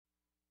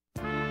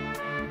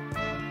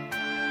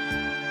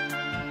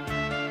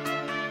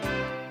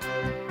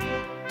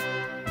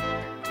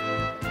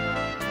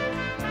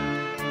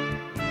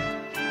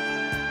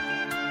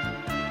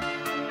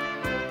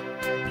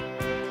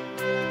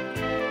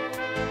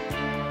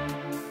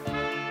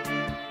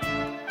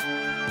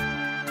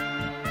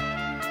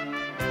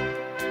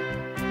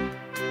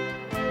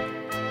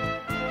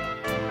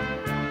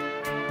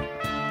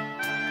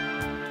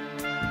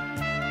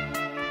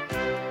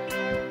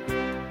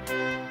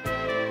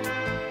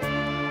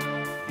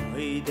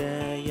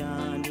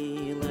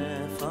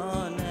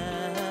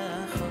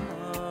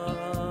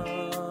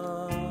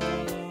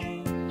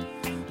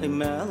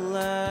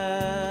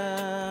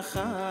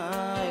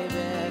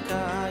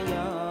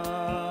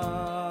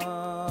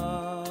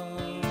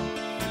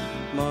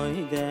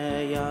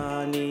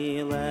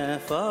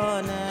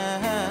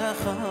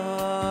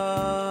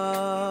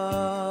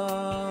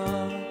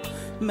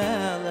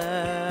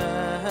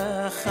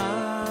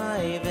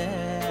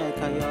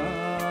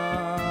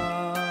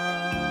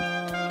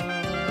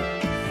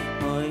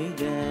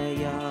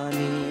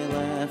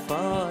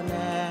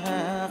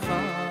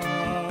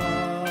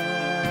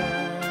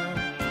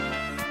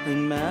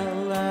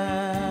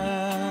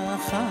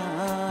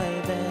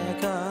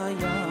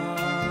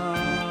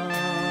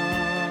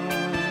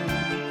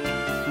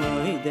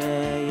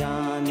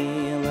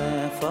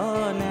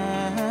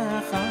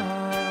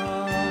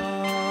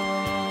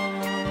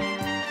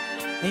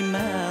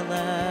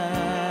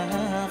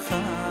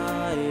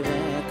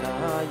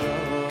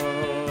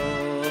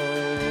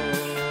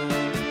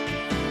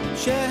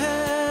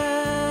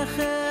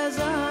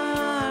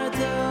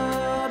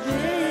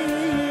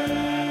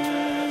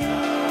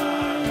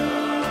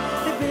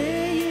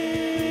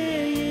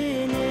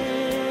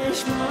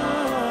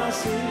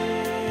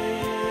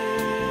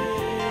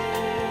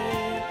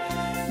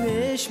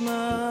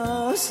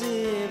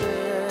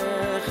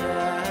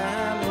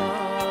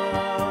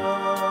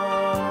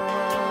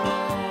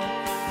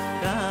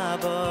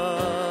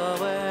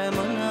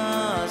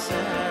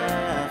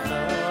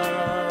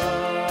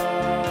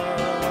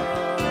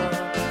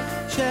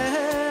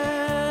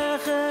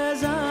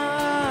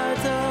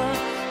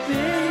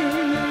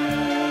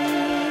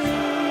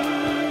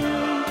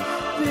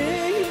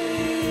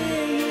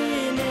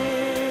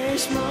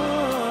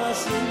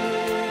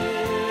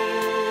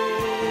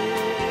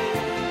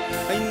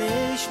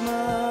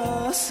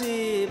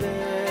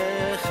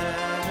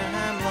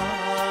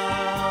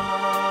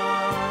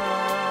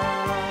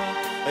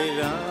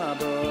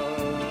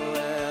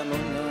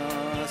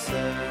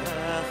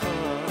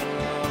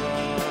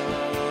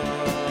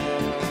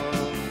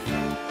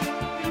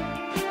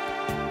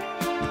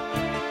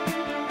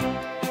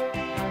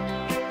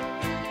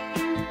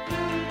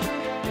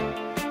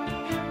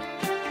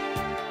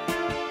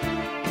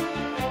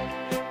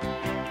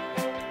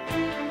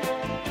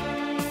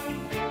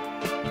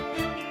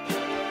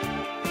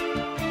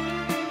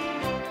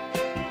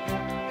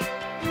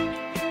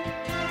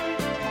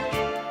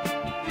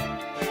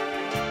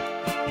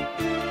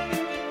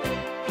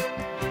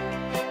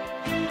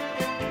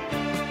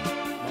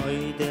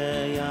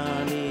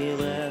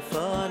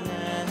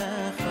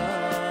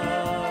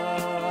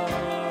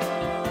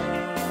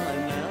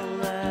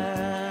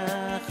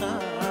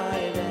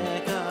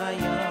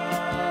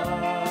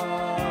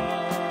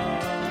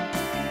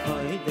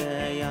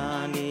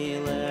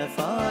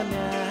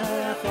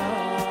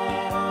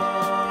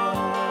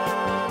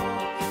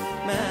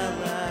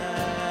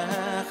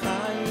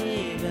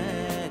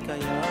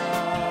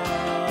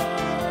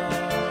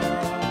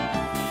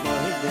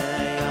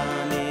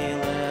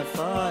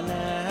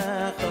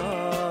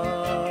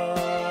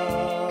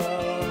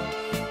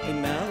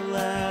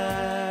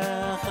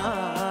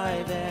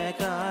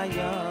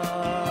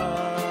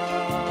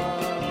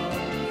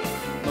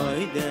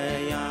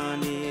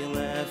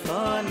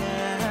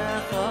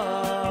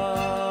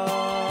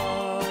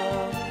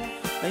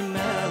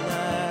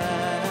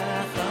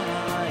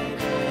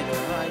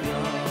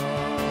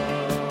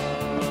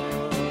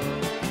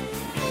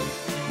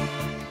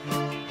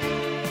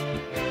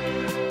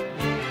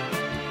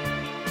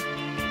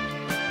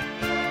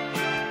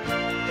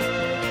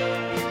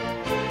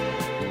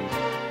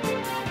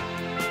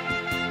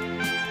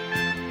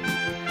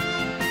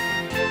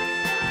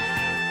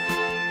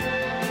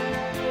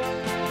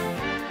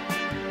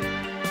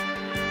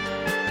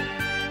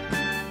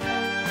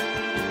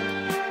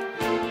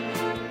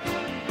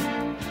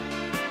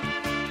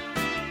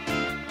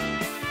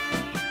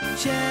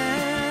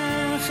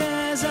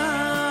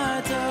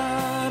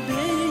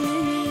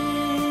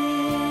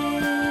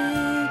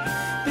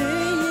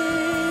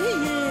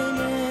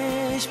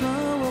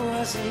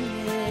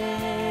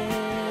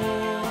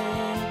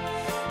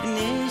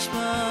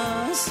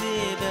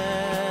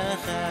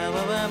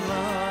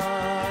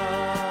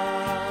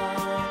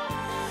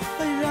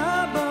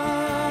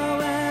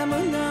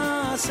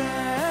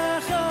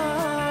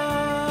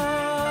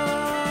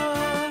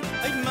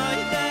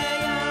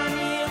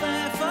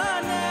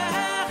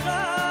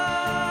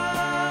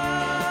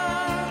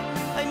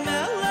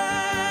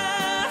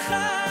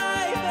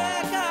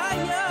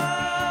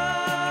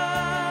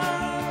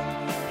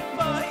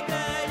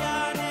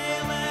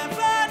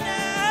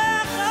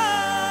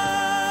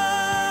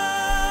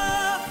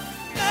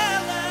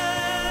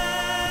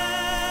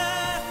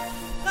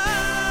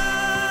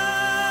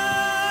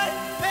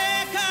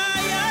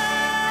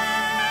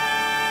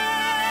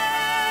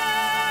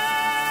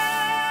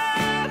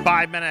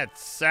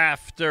Minutes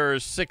after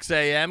 6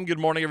 a.m. Good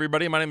morning,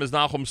 everybody. My name is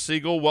Nahum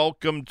Siegel.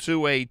 Welcome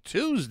to a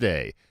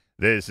Tuesday.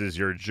 This is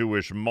your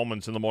Jewish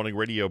Moments in the Morning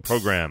radio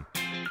program.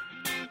 The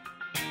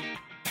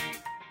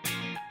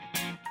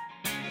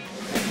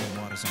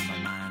water's on my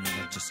mind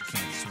and I just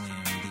can't swim.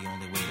 The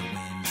only way to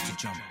win is to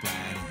jump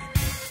right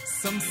in.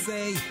 Some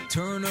say,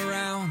 turn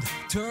around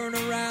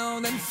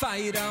and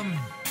fight 'em.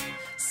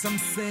 Some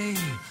say,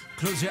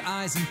 close your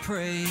eyes and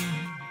pray.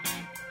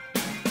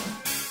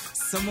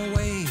 Some will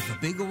wave a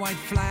big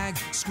white flag,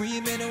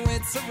 screaming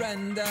with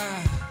surrender.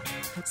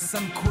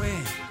 Some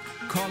quit,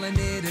 calling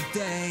it a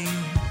day.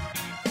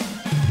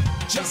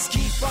 Just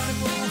keep on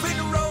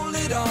moving, roll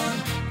it on.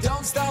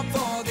 Don't stop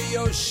for the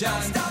ocean.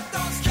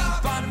 Don't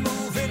stop. Keep on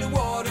moving,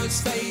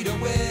 waters fade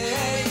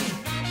away.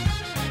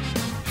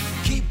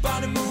 Keep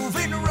on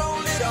moving,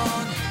 roll it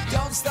on.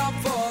 Don't stop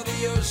for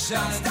the ocean.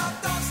 Don't stop.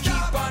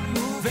 Keep on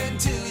moving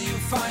till you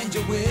find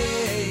your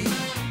way.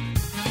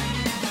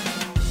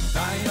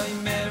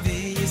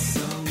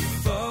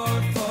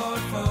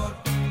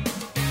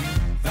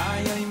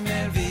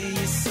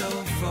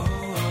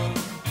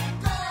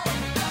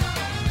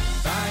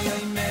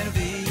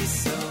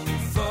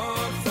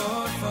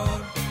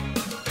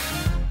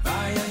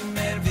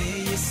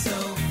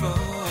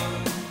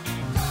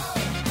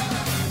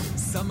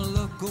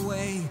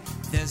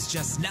 There's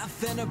just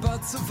nothing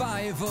about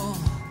survival.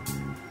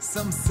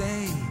 Some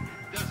say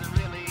doesn't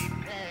really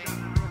pay.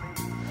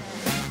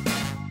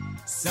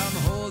 Some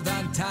hold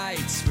on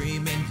tight,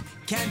 screaming,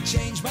 can't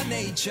change my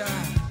nature.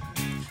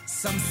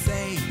 Some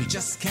say we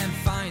just can't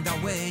find our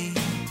way.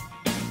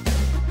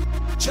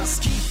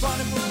 Just keep on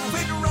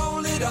moving,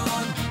 roll it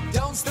on.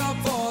 Don't stop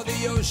for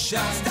the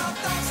ocean.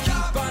 Don't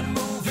stop. Keep on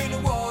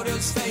moving,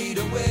 waters fade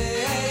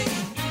away.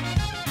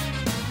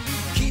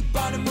 Keep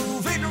on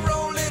moving,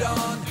 roll it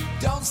on.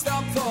 Don't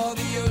stop for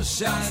the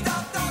ocean. Don't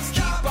stop.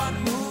 Keep on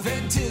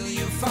moving till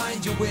you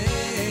find your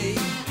way.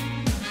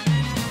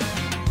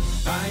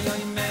 Vai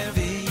oi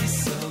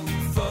merviso,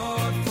 for,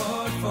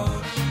 for.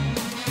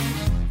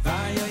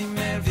 Vai oi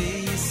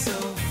merviso,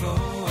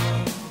 for.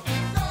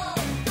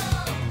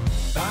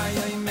 Vai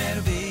oi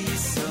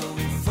merviso,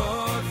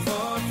 for.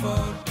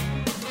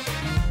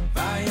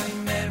 Vai oi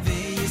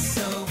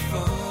merviso,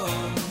 for.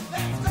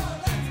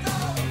 Let's go.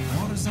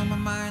 Water's on my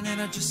mind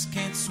and I just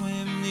can't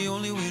swim. The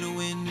only way to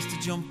win is to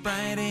jump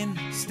right in.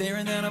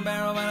 Staring down a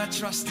barrel but I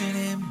trust in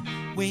him.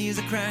 Waves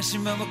are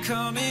crashing but we're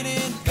coming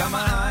in. Got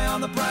my eye on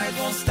the prize,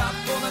 won't stop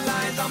for the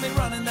lies. I'll be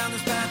running down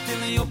this path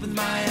till he opens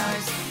my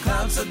eyes.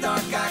 Clouds so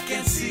dark I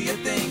can't see a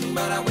thing,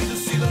 but I wait to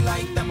see the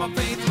light that my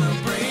faith will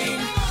bring.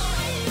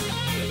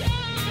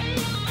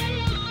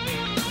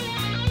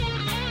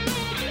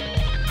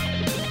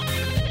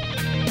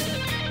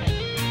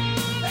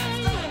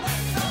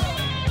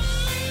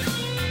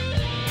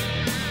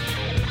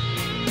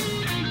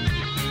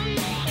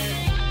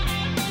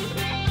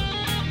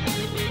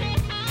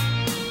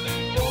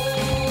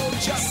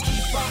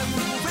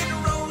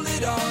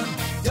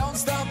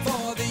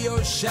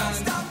 Don't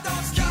stop.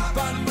 Keep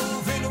on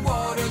moving,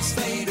 waters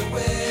fade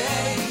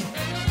away.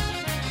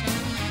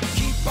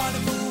 Keep on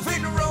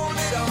moving, roll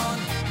it on.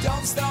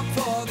 Don't stop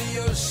for the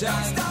ocean.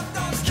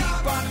 Don't stop.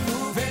 Keep on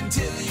moving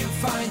till you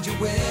find your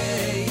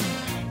way.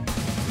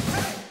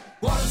 Hey.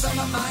 Water's on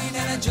my mind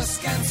and I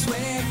just can't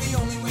swim. The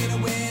only way to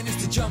win is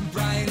to jump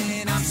right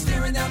in. I'm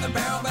staring down the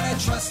barrel but I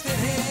trust in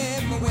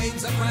him. The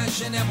waves are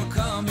crashing and we're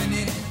coming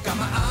in. Got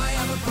my eye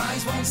on the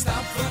prize, won't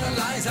stop for the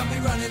lies. I'll be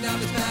running down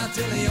this path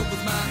till he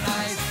opens my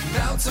eyes.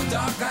 Clouds so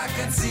dark I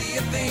can't see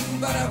a thing,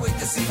 but I wait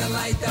to see the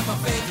light that my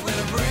faith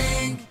will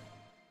bring.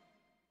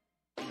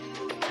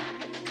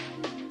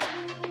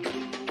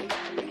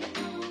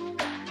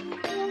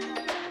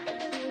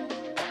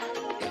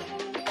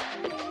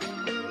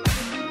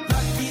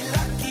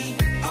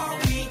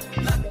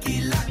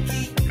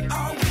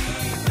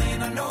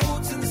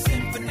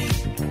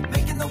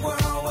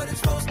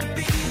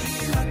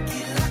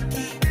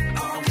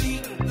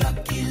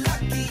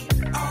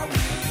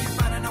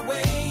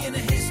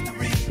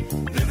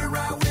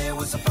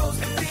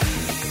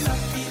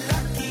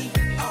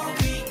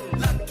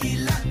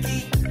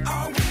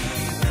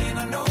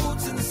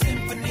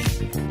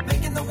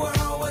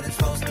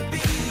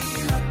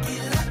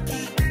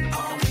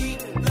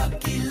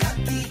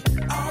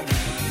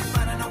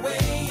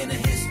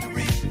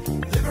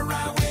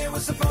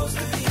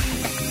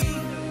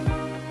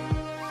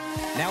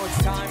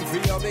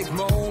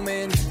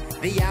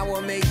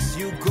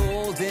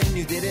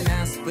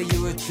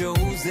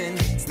 Chosen.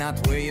 It's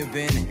not where you've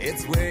been,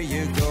 it's where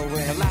you're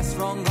going. The last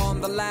rung on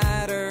the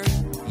ladder,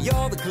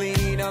 you're the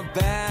clean up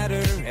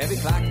batter. Every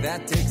clock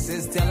that ticks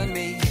is telling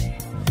me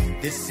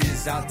this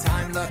is our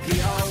time, lucky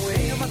our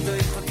way. I'm a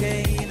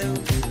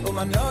doichakenu,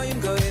 I know I'm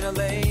going to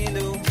lay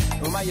no.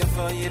 My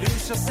yafa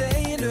Yerusha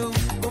say no,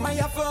 my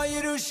yafa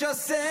Yerusha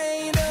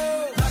say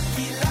no.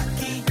 Lucky,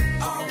 lucky,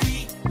 are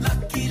we?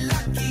 Lucky,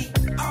 lucky,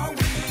 are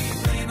we?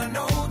 Playing our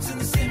notes in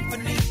the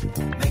symphony,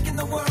 making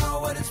the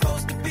world what it's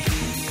supposed to be.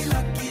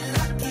 Lucky,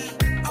 lucky,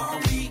 are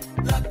we?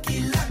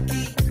 Lucky,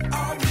 lucky,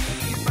 are we?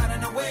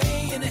 Finding our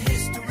way in a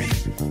history,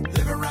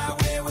 living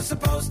right where we're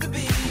supposed to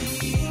be.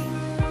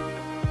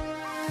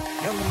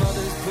 Young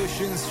mothers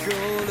pushing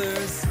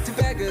strollers to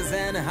beggars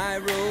and high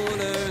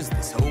rollers.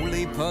 This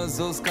holy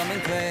puzzle's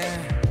coming clear.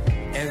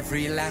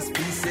 Every last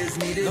piece is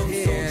needed Lone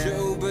here. Soldier,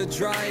 Uber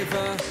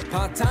driver,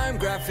 part-time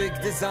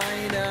graphic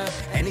designer.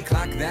 Any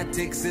clock that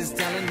ticks is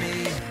telling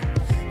me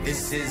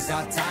This is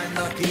our time,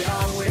 lucky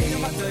our way.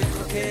 My toy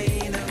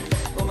cocaine,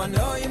 my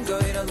noyim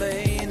going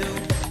aleinu.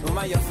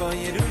 My yafa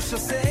Yerusha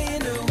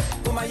seinu,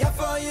 my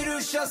yafa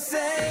Yerusha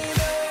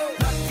seinu.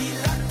 Lucky,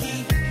 lucky,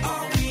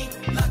 are we?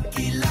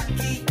 Lucky,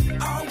 lucky,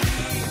 are we?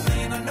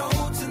 Playing our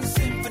notes in the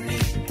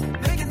symphony,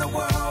 making the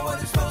world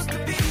what it's supposed to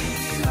be.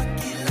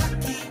 Lucky,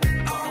 lucky,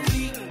 are we?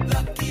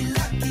 Lucky,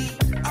 lucky,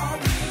 are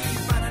we?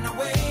 Finding our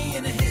way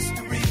in the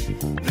history,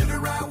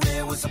 living right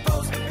where we're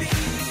supposed to be.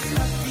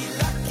 Lucky,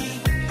 lucky,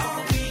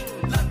 are we?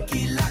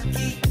 Lucky,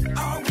 lucky,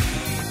 are we?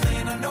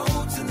 Playing our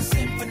notes in the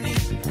symphony,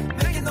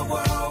 making the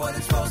world what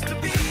it's supposed to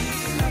be.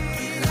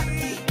 Lucky,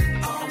 lucky,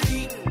 are we?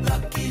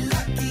 Lucky,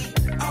 lucky,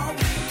 are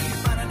we?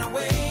 Finding our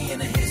way in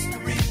the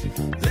history,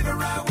 living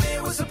right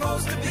where we're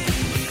supposed to be.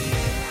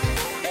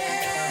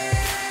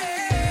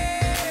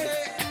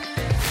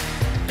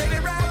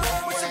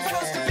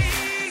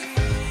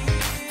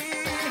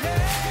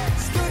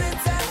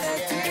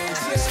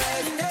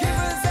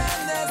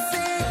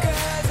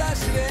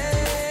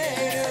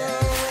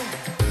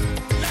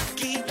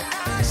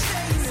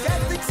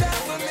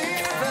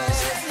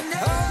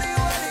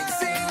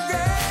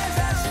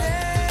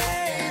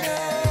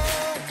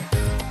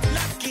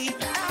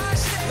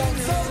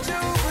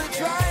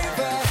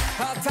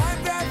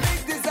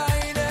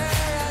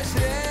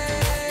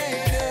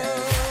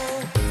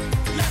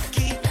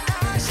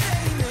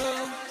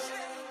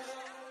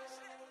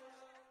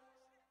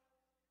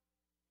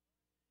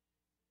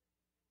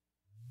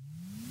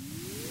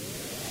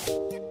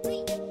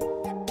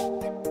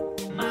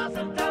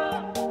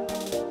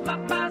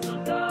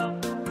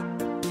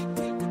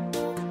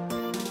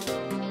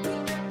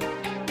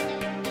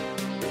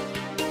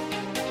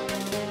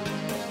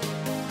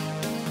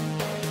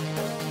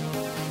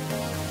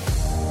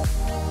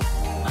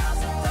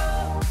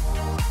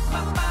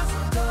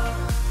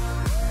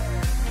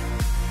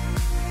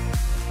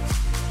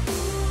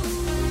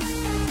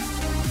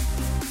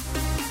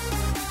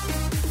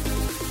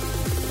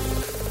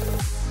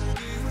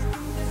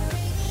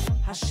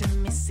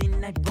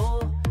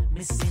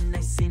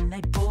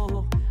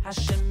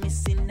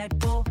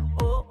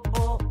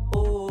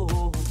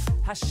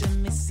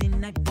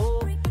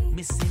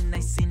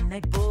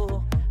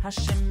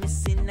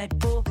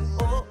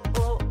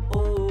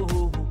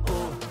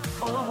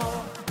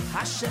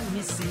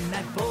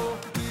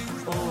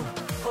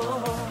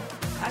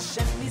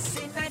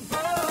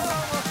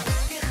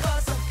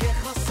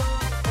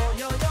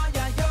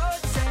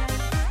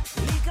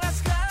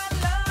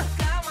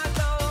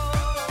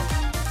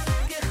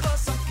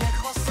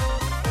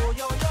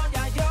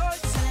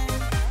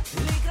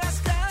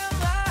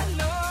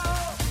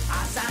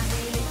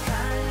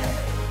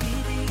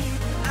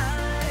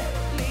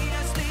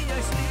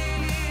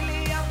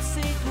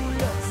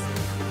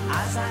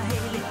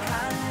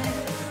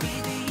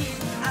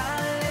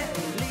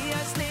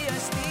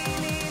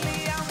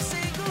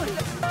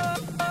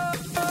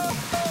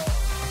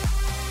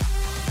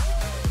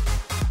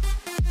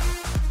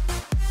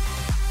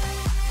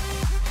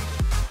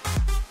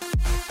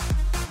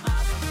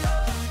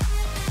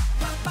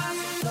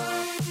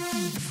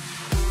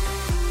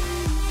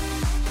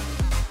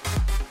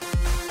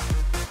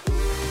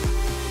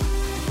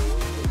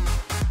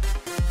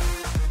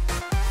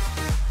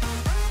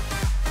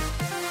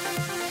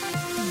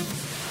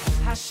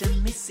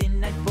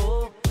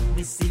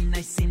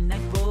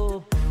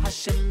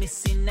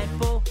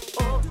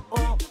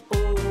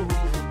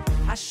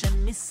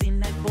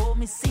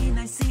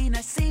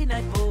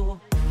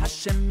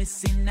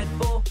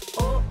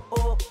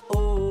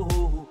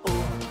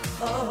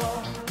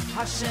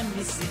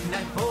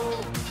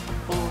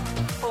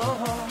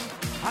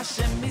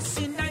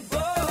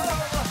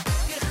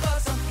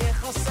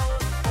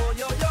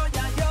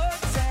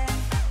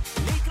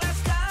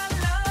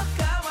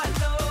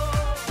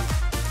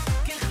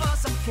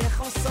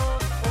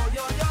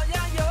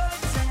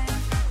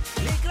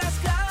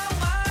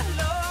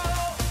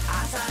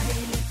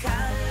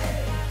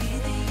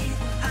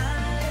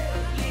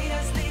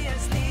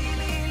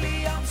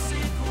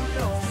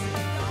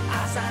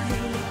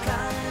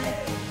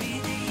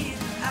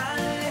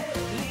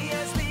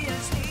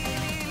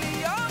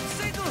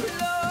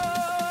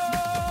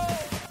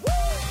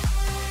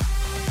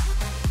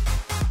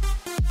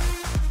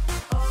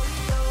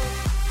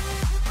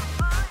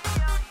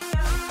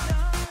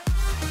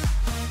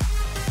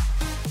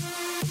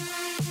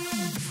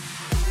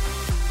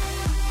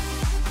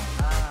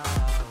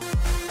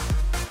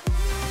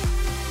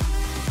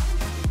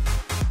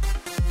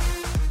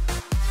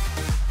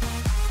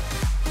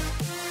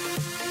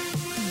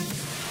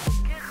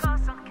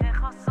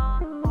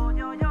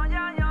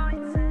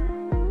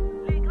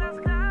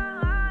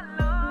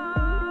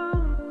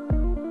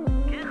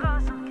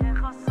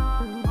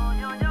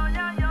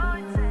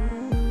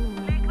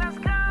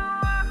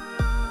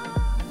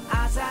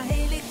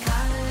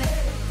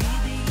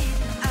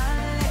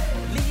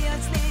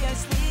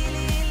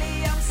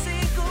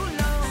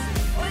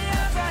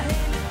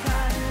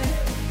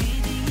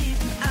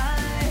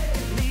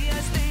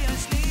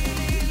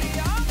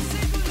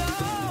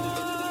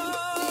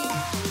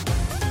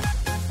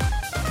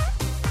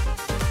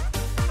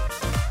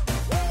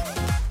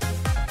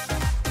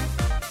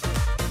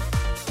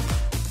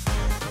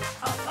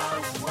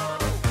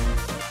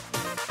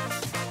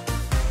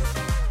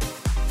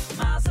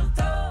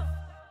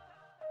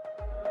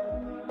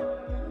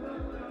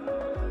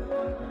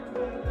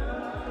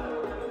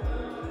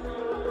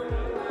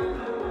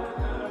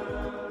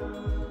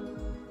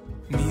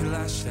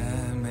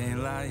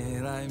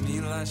 Elai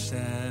Mil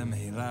Hashem,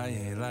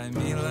 Elai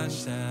Mil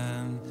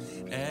Hashem,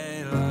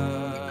 Elai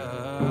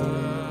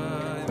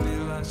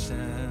Mil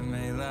Hashem,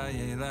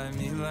 Elai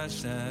Mil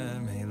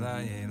Hashem,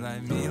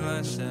 Elai Mil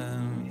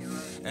Hashem,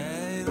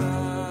 Elai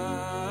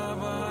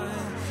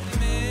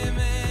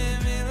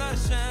Mil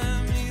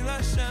Hashem, Mil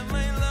Hashem,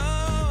 Elai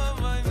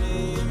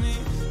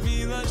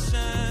Mil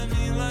Hashem,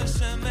 Mil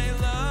Hashem,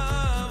 Elai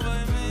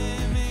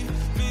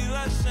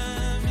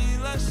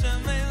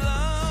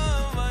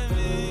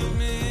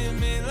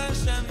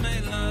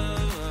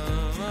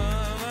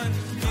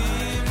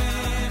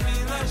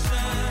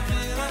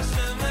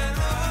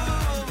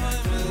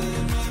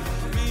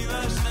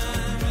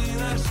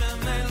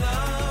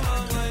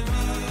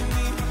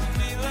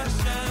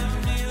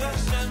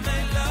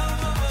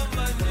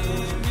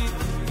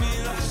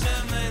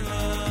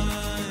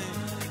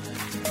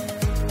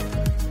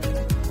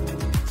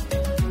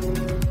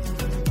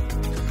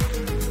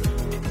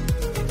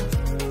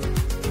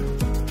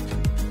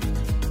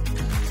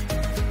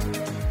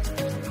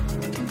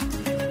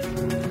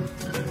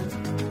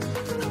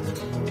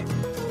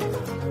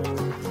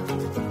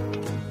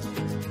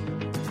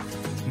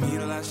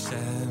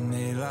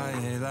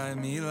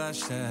Mil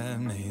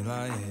Hashem, Mil Hashem,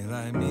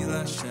 Elai Mil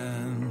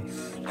Hashem,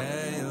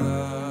 Elai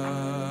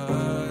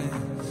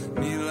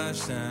Mil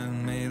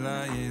Hashem,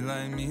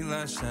 Elai Mil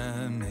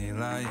Hashem,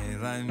 Elai Mil Hashem,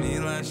 Elai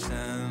Mil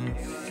Hashem,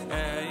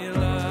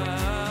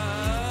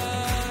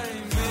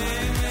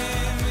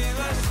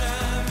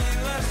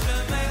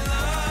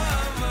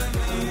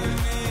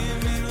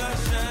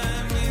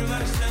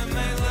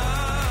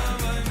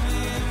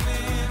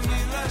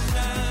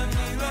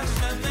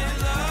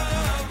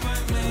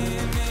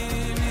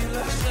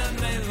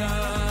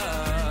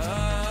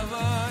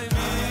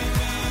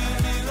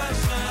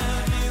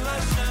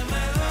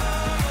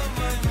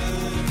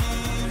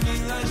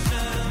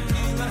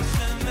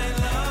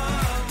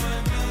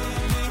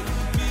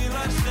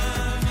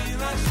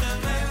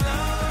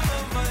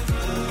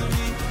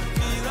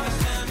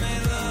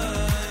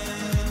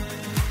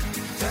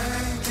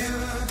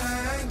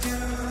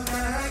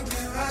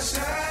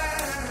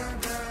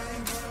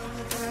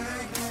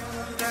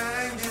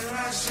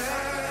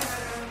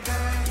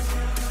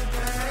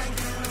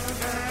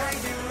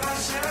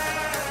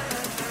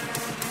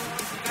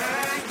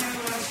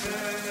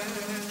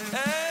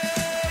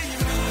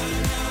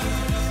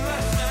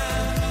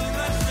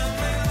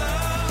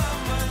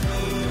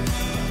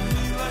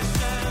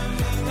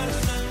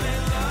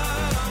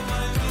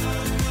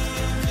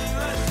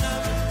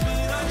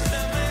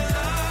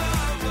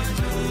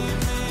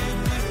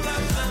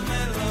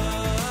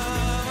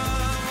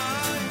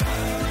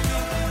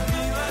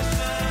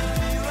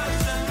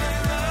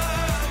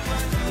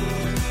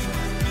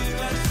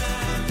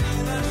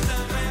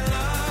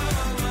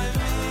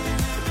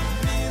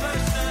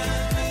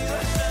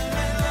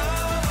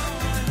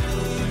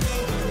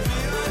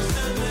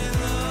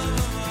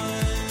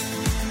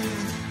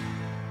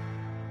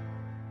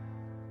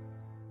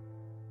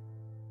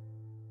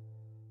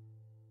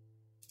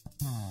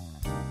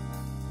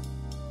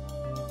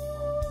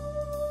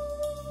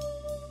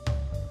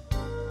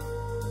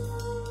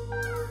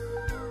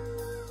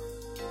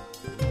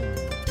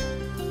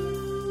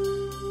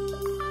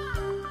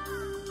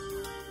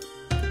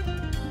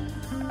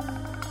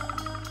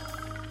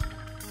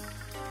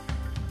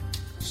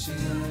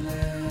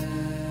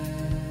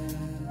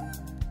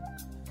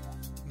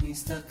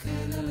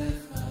 מסתכל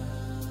עליך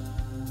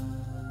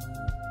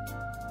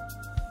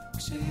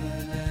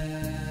כשילד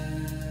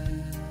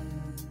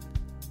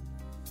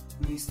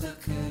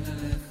מסתכל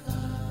עליך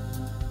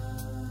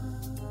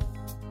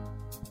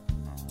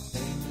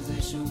אין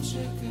בזה שום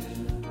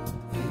שקר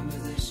אין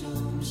בזה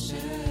שום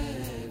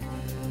שקר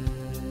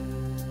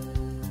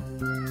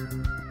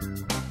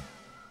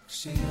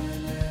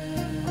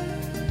כשילד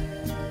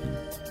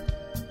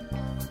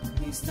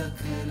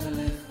מסתכל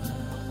עליך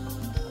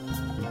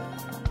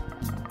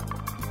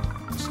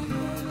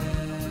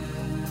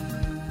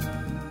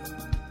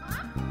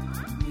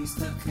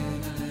מסתכל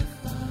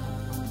עליך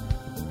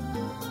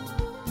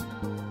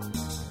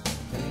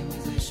אין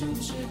בזה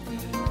שום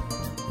שקר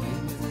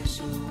אין בזה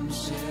שום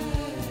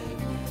שקר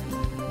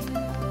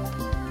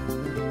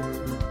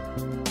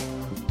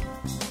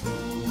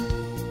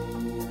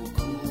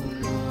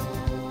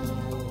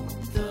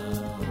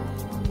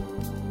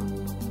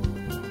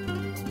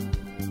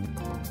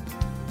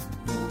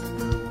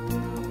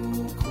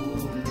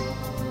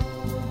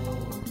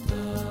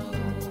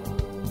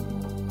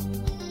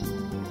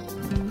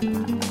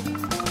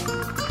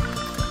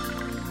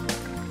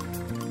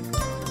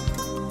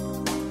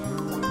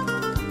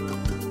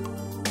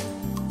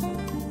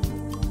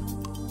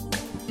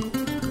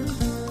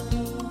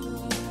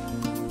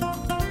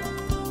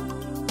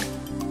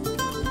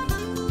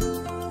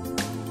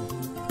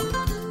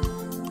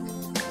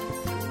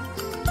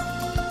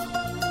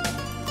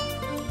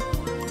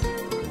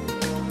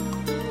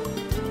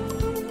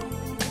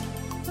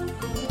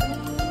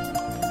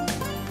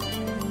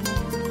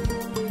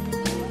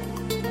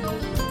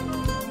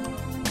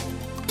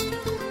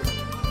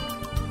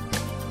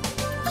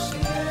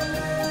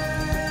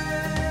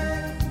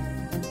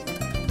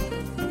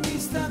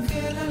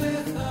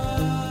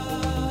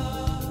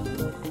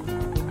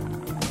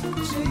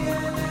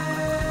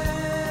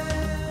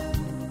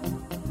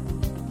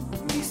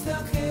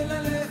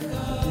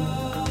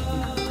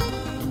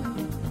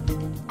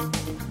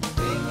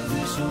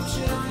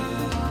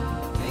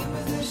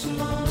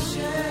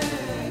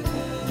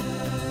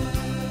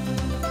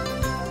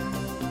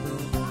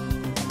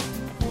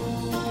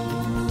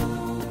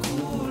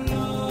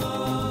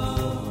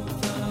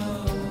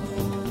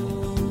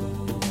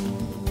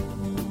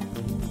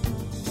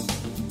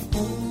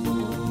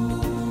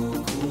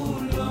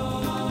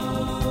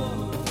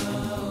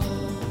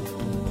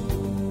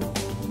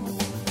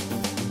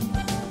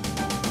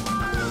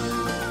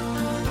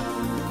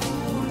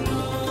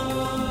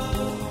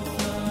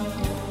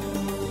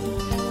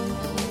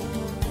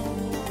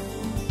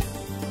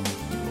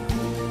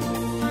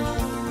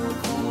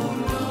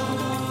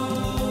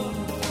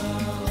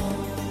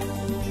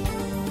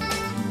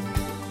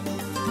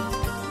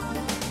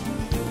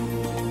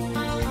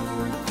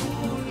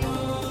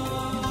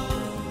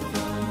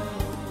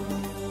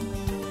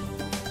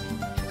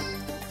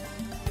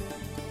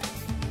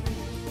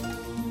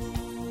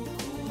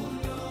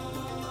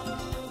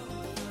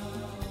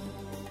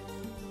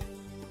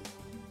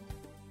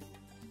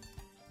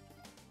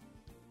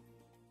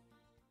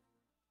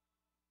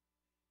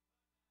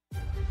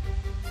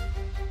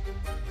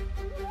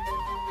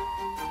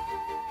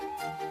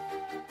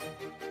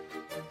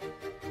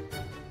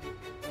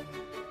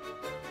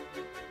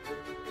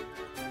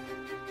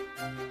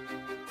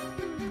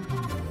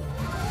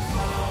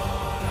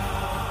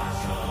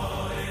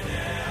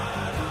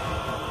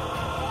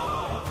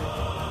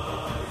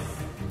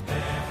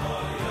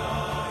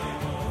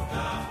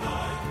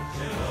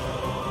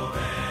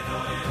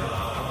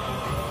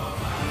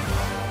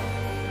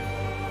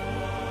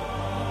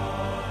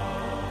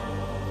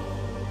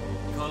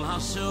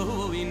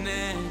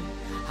hashoine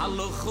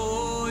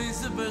halochoy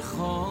ze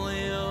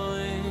bechoy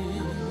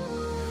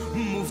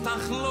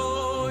muftach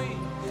loy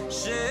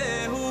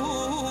shehu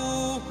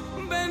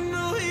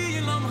benui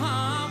lam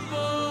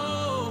habo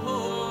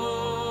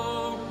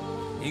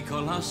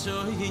ikol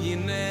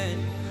hashoine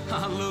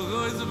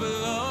halochoy ze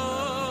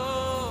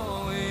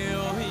bechoy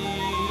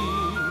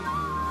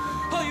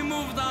hoy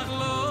muftach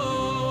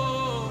loy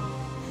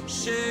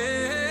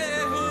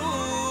shehu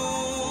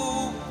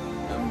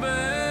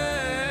ben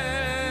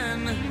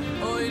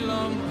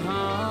oilam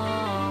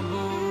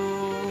habo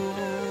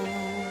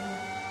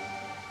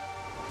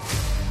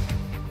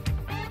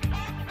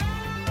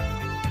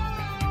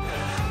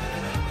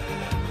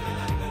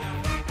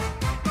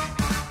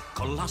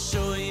kol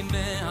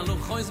hashoine alo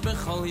khoiz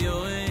bechol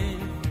yoy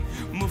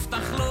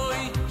muftach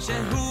loy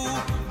shehu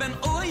ben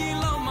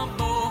oilam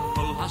habo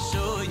kol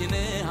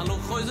hashoine alo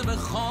khoiz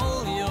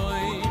bechol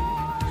yoy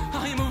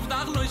hay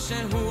muftach loy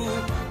shehu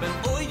ben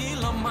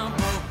oilam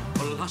habo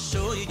kol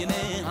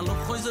hashoine alo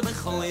khoiz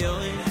bechol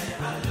yoy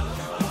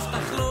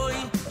muftach loy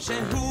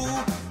shehu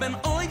ben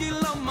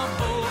oilam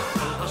habo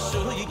kol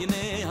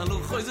hashoine alo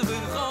khoiz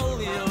bechol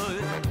yoy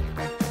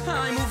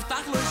hay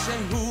muftach loy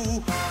shehu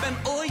ben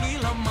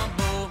oilam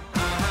habo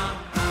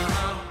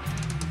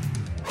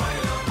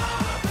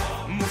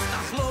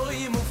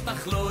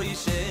muftach loy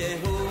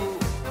shehu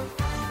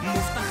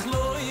muftach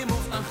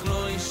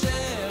loy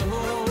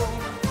shehu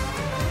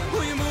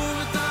huy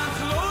muftach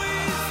loy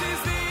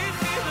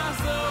sizichir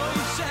azoy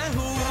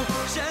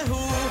shehu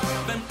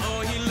ben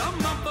oilam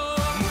habo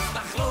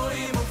muftach loy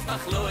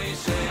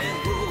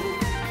shehu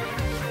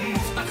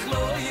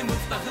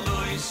muftach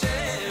loy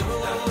shehu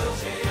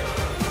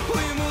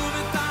huy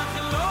muftach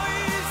loy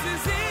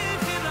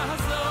sizichir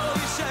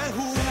azoy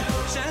shehu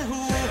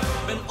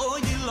ben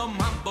oilam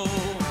habo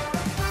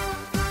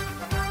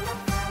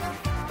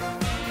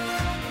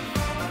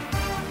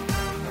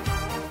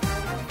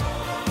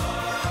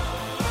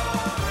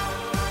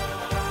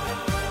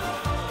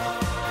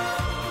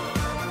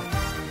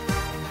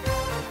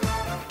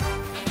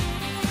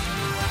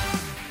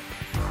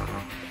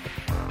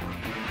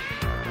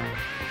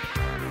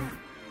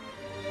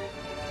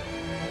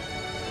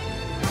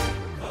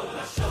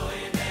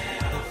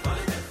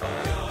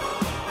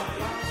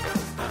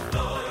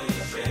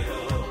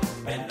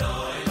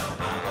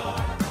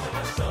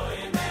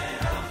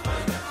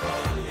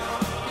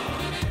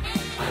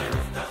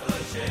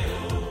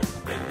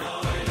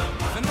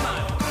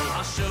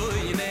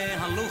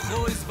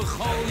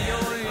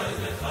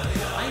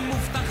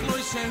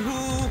shehu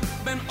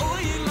ben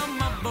oilam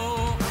habo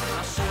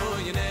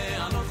hashoyne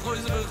alo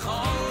khoiz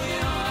bechol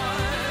yoy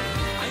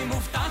ay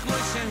muftach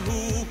loy shehu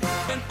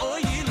ben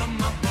oilam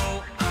habo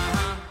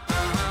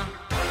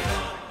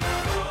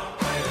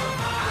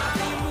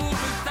ay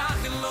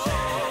muftach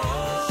loy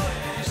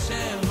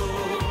shehu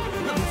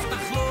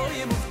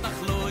muftach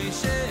loy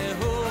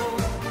shehu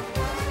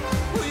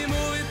huy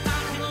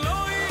muftach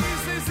loy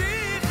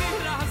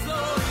sizichir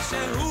azoy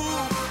shehu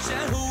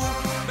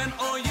ben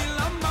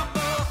oilam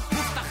habo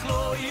muftach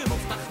loy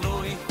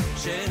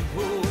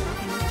shehu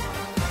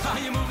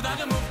hay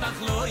muftach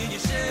loy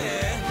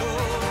shehu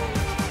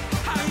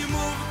hay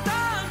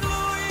muftach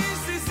loy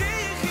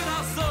sizichir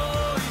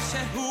azoy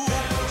shehu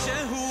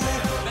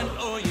ben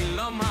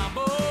oilam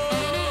habo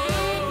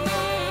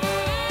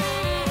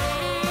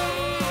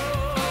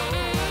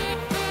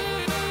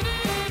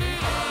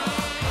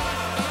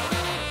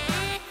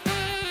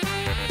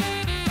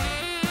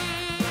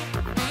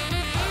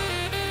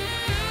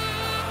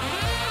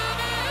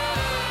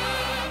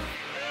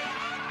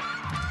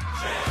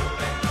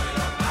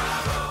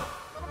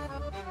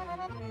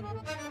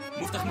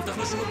muftach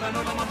loy shehu ben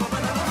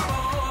oilam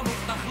habo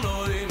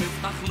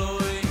muftach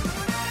loy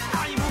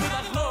ay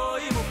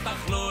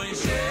muftach loy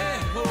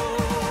shehu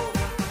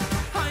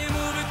ay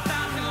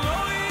muftach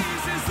loy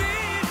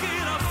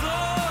sizichir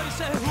azoy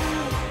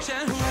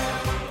shehu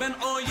ben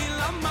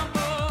oilam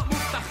habo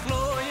muftach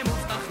loy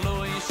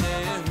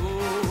shehu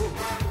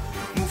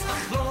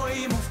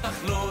muftach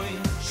loy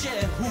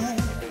shehu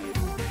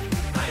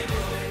ay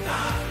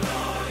muftach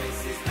loy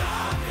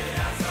sizichir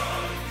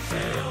azoy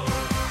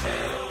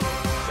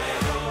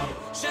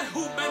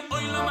shehu ben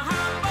oilam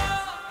habo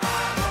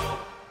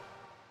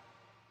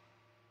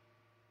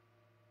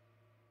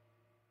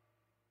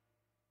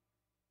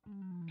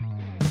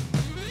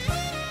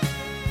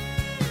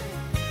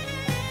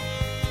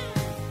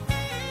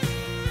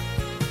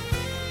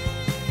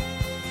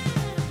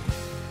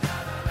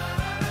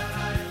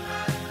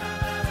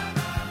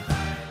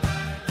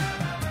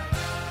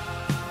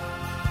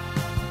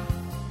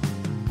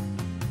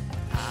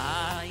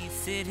I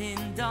sit in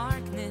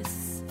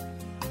darkness,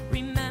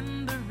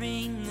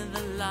 remembering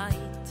the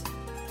light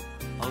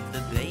of the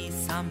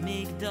Beis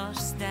Hamikdash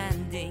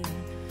standing.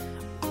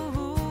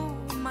 Ooh,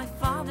 my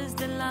Father's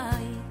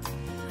delight.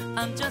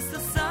 I'm just a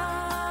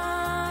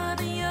son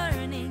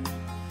yearning,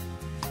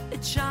 a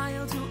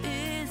child who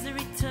is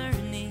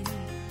returning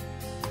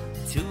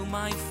to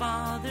my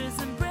Father's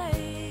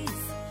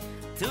embrace,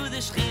 to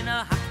the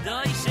Shechina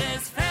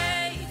HaKadosh's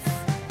face.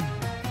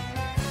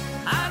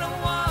 I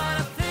don't want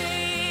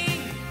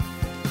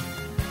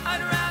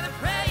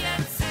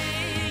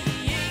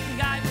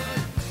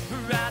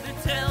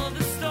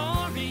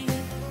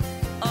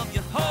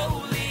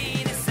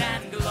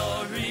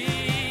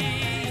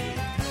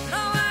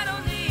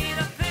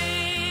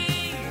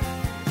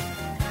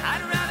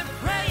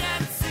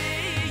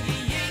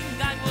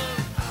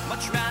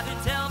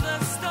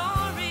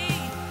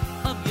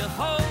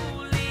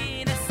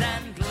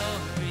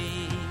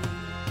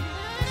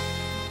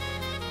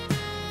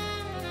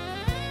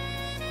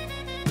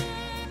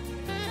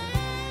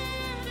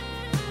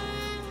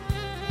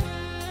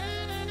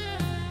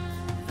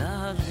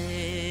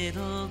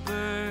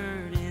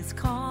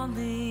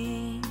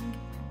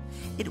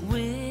it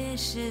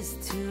wishes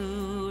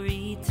to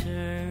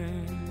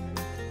return.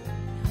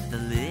 The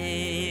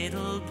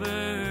little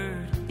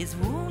bird is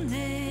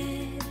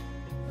wounded,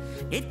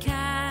 it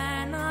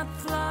cannot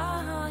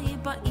fly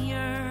but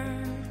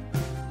yearn.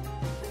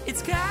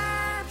 It's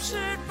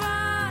captured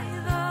by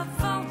the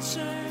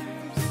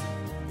vultures,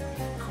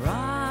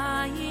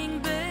 crying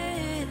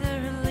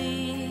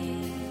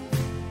bitterly.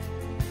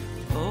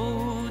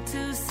 Oh,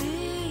 to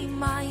see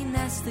my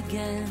nest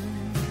again,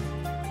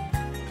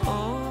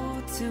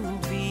 oh, to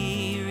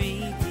be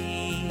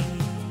redeemed.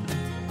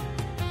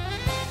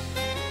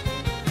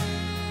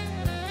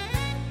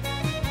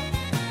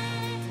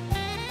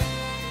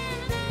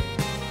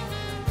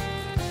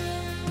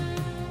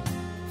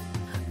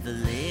 The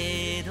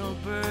little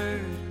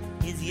bird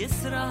is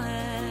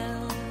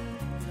Yisrael,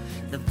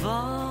 the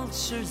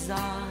vultures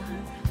are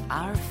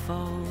our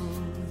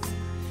foes.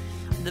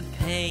 The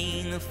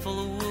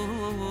painful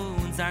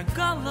wounds are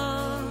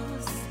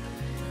gallows,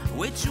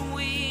 which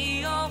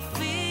we all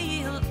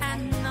feel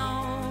and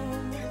know.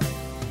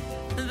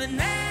 The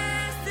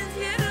nest is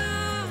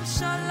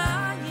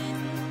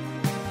Yerushalayim,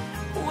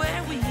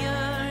 where we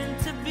yearn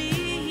to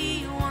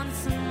be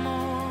once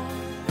more.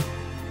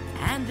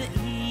 And the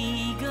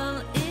eagle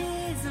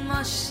is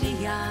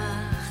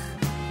Mashiach,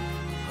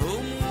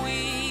 whom we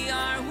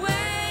are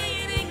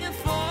waiting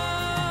for.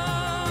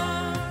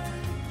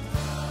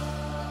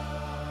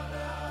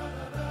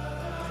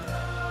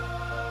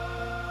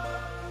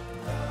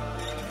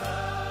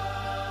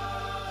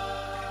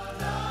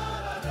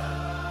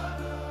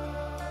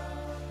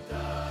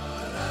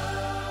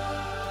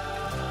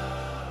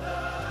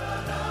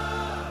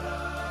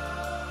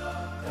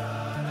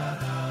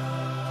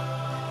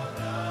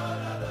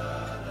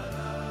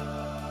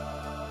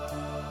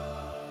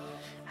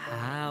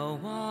 How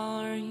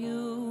are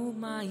you,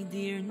 my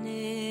dear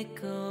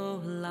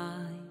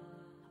Nikolai?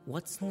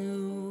 What's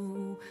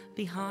new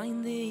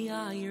behind the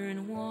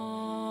iron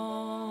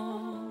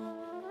wall?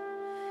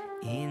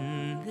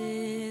 In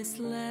this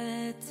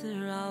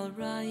letter I'll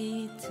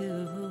write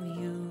to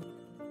you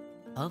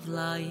of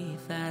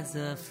life as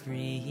a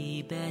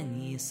free Ben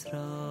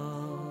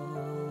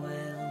Yisrael.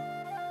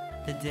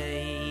 The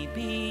day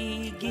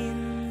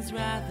begins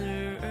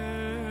rather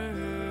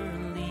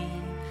early,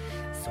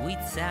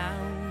 sweet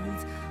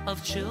sounds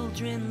of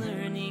children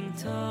learning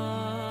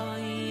Torah,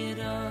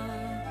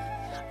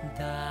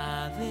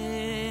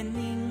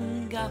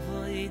 davening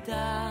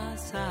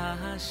avodas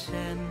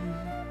Hashem.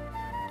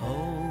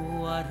 Oh,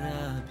 what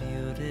a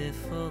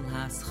beautiful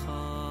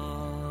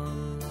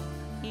haschol.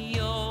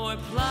 Your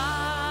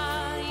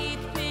plight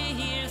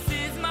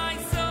pierces my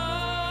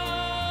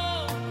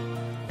soul,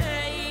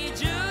 a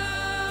Jew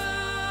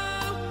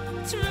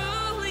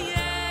truly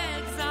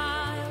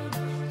exiled,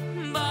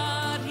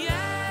 but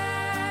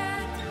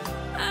yet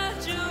a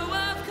Jew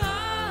of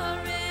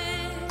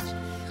courage,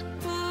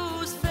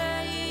 whose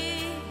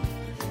faith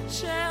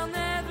shall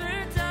never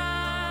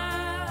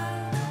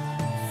die.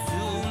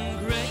 Soon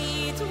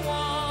great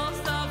walls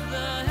of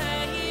the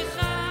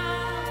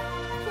Heichal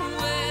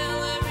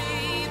will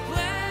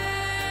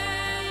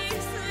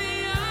replace the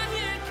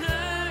iron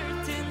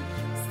curtain.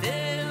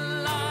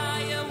 Still I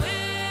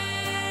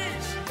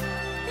wish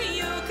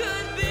you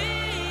could be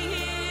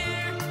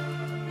here,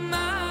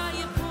 my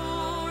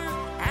poor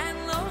and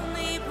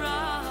lonely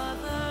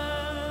brother.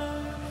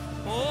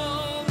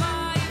 Oh,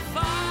 my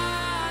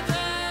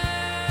father,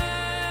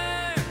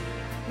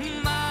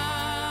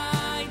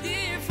 my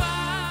dear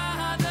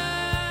father,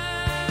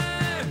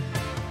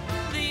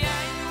 the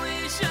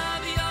anguish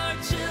of your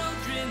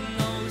children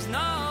knows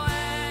no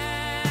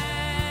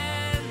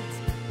end.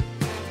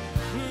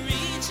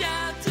 Reach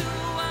out to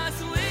us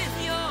with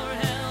your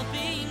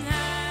helping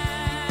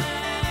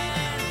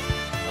hand.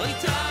 Oy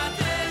tate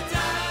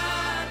tate,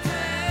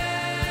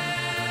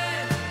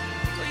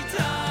 oy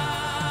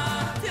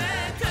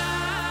tate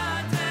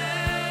tate.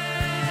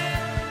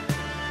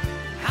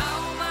 How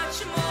much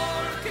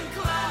more can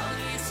Klal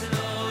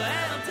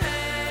Yisrael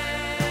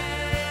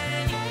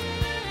take?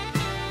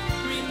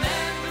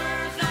 Remember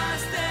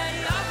Chastei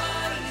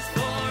Avos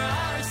for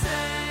our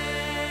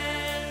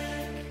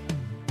sake.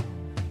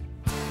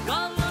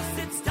 Galus,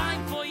 it's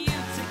time for you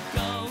to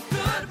go.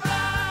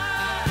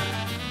 Goodbye.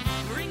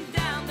 Bring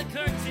down the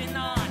curtain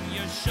on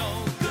your show.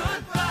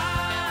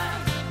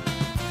 Goodbye.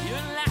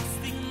 You're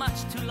lasting much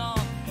too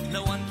long.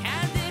 No one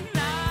can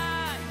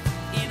deny.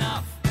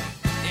 Enough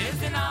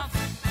is enough.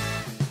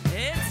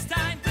 It's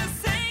time to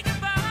say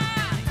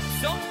goodbye.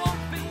 So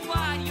open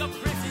wide your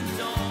prison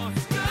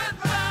doors.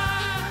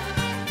 Goodbye.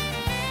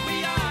 We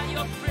are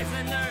your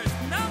prisoners.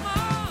 No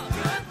more.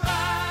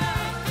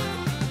 Goodbye.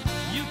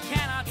 You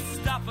cannot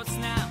stop us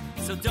now,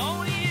 so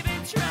don't even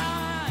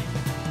try.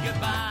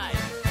 Goodbye.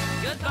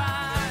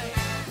 Goodbye.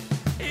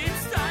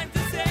 It's time to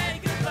say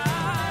goodbye.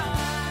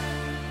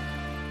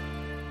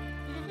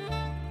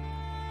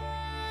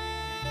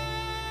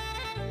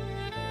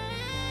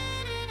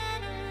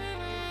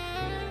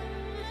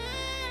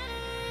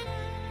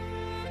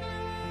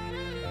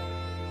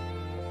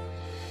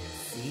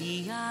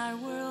 See our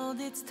world,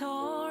 it's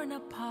torn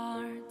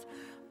apart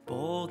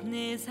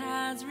Boldness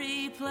has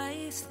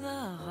replaced the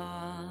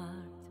heart.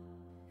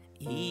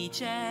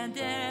 Each and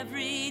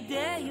every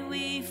day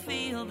we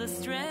feel the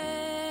strain.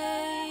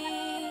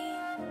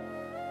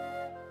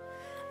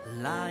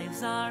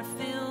 Lives are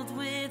filled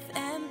with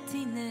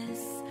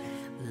emptiness,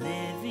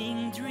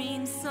 living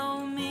dreams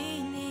so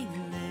meaningless.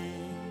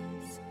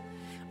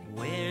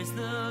 Where's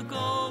the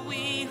goal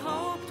we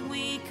hoped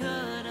we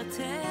could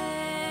attain?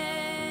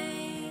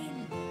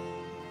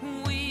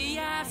 We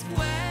ask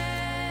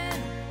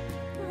when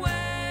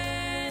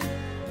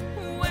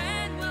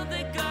will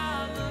the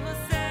golem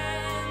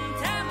ascend?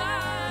 Tell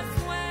us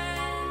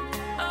when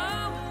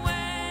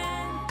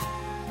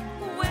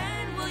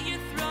will your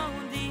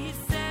throne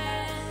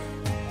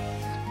descend?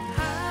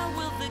 How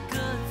will the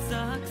good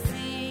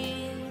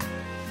succeed?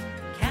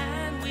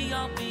 Can we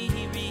all be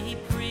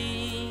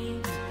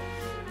reprieved?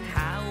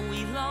 How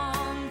we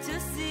long to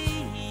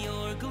see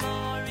your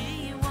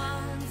glory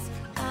once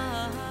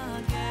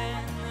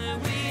again.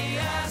 We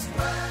ask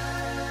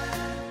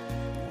when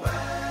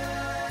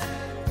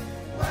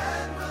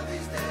will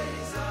these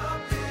days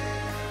appear?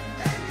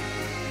 Maybe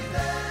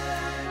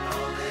then,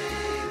 only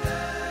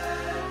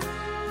then,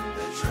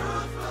 the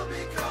truth will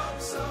become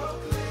so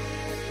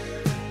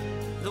clear.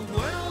 the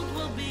world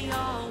will be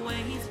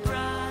always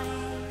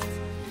bright,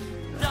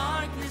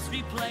 darkness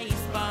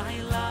replaced by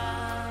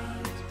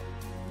light.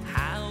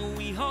 How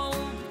we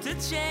hope to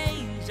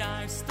change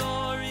our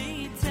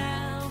story,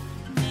 tell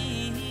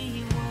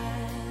me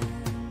when.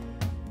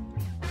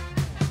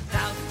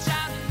 Thousand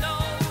shouting no,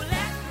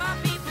 let my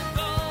people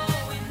go.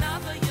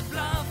 Enough of your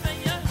bluff and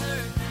your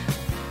hurt.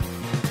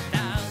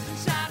 Thousand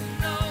shouting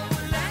no,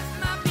 let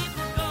my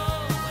people go.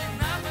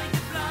 Enough of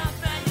your bluff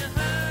and your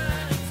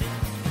hurt.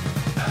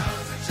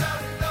 Thousand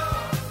shouting no,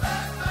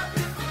 let my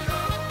people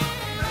go.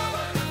 Enough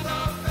of your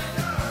love and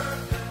your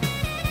hurt.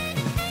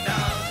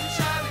 Thousand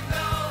shouting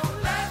no,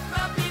 let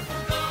my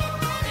people go.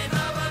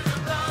 Enough of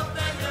your love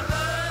and your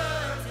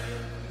hurt.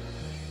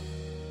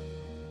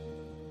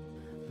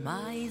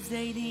 My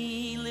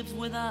Zadie lives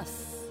with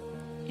us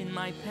in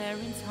my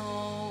parents'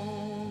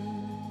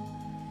 home.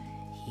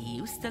 He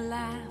used to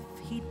laugh,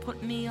 he'd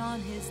put me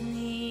on his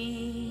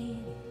knee,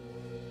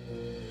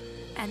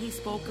 and he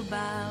spoke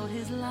about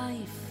his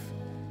life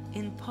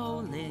in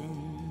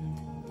Poland.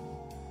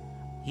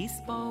 He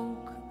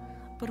spoke,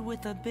 but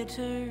with a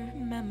bitter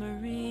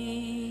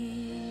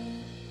memory.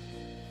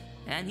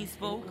 And he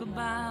spoke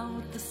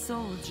about the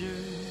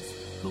soldiers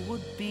who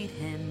would beat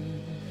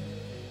him.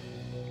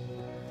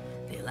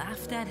 They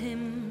laughed at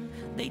him,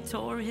 they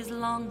tore his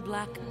long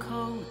black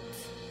coat.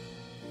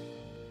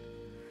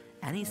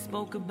 And he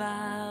spoke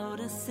about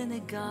a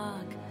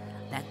synagogue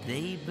that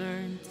they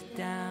burnt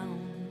down,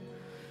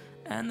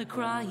 and the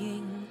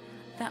crying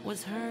that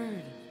was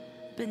heard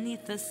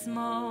beneath the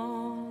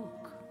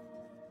smoke.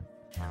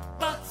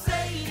 But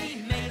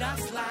Zadie made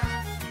us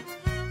laugh,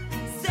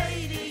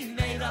 Zadie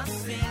made us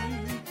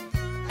sing,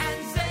 and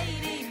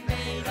Zadie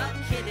made a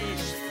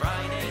kiddish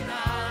Friday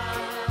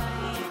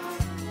night.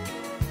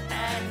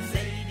 And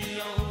Zadie,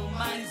 oh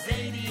my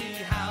Zadie,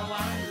 how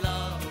I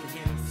loved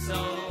him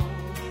so.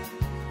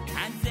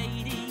 And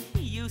Zadie,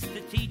 he used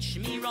to teach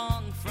me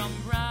wrong from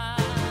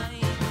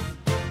right.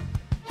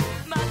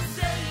 But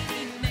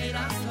Zadie made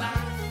us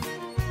laugh,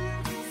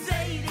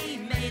 Zadie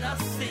made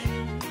us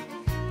sing,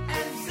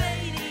 and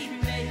Zadie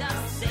made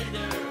us say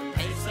their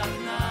pace of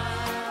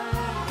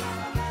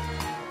night.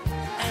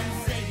 And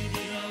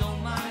Zadie, oh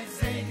my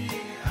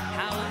Zadie,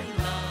 how I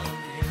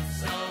loved him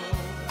so.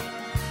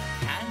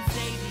 And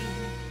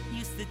Zadie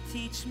used to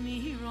teach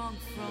me wrong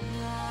from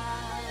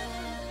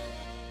right.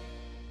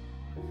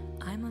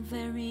 I'm a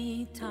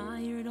very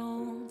tired,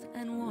 old,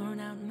 and worn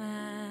out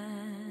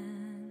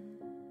man,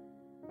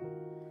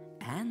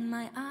 and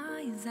my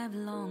eyes have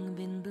long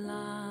been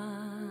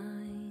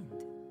blind.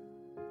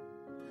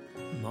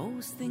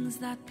 Most things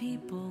that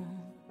people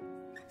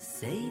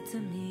say to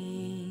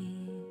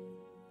me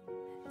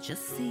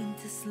just seem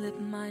to slip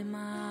my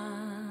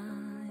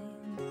mind.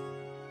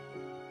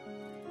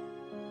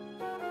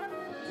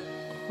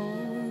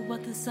 Oh,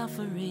 but the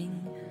suffering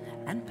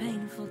and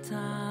painful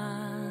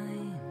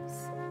times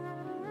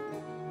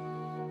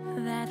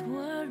that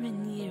were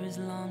in years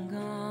long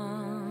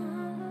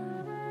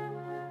gone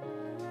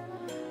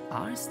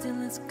are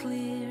still as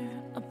clear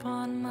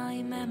upon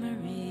my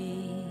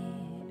memory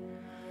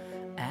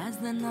as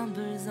the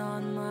numbers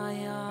on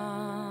my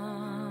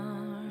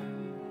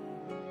arm.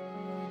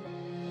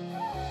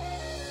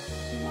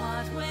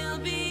 What will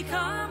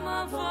become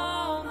of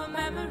all the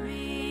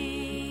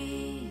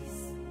memories?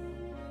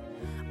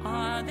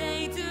 Are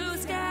they to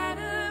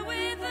scatter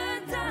with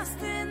the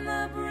dust in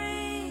the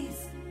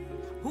breeze?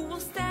 Who will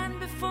stand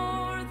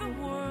before the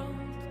world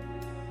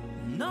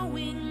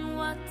knowing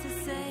what to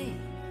say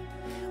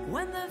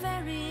when the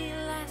very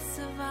last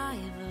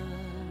survivor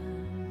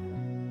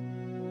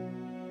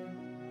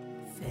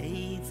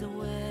fades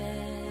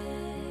away?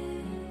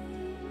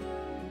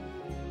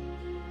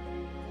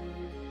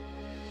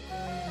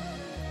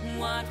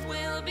 What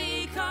will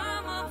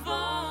become of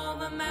all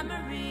the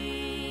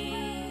memories?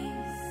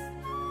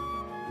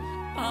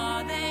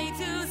 Are they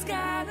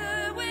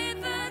scatter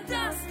with the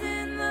dust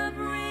in the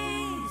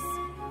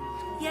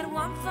breeze. Yet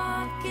one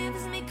thought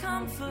gives me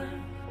comfort.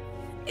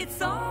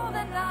 It's all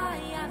that I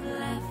have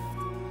left.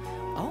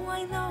 Oh,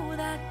 I know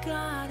that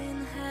God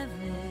in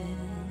heaven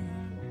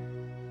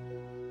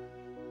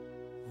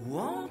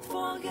won't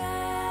forget.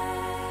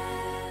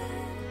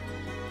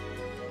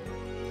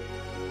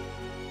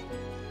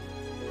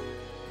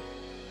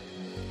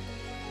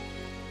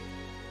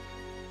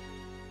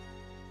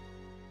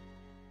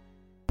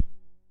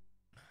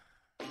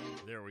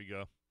 There we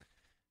go.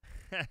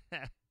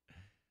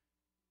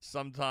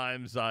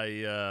 Sometimes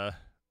I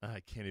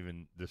can't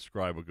even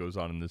describe what goes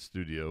on in this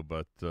studio,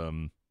 but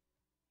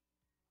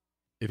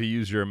if you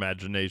use your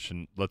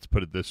imagination, let's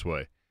put it this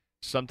way.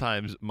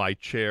 Sometimes my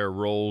chair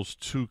rolls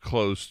too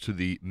close to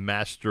the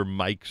master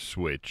mic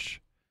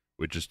switch,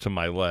 which is to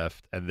my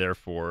left, and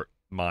therefore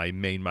my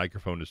main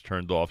microphone is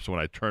turned off. So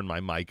when I turn my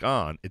mic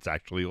on, it's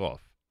actually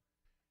off.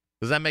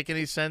 Does that make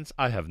any sense?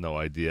 I have no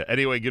idea.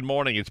 Anyway, good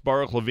morning. It's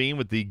Baruch Levine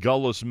with the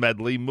Gullus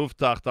medley.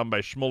 Muftach done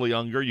by Shmuli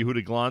Unger.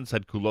 Yehuda Glantz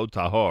had Kulot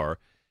Tahor.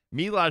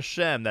 Mila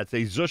Shem, that's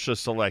a Zusha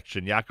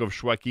selection. Yaakov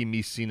Shweki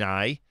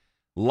Misinai.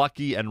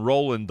 Lucky and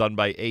Roland done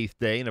by Eighth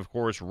Day. And, of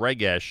course,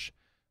 Regesh,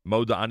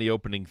 Moda Ani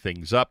opening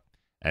things up.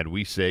 And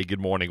we say good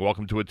morning.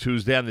 Welcome to a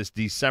Tuesday on this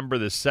December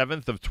the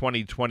 7th of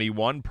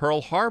 2021,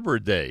 Pearl Harbor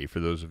Day, for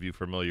those of you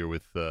familiar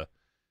with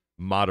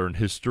modern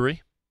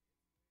history.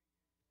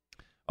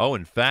 Oh,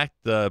 in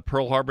fact,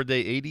 Pearl Harbor Day,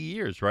 80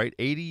 years, right?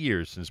 80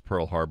 years since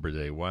Pearl Harbor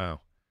Day.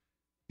 Wow.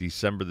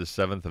 December the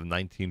 7th of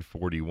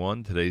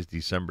 1941. Today's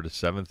December the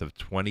 7th of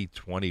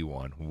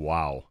 2021.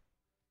 Wow.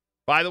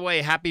 By the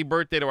way, happy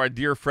birthday to our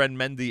dear friend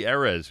Mendy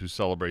Erez, who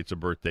celebrates a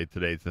birthday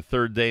today. It's the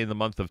third day in the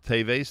month of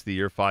Teves, the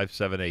year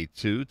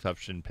 5782,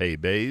 Tufshin Pei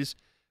Bays,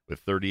 with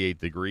 38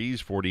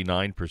 degrees,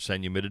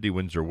 49% humidity,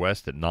 winds are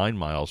west at 9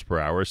 miles per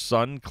hour.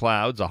 Sun,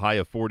 clouds, a high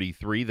of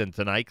 43. Then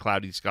tonight,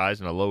 cloudy skies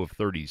and a low of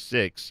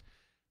 36.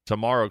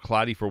 Tomorrow,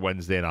 cloudy for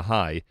Wednesday and a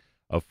high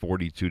of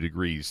 42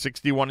 degrees.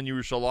 61 in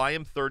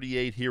Yerushalayim,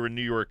 38 here in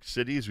New York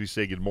City. As we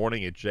say good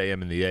morning at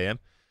JM in the AM.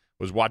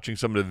 Was watching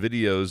some of the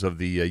videos of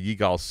the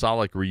Yigal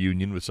Salik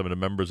reunion with some of the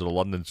members of the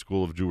London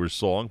School of Jewish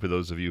Song. For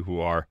those of you who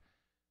are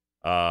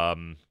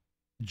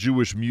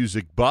Jewish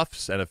music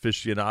buffs and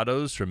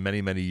aficionados from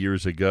many, many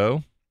years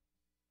ago,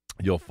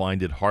 you'll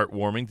find it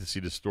heartwarming to see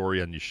the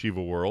story on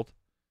Yeshiva World.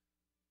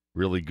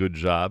 Really good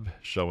job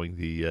showing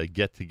the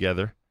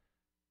get-together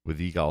with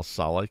Yigal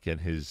Salik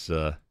and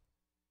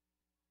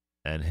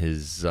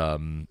his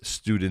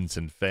students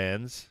and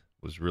fans.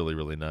 Was really,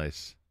 really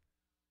nice.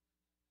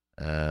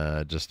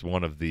 Just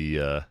one of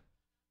the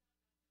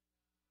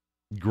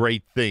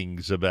great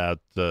things about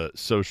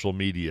social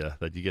media,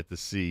 that you get to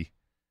see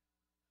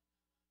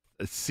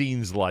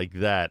scenes like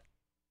that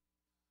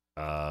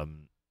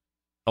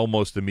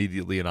almost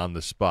immediately and on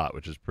the spot,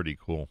 which is pretty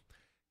cool.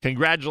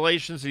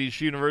 Congratulations to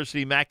Yeshiva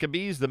University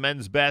Maccabees, the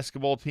men's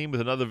basketball team,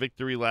 with another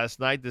victory last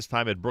night, this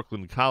time at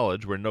Brooklyn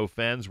College, where no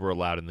fans were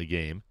allowed in the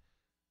game.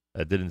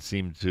 That didn't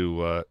seem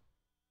to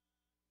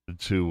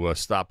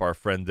stop our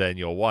friend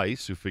Daniel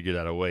Weiss, who figured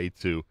out a way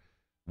to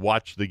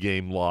watch the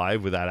game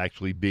live without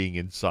actually being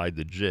inside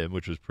the gym,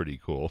 which was pretty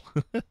cool.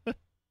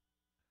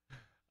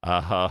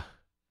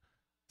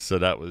 So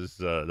that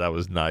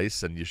was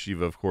nice. And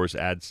Yeshiva, of course,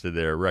 adds to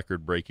their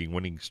record-breaking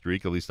winning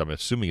streak. At least I'm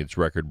assuming it's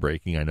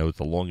record-breaking. I know it's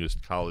the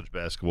longest college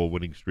basketball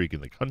winning streak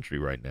in the country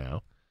right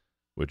now,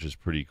 which is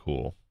pretty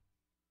cool.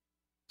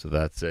 So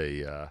that's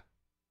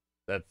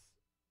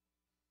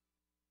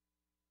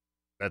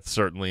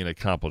certainly an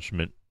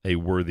accomplishment, a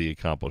worthy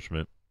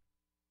accomplishment.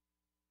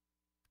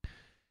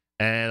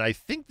 And I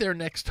think their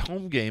next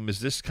home game is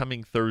this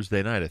coming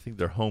Thursday night. I think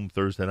they're home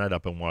Thursday night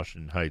up in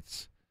Washington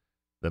Heights,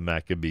 the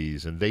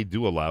Maccabees. And they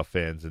do allow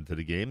fans into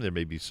the game. There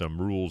may be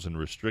some rules and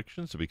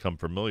restrictions, so become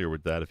familiar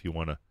with that if you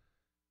want to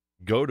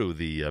go to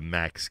the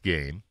Max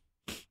game.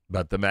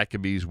 But the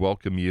Maccabees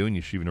welcome you, and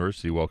Yeshiva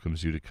University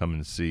welcomes you to come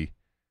and see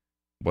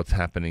what's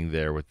happening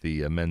there with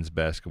the men's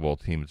basketball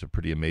team. It's a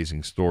pretty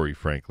amazing story,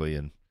 frankly.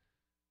 And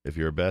if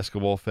you're a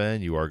basketball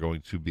fan, you are going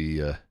to be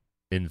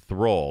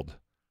enthralled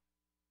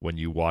when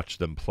you watch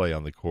them play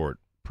on the court.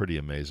 Pretty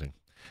amazing.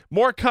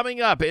 More coming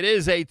up. It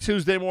is a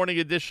Tuesday morning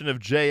edition of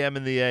JM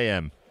in the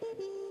AM.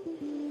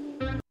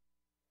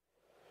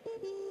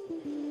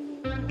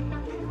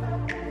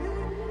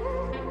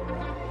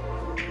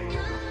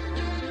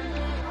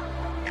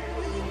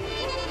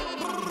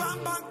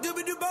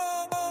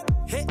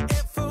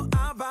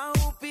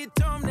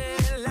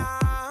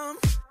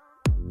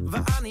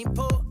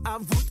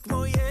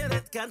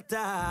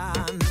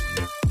 קטן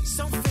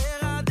סופר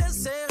עד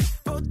 10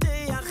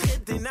 פותח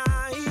את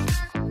עיניי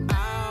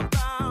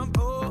אבא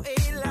בוא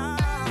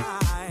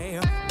אליי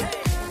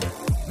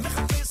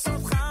מחפש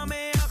אותך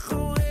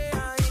מאחורי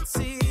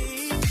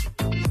העצים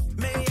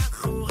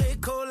מאחורי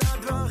כל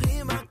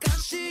הדברים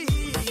הקשים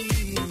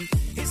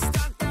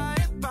הסתרת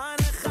את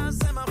פניך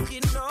זה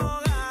מבחין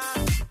נורא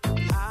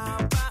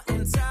אבא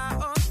אמצא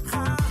אותך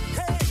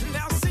hey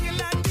now sing it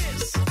like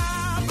this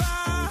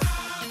אבא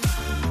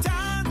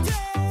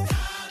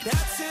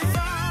That's it,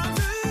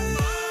 Father.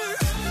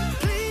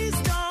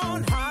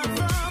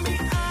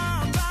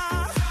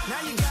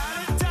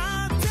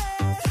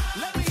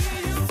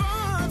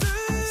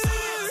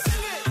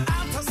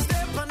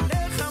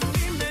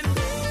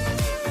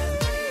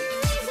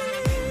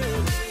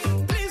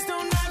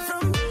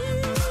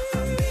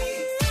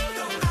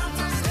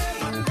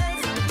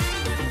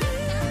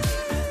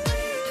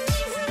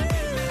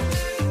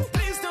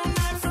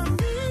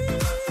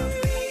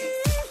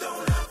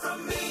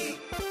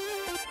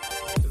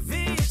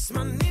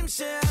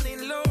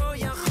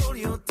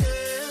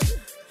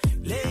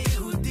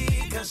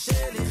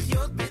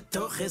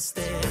 מלך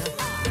אסתר.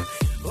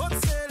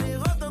 רוצה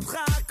לראות אותך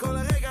כל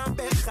רגע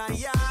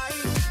בחיי,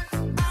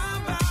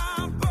 אבא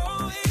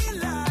בוא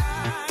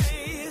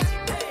אליי,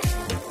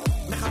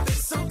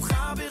 מחפש אותך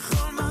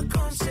בכל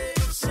מקום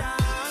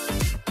שאפשר,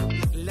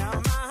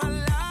 למה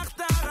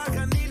הלכת רק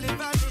אני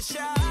לבד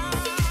ישר,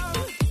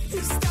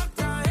 הסתרת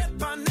את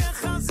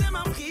פניך זה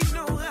מבחין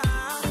נורא,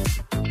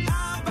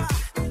 אבא,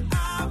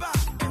 אבא,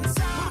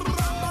 אמצע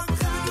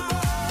בבקר,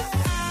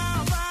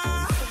 אבא,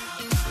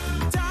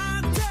 תתה,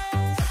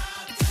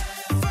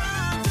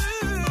 father,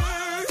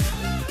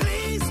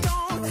 please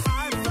don't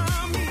hide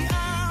from me,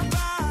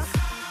 אבא,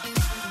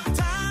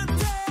 תתה,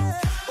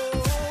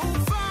 oh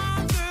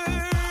father,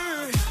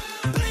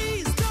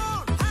 please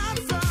don't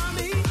hide from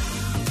me,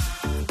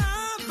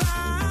 אבא,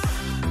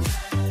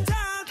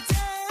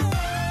 תתה,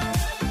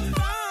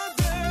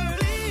 father,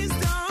 please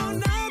don't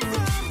hide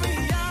from me,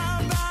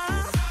 אבא,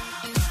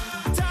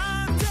 תתה,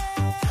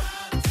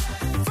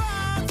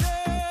 father,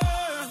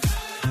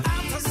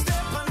 אל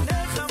תסתר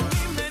פניך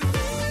ממני,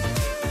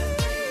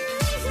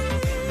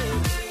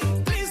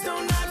 please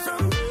don't hide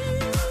from me,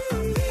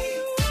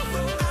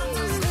 אל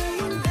תסתר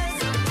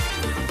פניך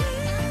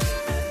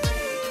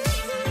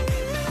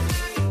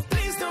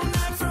please don't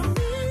hide from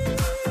me,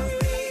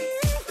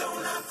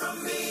 don't hide from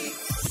me.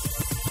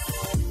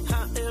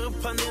 האר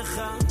פניך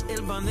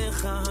אל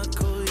בניך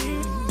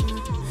הקוראים,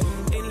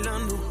 אין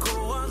לנו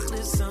כוח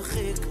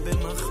לשחק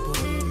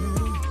במחבואים,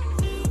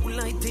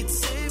 אולי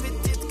תצא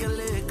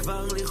ותתגלה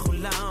כבר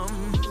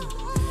לכולם,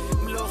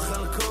 מלוך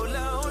על כל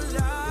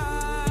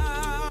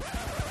העולם.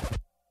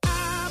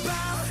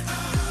 אבא,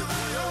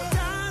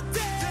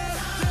 תתה,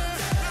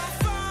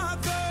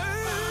 father,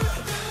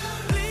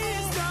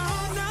 please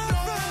don't hide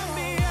from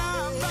me,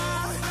 אבא,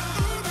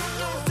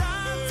 תתה,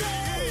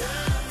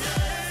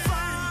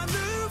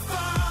 father,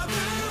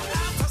 father,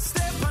 אל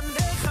תסתר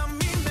פניך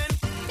ממני,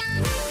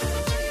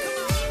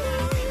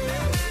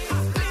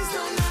 please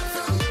don't hide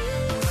from me,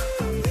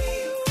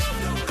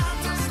 אל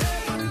תסתר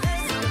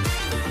פניך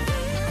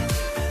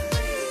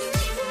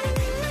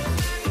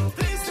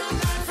please don't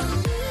hide from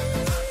me,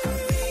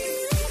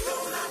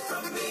 don't hide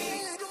from me.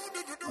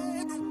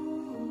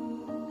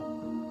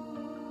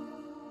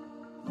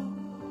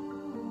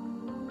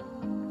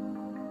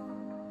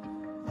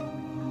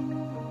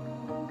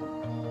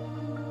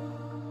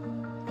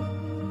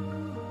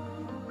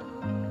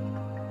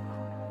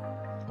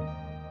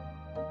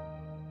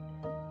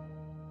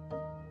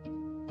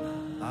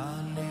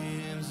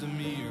 Anim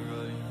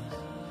Zemirai,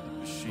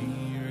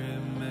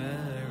 Shirim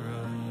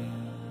Merai,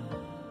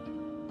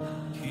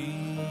 Ki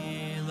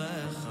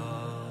Lecha,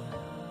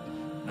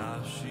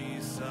 Nafshi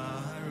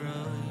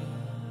Sarai.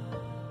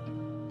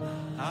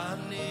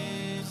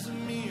 Anim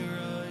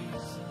Zemirai,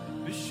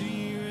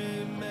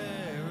 Shirim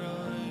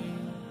Merai,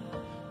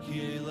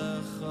 Ki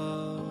Lecha,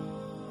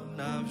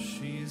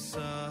 Nafshi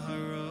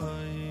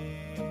Sarai.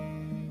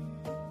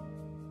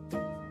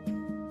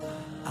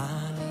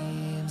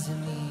 Anim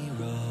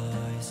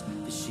Zemirais,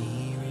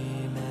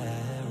 V'shirim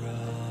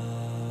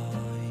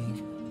Eroig,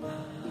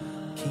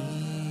 Ki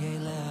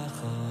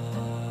Elecha,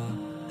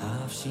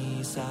 Nafshi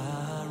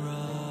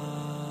Saroig.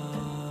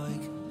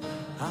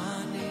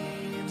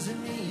 Anim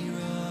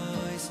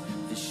Zemirais,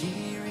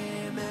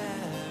 V'shirim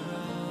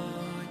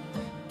Eroig,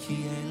 Ki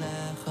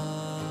Elecha,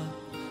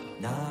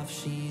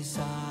 Nafshi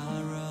Saroig.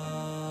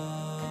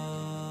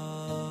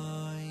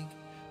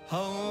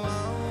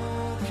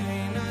 Oh,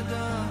 kein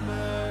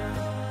Adaber,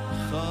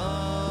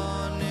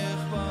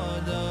 Chanech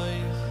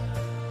Badais,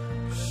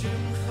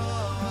 Shimcha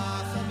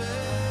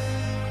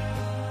Achabei,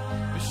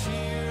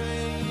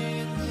 B'shirei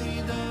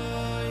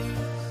Yididais.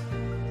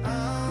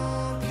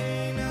 Oh,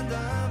 kein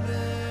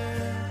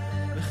Adaber,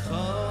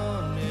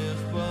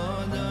 Chanech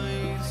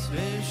Badais,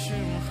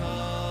 V'shimcha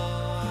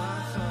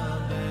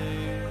Achabei,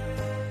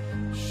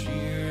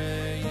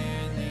 B'shirei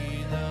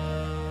Yididais.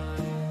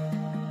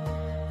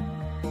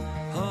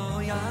 Oh,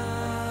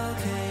 yeah,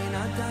 kein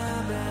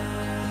Adaber,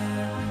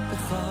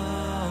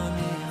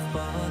 b'chonich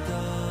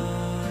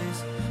b'adois,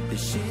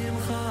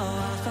 b'shimcha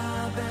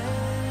achabei,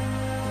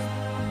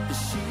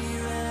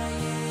 b'shirei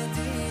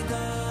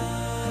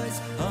yedidois.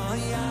 Oh,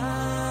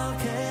 yeah,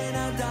 kein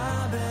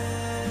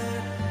Adaber,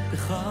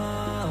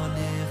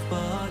 b'chonich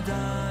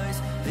b'adois,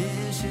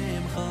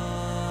 b'shimcha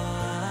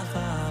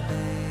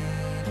achabei,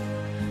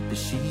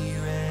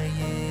 b'shirei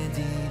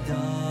yedidois.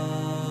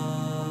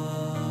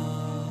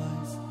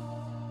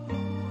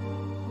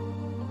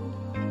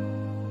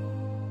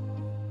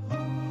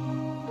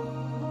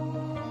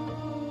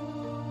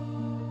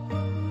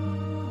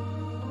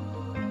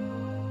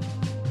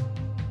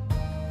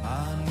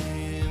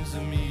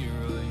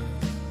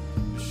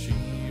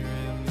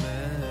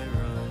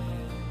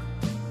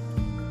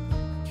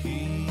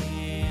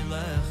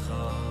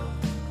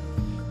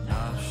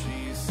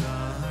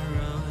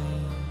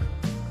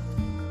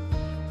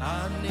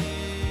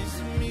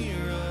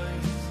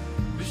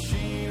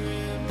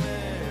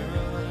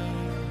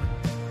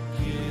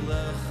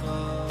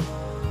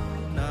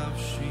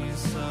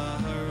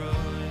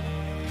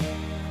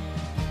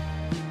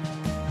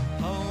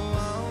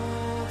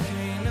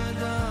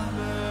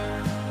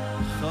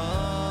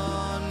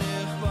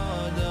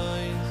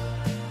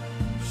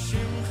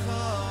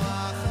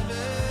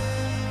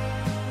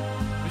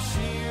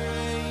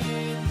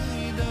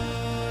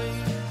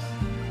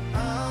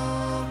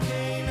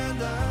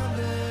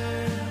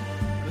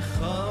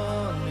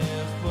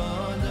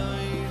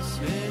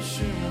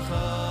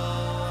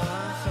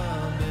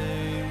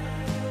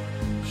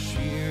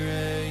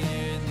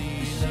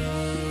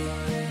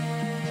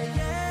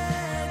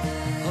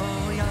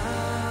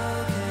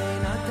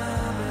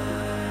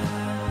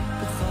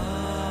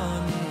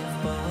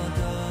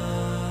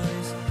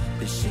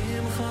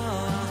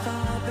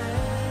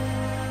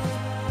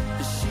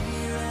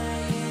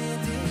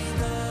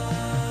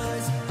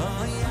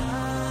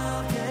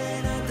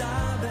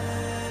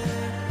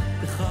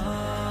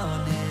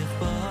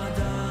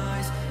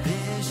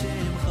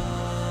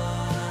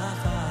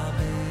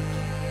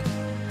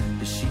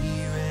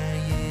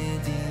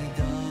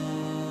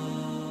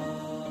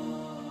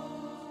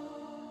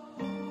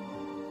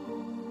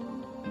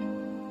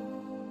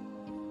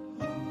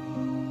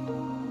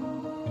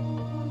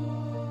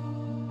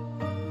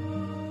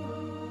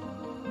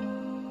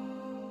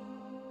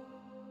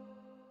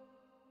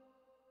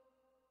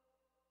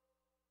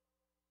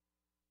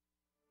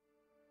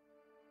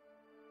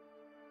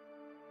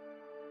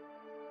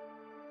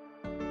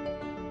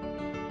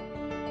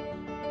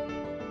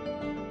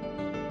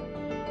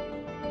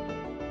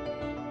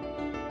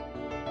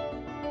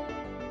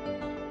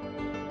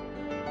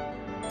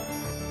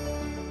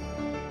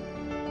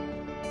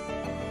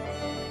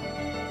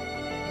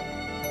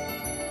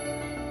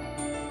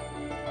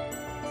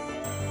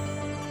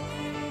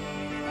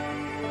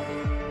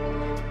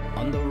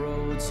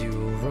 as you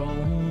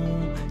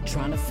roam,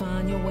 trying to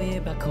find your way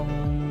back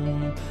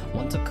home.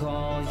 Want to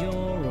call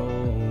your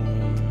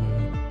own,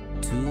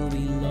 to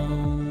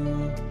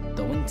belong.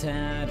 Though in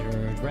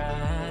tattered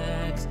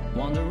rags,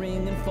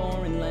 wandering in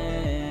foreign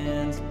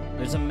lands,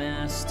 there's a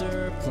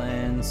master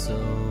plan, so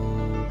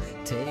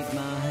take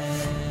my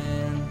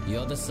hand.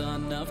 You're the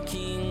son of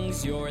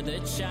kings, you're the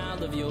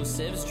child of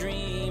Yosef's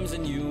dreams,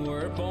 and you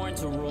were born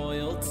to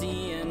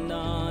royalty and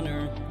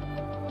honor.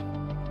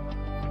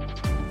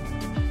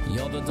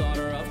 You're the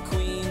daughter of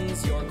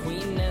queens, you're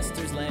Queen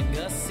Esther's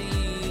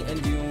legacy,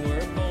 and you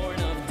were born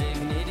of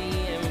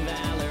dignity and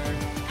valor.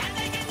 And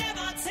they can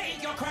never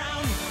take your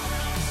crown.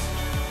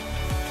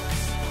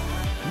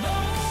 No,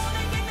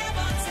 they can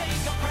never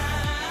take your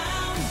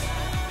crown.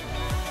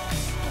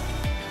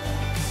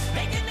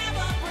 They can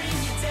never bring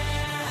you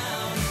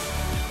down.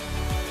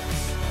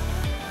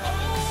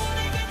 Oh,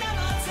 they can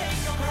never take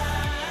your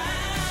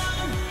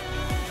crown.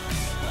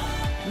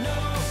 No.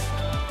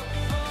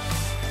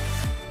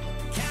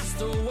 Cast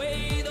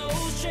away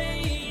those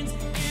chains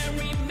and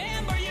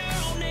remember your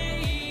own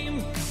name.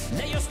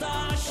 Let your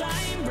star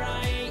shine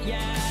bright,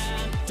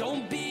 yeah.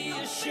 Don't be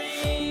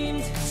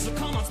ashamed. So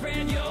come on,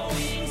 spread your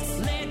wings.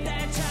 Let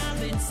that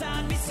child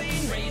inside be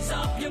seen. Raise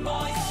up your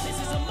voice. This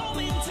is a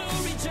moment to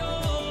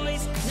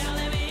rejoice. Now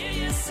let me hear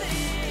you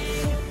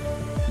sing.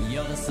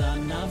 You're the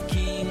son of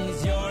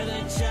kings. You're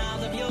the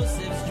child of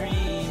Yosef's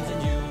dreams,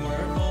 and you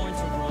were born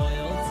to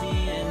royalty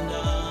and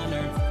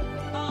honor.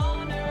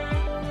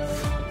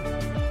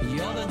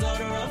 You're the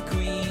daughter of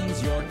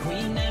queens. You're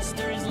Queen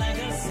Esther's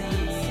legacy,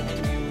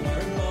 and you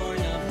were born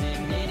of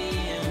dignity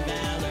and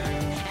valor.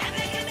 And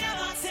they can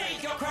never take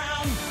your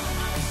crown.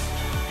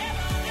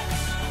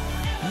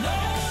 No,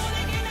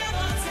 they can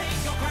never take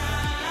your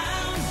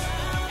crown.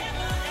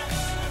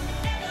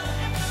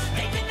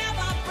 They can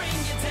never bring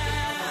you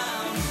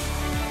down.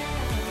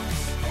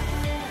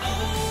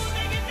 Oh,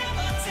 they can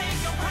never take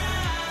your crown.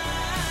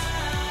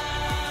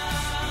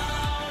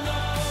 No.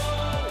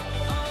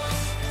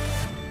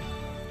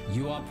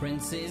 You are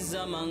princes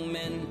among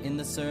men in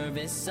the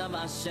service of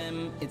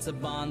Hashem. It's a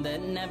bond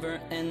that never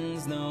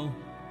ends, no.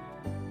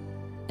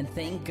 And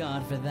thank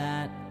God for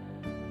that.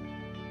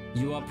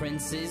 You are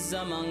princes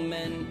among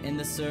men in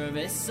the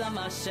service of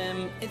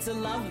Hashem. It's a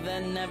love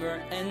that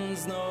never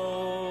ends,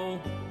 no.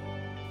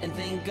 And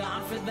thank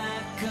God for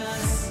that,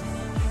 'cause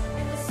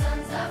The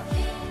sons of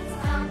kings,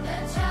 I'm the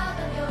child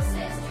of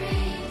Yosef's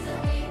dreams, and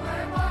we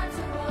were born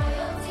to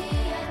royalty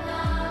and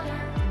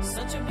honor.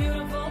 such a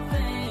beautiful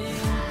thing.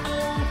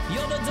 Oh,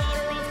 you're the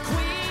daughter of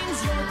queens.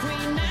 You're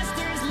Queen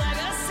Esther's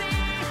legacy,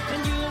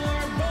 and you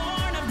were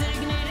born of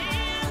dignity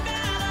and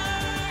valor.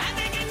 And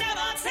they can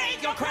never take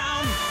your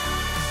crown.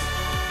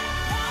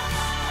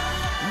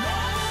 No,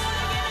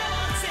 they can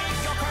never take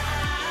your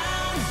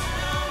crown.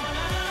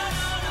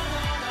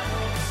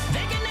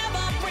 They can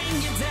never bring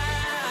you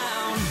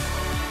down.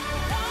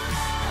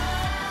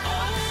 Oh,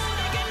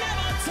 they can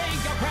never take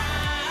your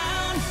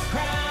crown.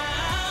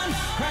 Crown,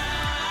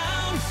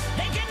 crown.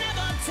 They can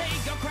never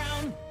take your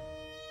crown.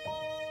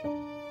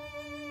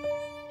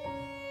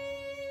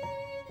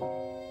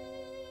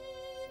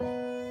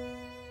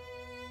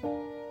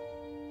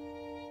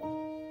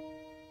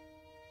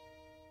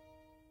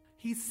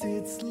 He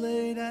sits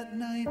late at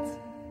night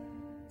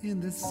in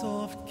the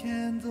soft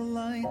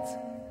candlelight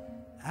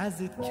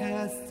as it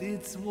casts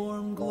its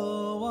warm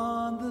glow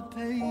on the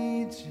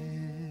pages.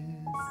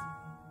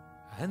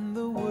 And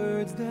the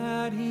words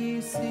that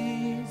he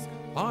sees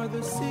are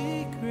the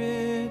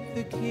secret,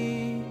 the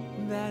key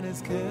that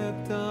has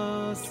kept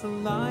us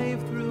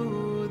alive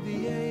through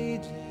the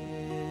ages.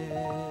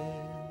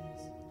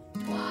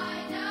 Why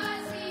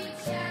does he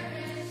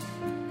cherish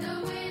the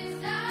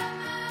wisdom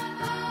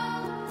of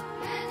old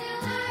and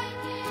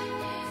delight in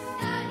his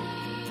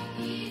study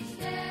each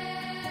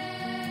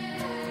day?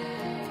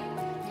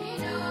 He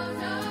knows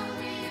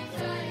only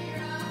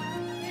Torah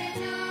can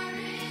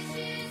nourish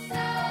his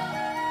soul.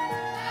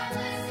 Come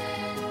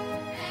listen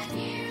and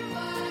hear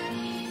what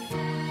he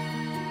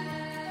says.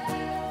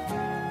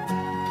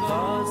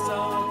 Los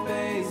of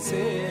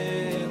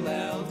Basil,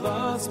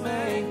 Elvos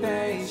make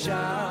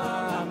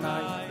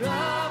Beishamai.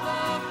 Love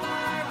of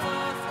my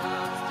was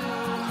to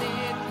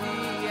lead me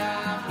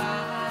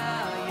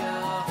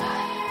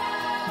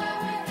Torah,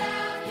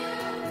 without you,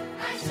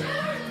 I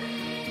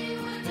surely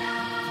would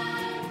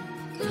die.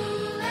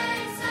 Lulei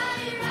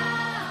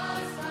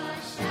Sairas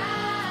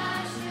Vashashuai.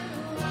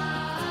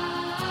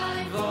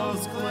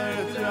 Vos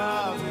clear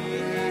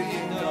dravir,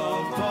 you know,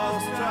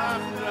 vos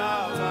trach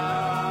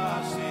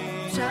dravashi.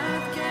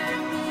 Shat can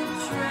be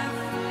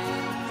traffic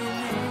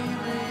in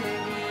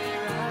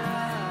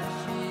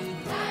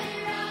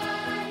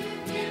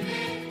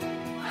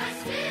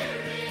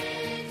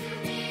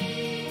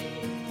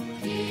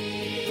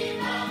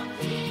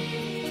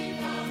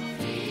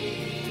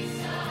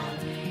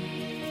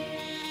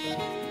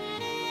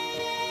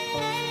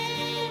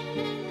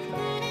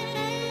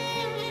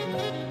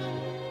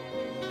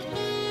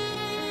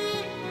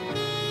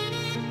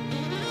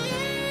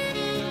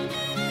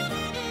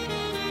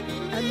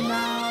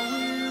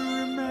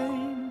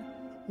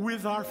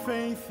With our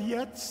faith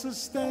yet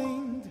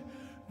sustained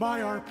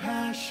by our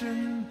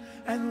passion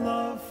and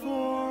love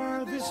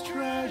for this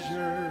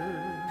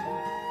treasure.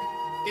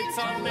 It's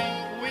our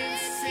link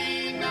with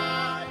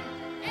Sinai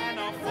and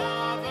our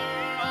Father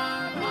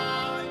on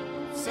high,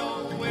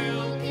 so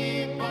we'll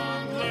keep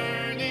on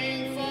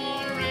learning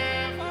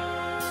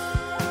forever.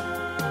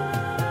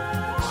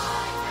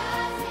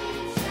 Why does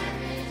he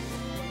cherish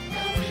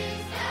the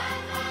wisdom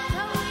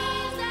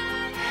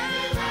and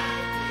the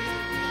life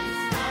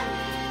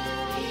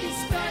he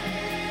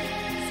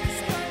studies?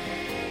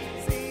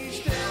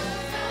 Still and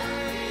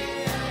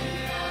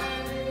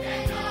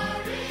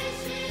nourishes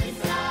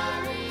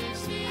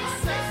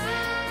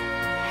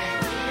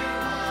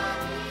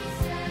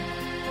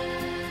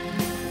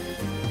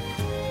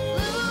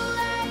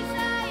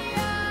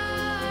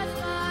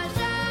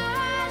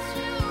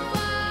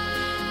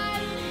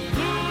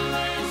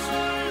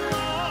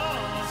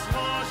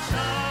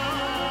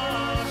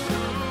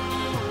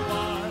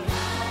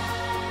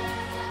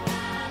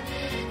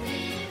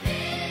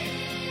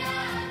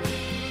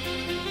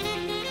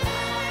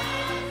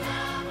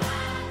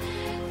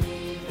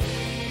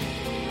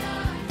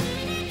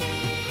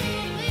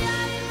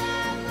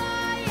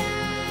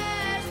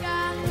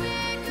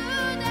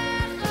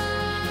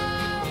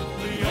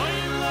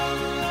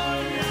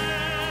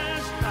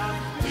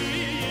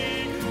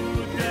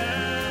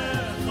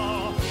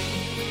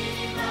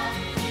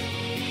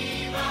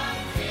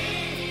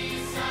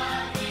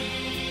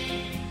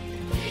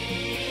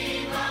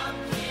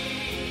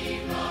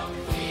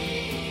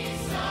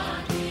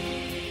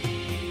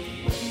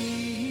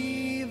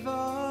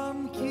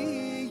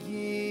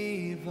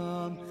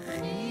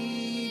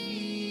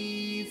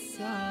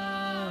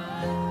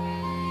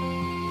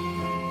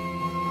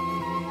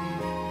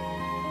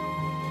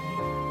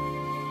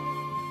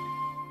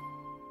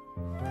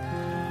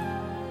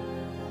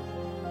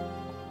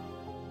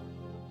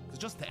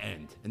just to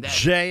end. And that,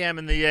 JM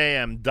in the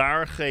AM,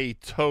 Darchei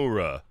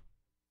Torah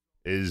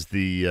is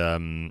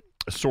the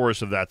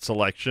source of that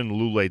selection.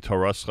 Lulei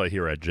Torascha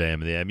here at JM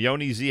in the AM.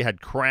 Yoni Z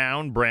had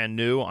Crown, brand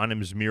new,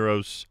 Anim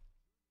Zmiros,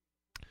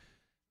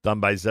 done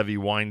by Zevi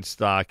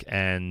Weinstock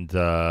and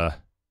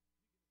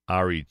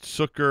Ari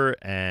Zucker.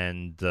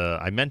 And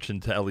I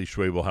mentioned to Eli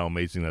Schwebel how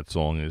amazing that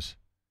song is,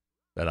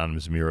 that Anim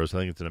Zmiros. I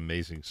think it's an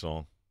amazing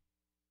song.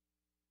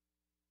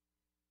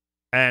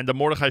 And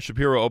Mordechai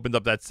Shapiro opened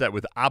up that set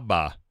with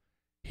Abba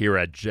here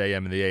at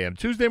JM in the AM.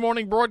 Tuesday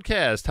morning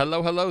broadcast.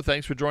 Hello, hello.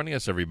 Thanks for joining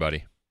us,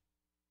 everybody.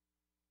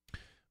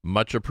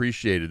 Much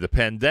appreciated. The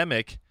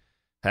pandemic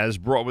has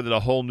brought with it a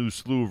whole new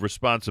slew of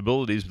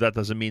responsibilities, but that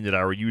doesn't mean that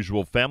our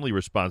usual family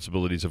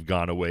responsibilities have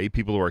gone away.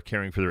 People who are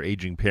caring for their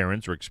aging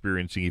parents are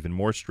experiencing even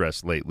more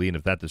stress lately, and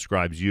if that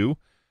describes you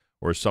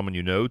or someone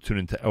you know, tune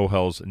into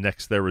OHEL's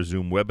Next Thera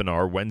Zoom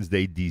webinar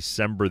Wednesday,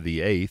 December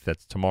the 8th.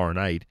 That's tomorrow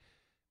night.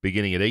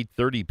 Beginning at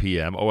 8:30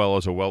 p.m., OHEL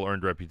has a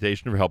well-earned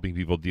reputation for helping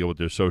people deal with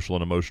their social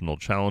and emotional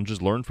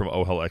challenges. Learn from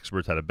OHEL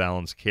experts how to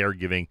balance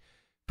caregiving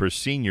for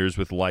seniors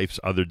with life's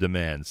other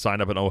demands. Sign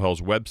up on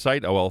OHEL's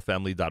website,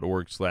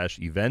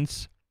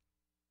 ohelfamily.org/events.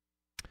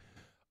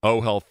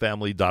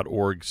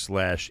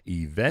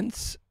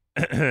 ohelfamily.org/events.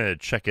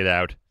 Check it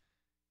out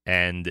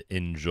and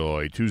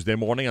enjoy. Tuesday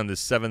morning on the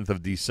 7th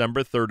of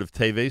December, 3rd of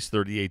Teves,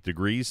 38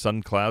 degrees,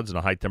 sun clouds, and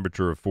a high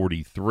temperature of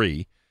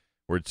 43.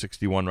 We're at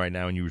 61 right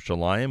now in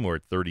Yerushalayim. We're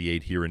at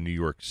 38 here in New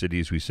York City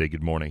as we say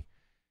good morning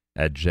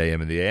at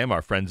JM in the AM.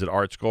 Our friends at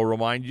Art Scroll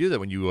remind you that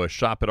when you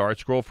shop at Art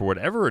Scroll for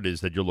whatever it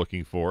is that you're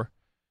looking for,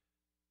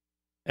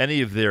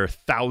 any of their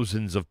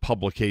thousands of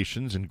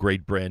publications and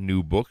great brand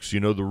new books, you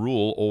know the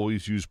rule,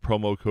 always use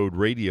promo code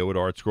radio at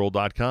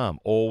artscroll.com.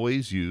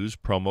 Always use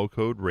promo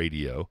code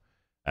radio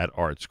at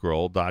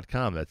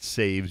artscroll.com. That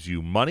saves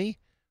you money,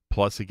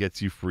 plus it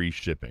gets you free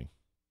shipping.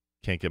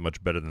 Can't get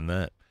much better than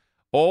that.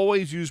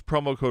 Always use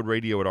promo code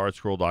radio at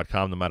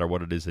artscroll.com no matter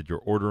what it is that you're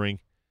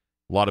ordering.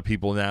 A lot of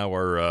people now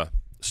are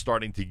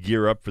starting to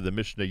gear up for the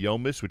Mishnah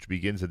Yomis, which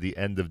begins at the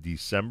end of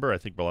December. I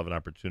think we'll have an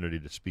opportunity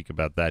to speak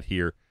about that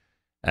here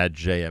at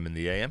JM in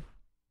the AM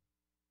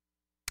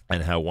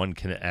and how one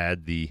can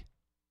add the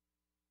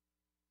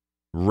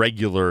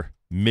regular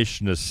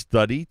Mishnah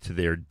study to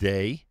their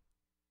day.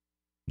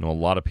 You know, a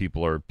lot of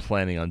people are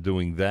planning on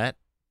doing that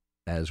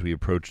as we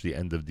approach the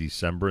end of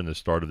December and the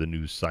start of the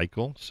new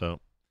cycle. So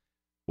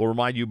we'll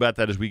remind you about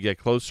that as we get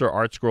closer.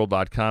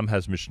 Artscroll.com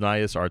has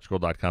Mishnayos.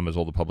 Artscroll.com has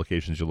all the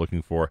publications you're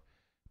looking for.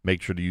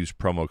 Make sure to use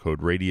promo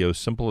code radio.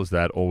 Simple as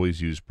that.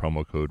 Always use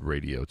promo code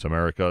radio. It's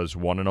America's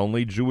one and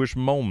only Jewish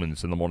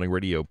Moments in the Morning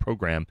radio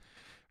program.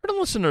 For the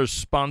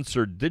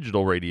listeners-sponsored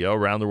digital radio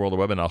around the world, the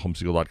web at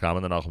NachumSegal.com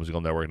and the Nachum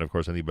Segal Network, and, of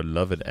course, on the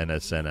beloved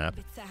NSN app.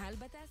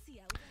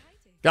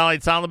 Galei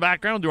Tzahal in the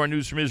background. Do our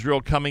news from Israel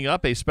coming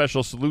up. A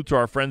special salute to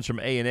our friends from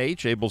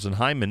A&H, Abels and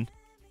Hyman.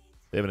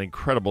 They have an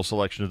incredible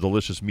selection of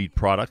delicious meat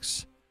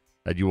products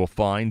that you will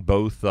find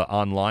both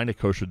online at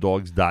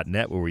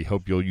kosherdogs.net, where we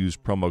hope you'll use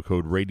promo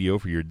code radio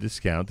for your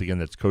discount. Again,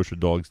 that's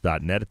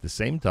kosherdogs.net. At the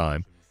same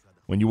time,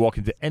 when you walk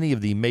into any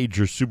of the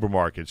major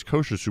supermarkets,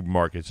 kosher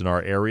supermarkets in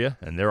our area,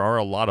 and there are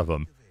a lot of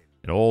them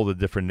in all the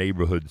different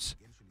neighborhoods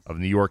of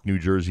New York, New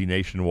Jersey,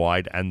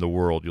 nationwide, and the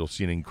world. You'll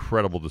see an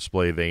incredible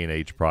display of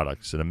A&H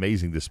products, an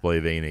amazing display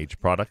of A&H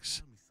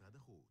products,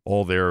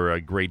 all their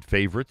great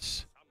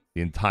favorites,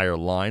 the entire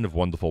line of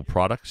wonderful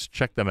products.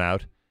 Check them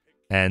out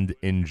and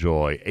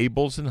enjoy.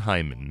 Abels and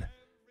Hyman,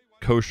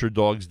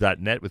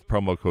 kosherdogs.net with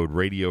promo code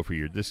radio for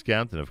your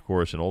discount. And, of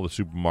course, in all the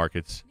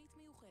supermarkets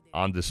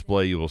on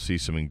display, you will see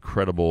some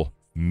incredible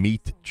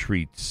meat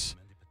treats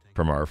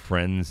from our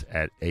friends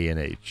at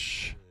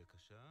A&H.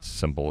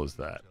 Simple as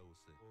that.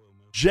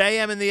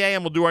 JM in the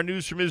AM. We'll do our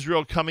news from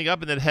Israel coming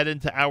up and then head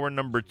into hour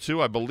number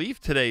 2. I believe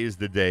today is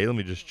the day. Let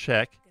me just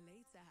check.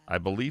 I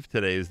believe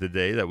today is the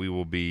day that we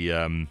will be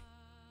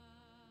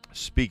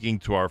speaking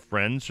to our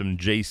friends from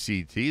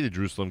JCT, the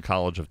Jerusalem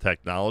College of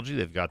Technology.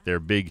 They've got their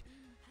big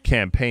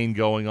campaign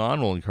going on.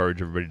 We'll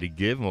encourage everybody to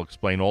give, and we'll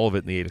explain all of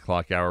it in the 8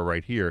 o'clock hour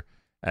right here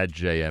at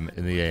JM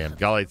in the AM.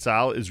 Galei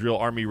Tzahal, Israel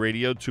Army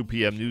Radio, 2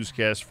 p.m.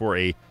 newscast for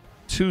a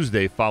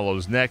Tuesday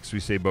follows next. We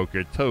say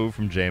Boker Tov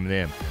from JM in the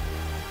AM.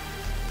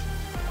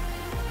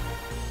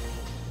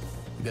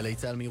 גלי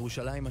צהל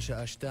מירושלים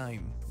השעה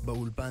 2,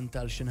 באולפן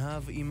טל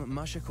שנהב עם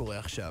מה שקורה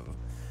עכשיו.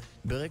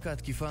 ברקע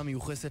התקיפה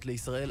המיוחסת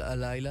לישראל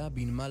הלילה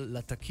בנמל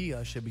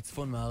לטקיה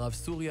שבצפון מערב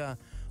סוריה,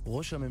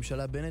 ראש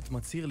הממשלה בנט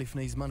מצהיר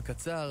לפני זמן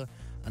קצר,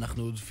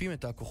 אנחנו עודפים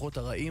את הכוחות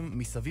הרעים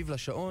מסביב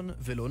לשעון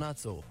ולא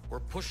נעצור.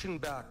 We're pushing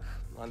back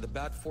on the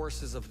bad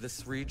forces of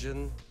this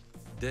region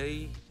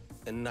day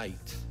and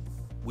night.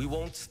 We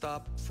won't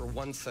stop for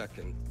 1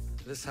 second.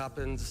 This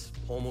happens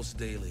almost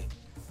daily.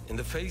 In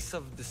the face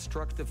of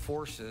destructive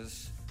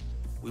forces,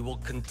 we will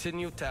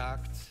continue to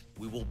act,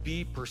 we will be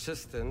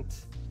persistent,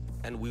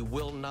 and we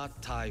will not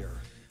tire.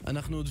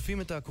 אנחנו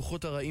עודפים את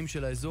הכוחות הרעים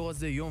של האזור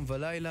הזה יום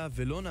ולילה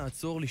ולא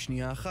נעצור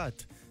לשנייה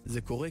אחת.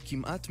 זה קורה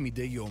כמעט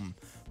מדי יום.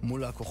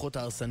 מול הכוחות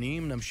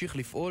ההרסניים נמשיך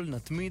לפעול,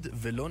 נתמיד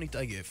ולא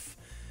נתעייף.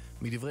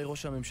 מדברי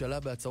ראש הממשלה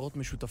בהצהרות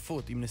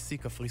משותפות עם נשיא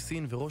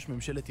קפריסין וראש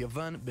ממשלת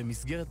יוון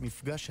במסגרת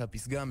מפגש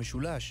הפסגה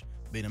המשולש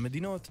בין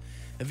המדינות,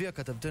 הביאה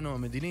כתבתנו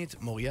המדינית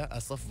מוריה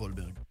אסרף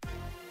וולברג.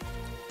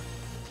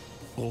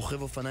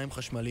 רוכב אופניים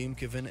חשמליים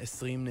כבן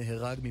 20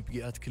 נהרג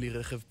מפגיעת כלי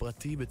רכב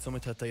פרטי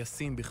בצומת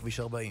הטייסים בכביש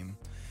 40.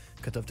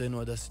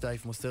 כתבתנו הדס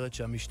שטייף מוסרת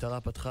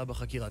שהמשטרה פתחה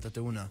בחקירת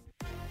התאונה.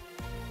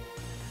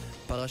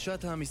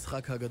 פרשת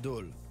המשחק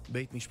הגדול.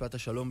 בית משפט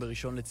השלום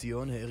בראשון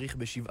לציון העריך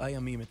ב7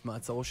 ימים את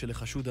מעצרו של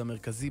החשוד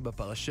המרכזי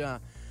בפרשה,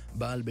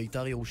 בעל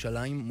ביתר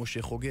ירושלים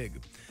משה חוגג.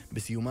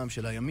 בסיומם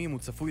של הימים הוא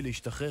צפוי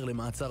להשתחרר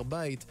למעצר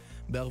בית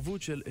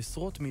בערבות של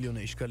עשרות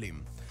מיליוני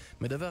שקלים.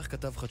 מדווח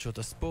כתב חדשות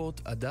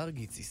הספורט אדר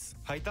גיציס.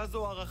 הייתה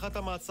זו הארכת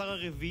המעצר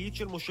הרביעית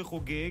של משה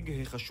חוגג,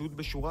 החשוד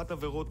בשורת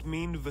עבירות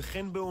מין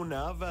וכן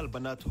בעונה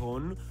והלבנת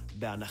הון,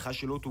 בהנחה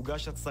שלא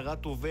תוגש הצהרת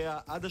תובע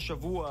עד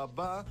השבוע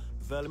הבא,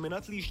 ועל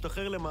מנת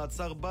להשתחרר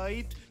למעצר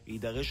בית,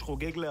 יידרש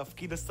חוגג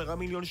להפקיד 10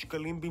 מיליון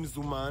שקלים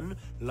במזומן,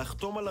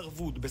 לחתום על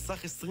ערבות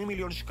בסך 20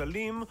 מיליון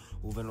שקלים,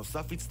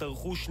 ובנוסף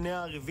יצטרכו שני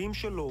הערבים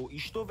שלו,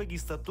 אשתו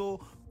וגיסתו,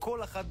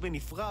 כל אחת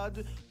בנפרד,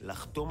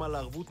 לחתום על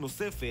ערבות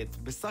נוספת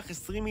בסך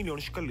 20 מיליון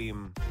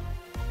שקלים.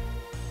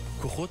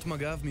 כוחות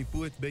מג"ב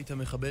מיפו את בית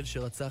המחבל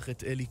שרצח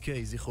את אלי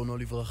קיי, זיכרונו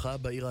לברכה,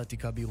 בעיר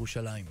העתיקה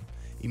בירושלים.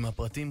 עם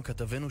הפרטים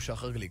כתבנו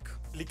שחר גליק.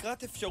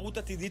 לקראת אפשרות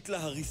עתידית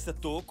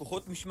להריסתו,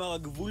 כוחות משמר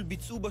הגבול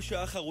ביצעו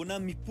בשעה האחרונה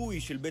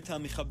מיפוי של בית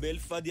המחבל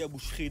פאדי אבו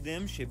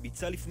שחידם,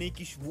 שביצע לפני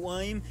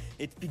כשבועיים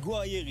את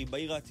פיגוע הירי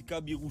בעיר העתיקה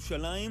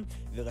בירושלים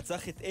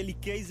ורצח את אלי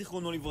קיי,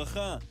 זיכרונו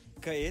לברכה.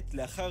 כעת,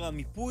 לאחר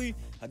המיפוי,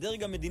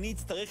 הדרג המדיני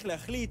יצטרך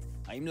להחליט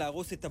האם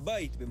להרוס את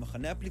הבית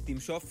במחנה הפליטים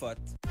שועפאט.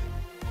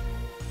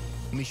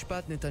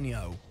 משפט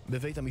נתניהו.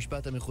 בבית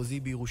המשפט המחוזי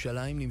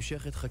בירושלים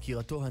נמשכת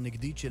חקירתו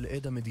הנגדית של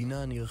עד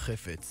המדינה ניר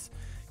חפץ.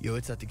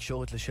 יועץ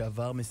התקשורת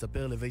לשעבר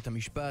מספר לבית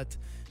המשפט,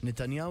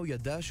 נתניהו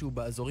ידע שהוא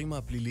באזורים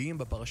הפליליים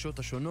בפרשות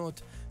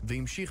השונות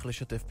והמשיך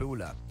לשתף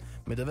פעולה.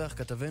 מדווח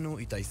כתבנו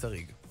איתי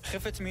שריג.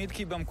 חפץ מעיד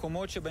כי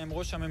במקומות שבהם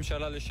ראש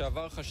הממשלה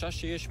לשעבר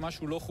חשש שיש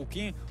משהו לא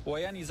חוקי, הוא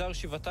היה נזהר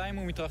שבעתיים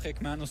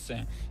ומתרחק מהנושא.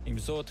 עם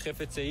זאת,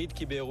 חפץ העיד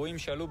כי באירועים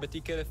שעלו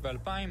בתיק 1000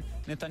 ב-2000,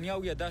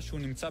 נתניהו ידע שהוא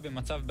נמצא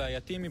במצב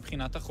בעייתי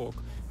מבחינת החוק.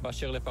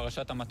 באשר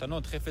לפרשת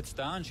המתנות, חפץ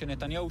טען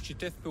שנתניהו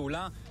שיתף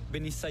פעולה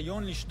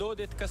בניסיון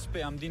לשדוד את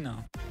כספי המדינה.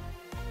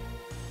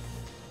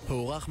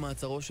 הוארך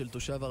מעצרו של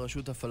תושב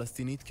הרשות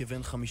הפלסטינית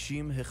כבן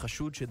 50,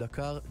 החשוד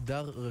שדקר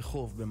דר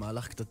רחוב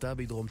במהלך קטטה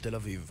בדרום תל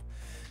אביב.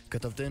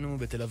 כתבתנו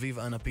בתל אביב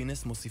אנה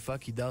פינס מוסיפה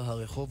כי דר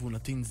הרחוב הוא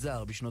נתין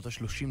זר בשנות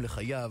ה-30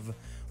 לחייו,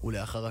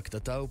 ולאחר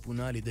הקטטה הוא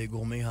פונה על ידי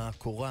גורמי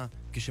הקורה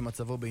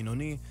כשמצבו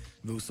בינוני,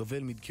 והוא סובל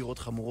מדקירות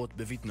חמורות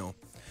בביטנו.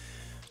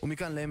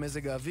 ומכאן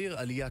למזג האוויר,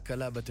 עלייה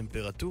קלה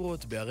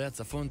בטמפרטורות, בערי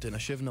הצפון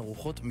תנשבנה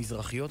רוחות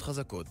מזרחיות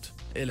חזקות.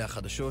 אלה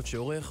החדשות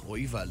שעורך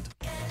רועי ולד.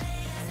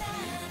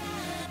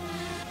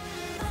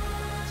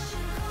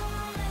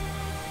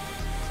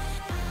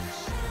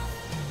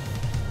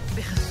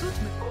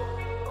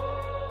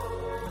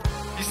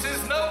 He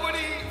says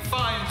nobody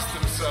finds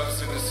themselves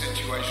in a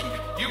situation.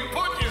 You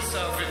put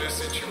yourself in a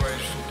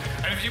situation.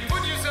 And if you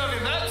put yourself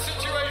in that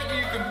situation,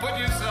 you can put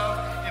yourself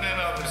in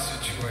another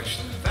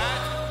situation.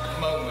 That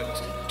moment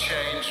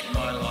changed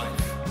my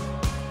life.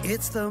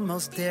 It's the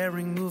most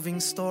daring, moving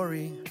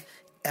story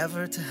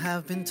ever to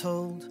have been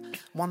told.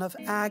 One of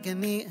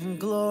agony and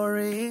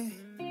glory,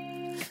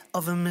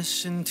 of a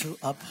mission to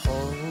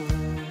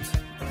uphold.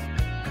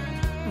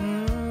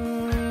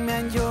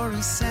 And you're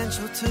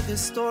essential to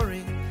this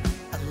story,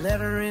 a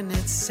letter in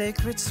its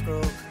sacred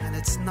scroll. And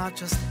it's not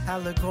just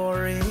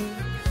allegory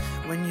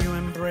when you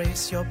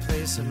embrace your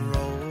place and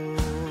role.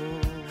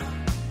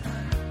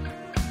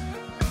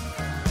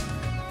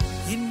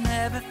 You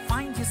never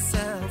find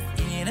yourself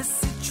in a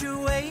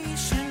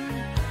situation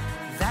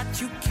that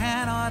you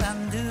cannot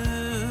undo.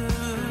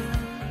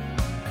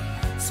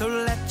 So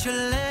let your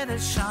letter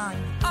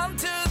shine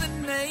onto the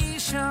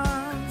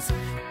nations.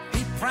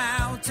 Be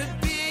proud to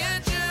be a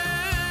Jew.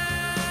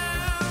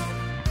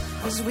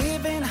 'Cause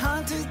we've been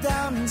hunted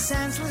down in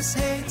senseless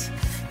hate,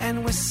 and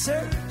we're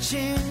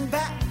searching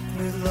back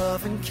with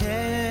love and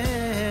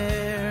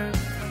care.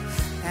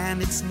 And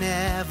it's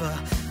never,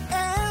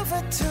 ever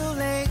too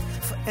late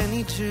for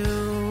any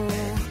Jew,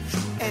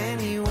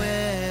 anywhere.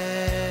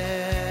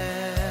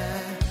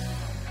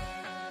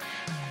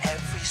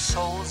 Every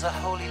soul's a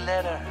holy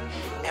letter,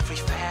 every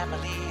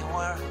family a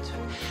word,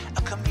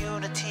 a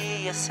community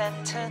a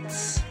sentence,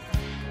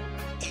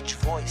 each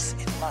voice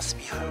it must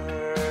be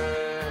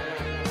heard.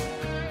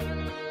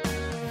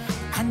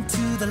 And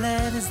to the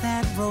letters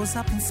that rose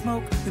up in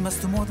smoke, we must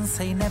do more than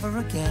say never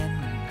again,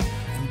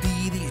 and be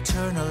the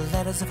eternal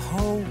letters of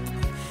hope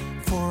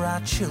for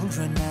our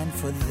children and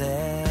for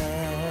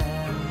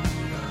them.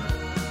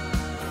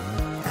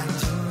 And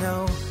you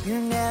know you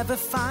never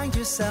find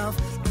yourself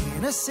in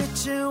a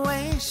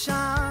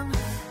situation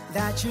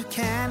that you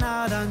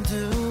cannot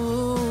undo.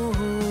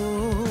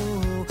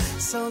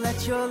 So let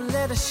your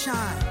letter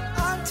shine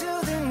onto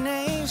the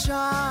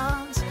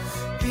nations.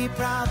 Be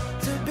proud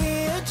to be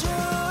a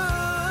Jew.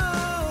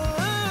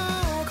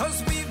 'Cause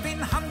we've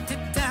been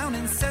hunted down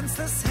in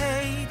senseless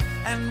hate,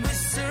 and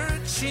we're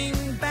searching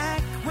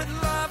back with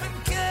love and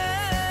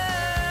care.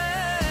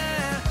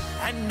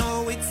 I know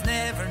it's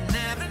never,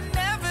 never,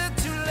 never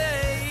too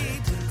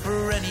late for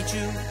any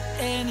Jew,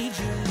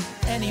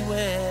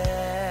 anywhere.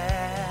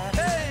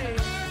 Hey!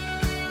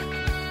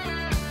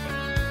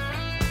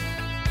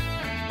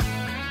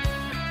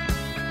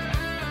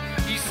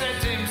 He said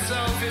to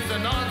himself, if the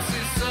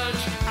Nazis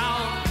search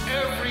out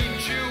every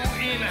Jew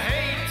in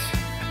hate,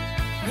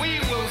 we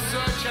will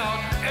search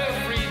out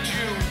every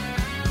Jew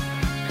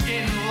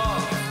in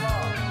love.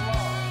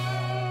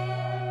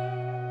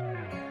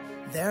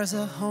 There's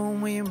a home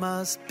we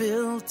must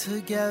build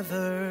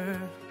together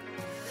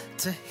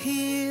to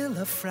heal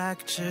a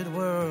fractured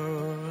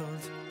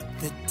world.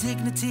 The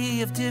dignity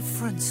of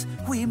difference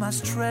we must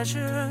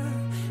treasure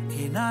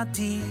in our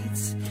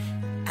deeds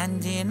and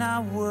in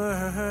our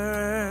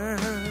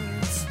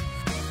words.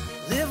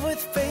 Live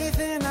with faith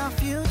in our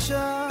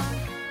future.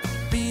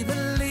 Be the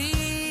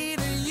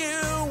leader you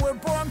were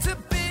born to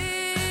be.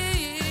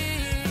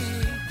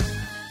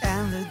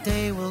 And the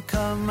day will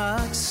come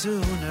much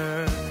sooner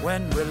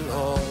when we'll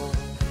all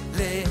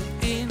live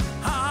in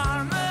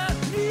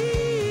harmony.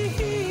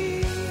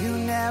 You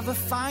never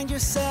find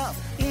yourself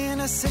in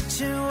a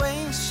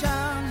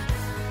situation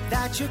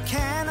that you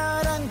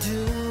cannot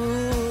undo.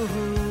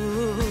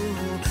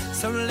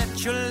 So let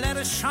your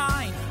letter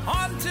shine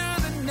onto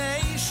the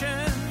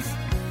nations.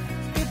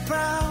 Be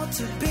proud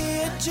to be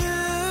a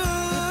Jew.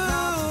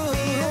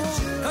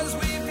 'Cause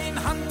we've been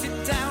hunted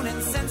down in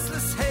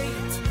senseless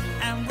hate,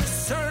 and we're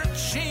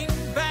searching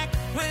back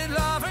with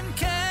love and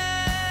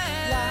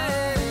care.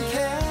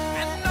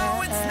 And no,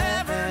 it's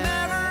never,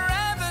 never,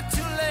 ever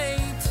too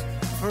late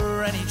for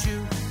any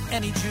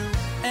Jew,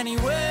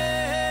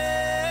 anywhere.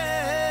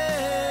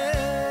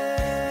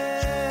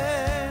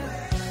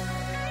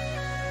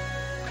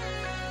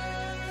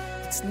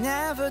 It's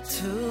never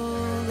too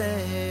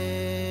late.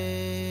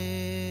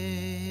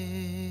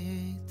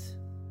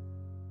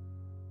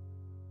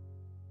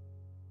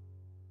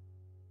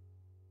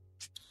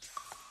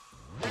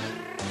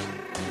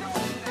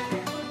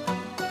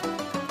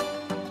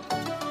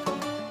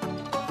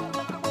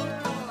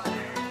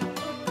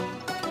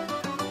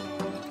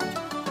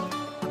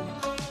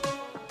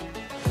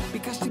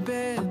 ביקשתי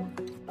בן,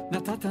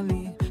 נתת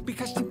לי,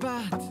 ביקשתי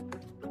בת,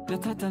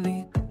 נתת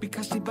לי,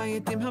 ביקשתי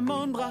בית עם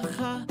המון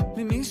ברכה,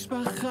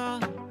 למשפחה.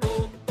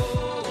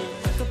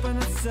 את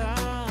הפנסה,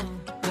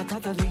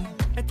 נתת לי,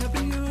 את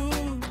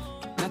הביוב,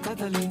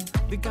 נתת לי,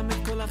 וגם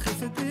את כל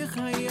החסד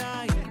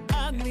בחיי,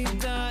 עד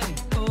מדי.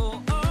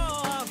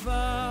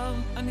 אבל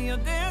אני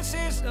יודע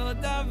שיש עוד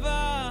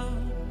דבר,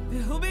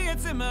 והוא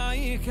בעצם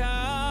העיקר.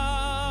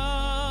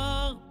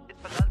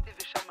 התפללתי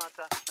ושמעת,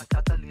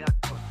 נתת לי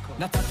הכל.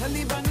 נתת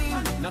לי בנים,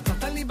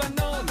 נתת לי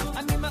בנות,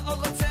 אני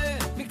מאוד רוצה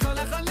מכל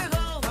אחד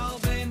לראות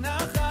הרבה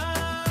נחת,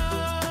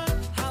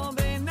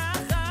 הרבה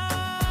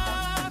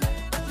נחת.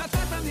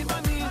 נתת לי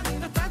בנים,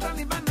 נתת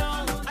לי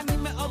בנות, אני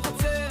מאוד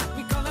רוצה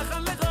מכל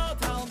אחד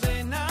לראות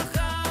הרבה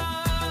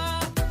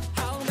נחת,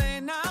 הרבה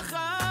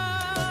נחת.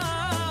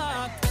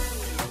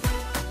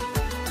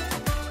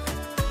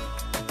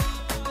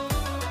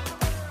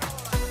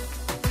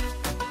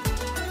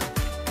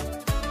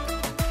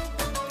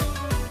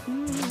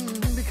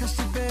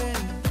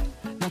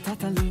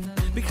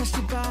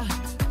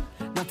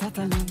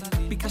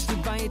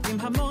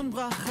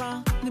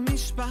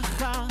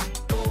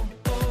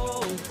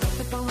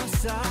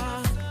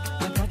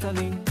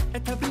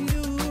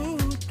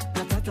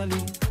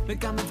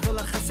 וגם את כל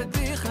החסד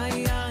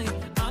בחיי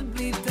עד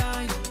בלי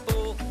די.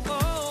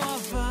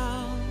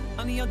 אבל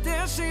אני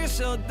יודע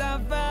שיש עוד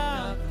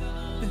דבר,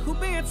 והוא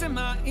בעצם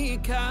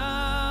העיקר.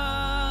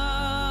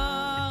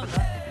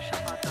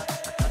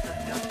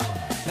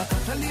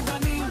 נתת לי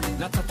בנים,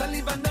 נתת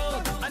לי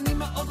בנות, אני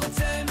מאוד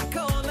רוצה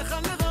מכל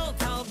אחד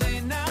לראות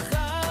הרבה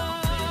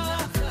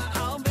נחת,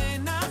 הרבה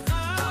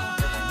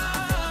נחת.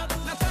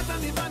 נתת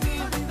לי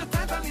בנים,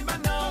 נתת לי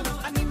בנות,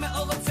 אני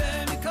מאוד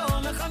רוצה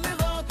מכל אחד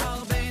לראות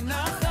הרבה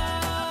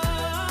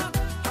נחת,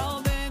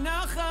 הרבה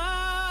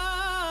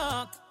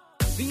נחת.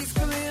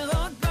 ויזכו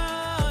לראות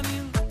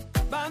בנים,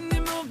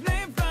 בנים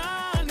ובני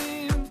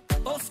בנים,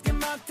 עוסקים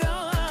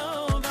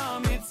בתורה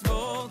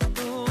ובמצוות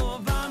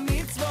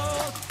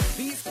ובמצוות.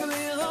 ויזכו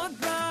לראות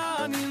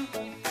בנים,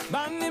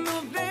 בנים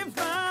ובני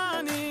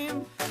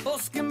בנים,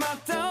 עוסקים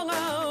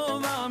בתורה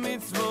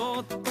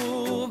ובמצוות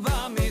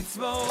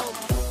ובמצוות.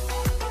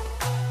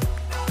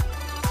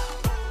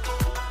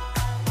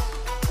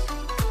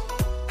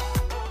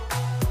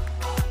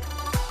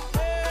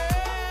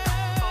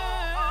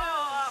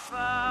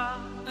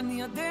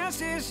 אני יודע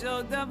שיש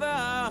עוד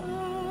דבר,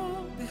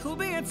 והוא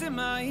בעצם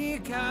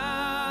העיקר.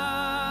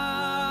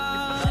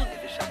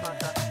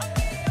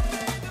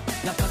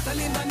 נתת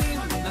לי בנים,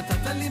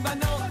 נתת לי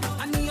בנות,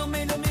 אני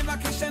עומד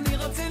ומבקש, אני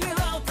רוצה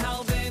לראות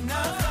הרבה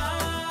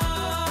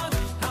נחת,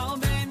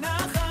 הרבה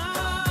נחת.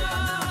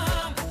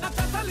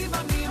 נתת לי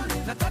בנים,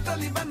 נתת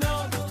לי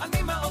בנות,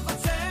 אני מאוד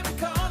רוצה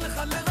מכל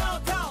אחד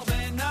לראות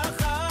הרבה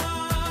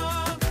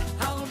נחת,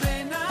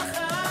 הרבה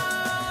נחת.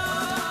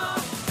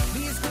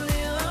 ויזכו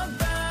לראות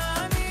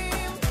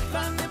בנים,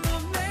 בנים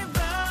ובני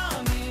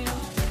בנים,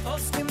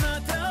 עוסקים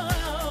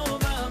בתורה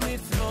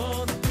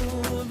ובמצוות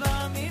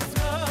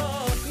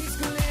ובמצוות.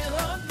 ויזכו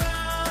לראות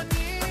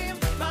בנים,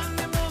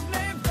 בנים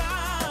ובני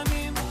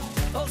בנים,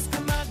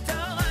 עוסקים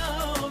בתורה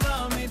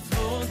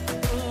ובמצוות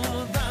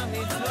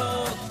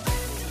ובמצוות.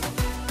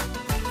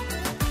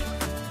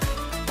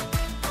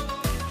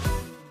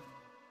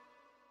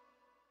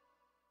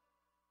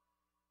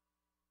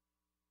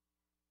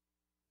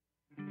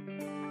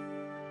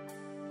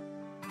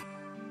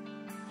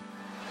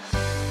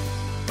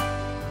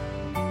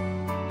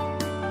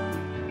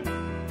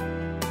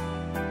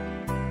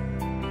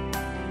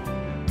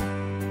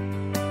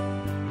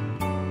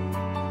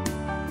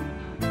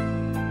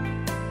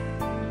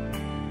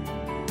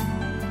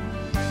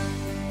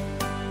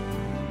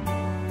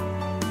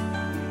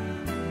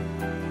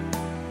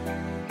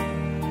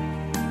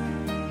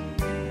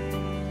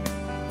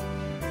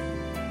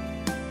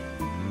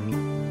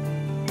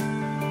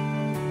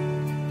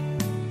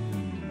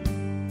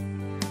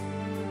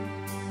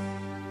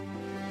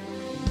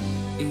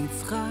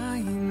 עץ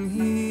חיים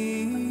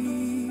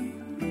היא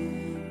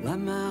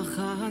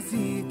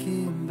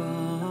למחזיקים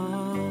בה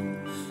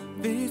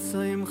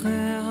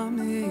בשמחה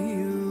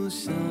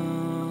המיושן.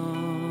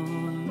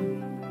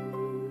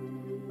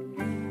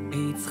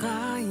 עץ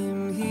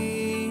חיים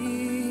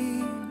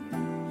היא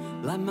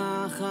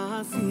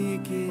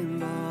למחזיקים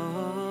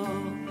בה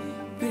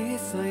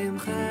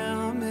בשמחה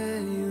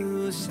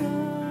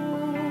המיושן.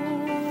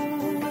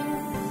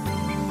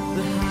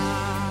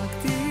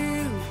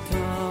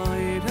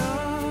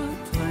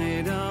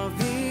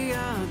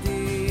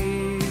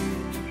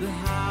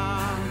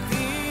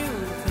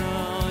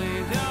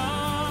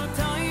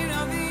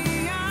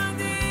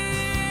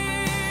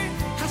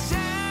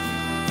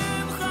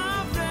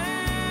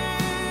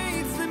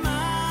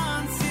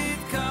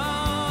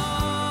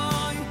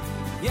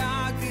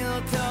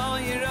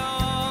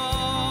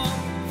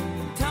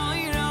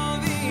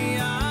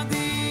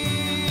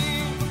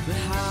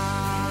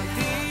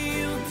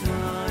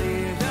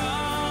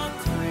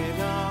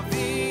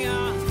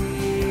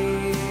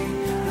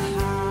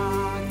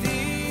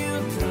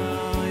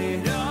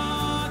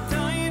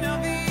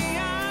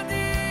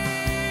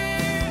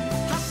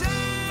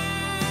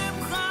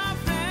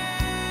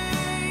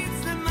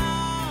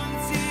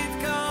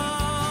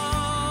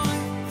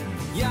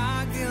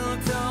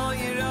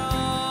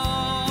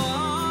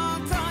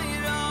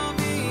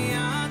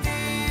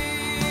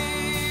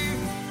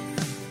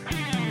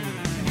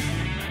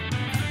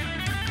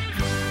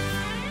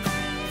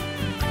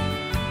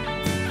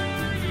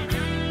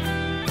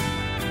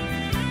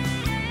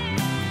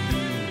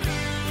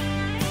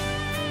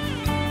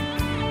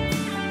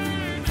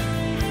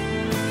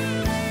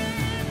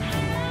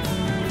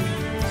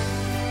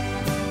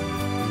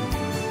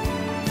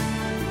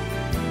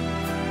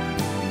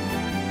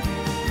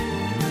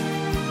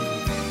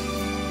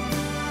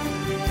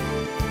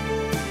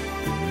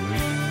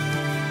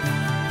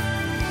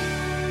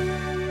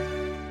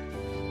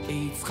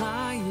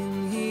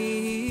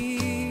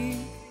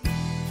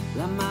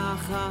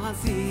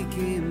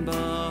 מחזיקים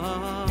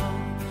בה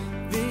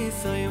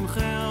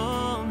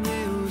בשמחה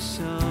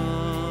מאושר.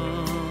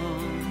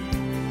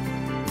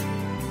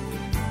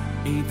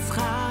 עץ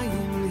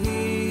חיים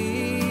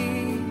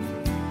היא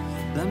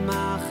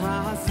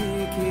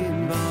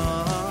למחזיקים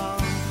בה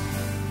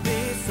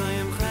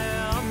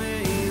בשמחה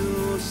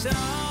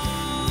מאושר.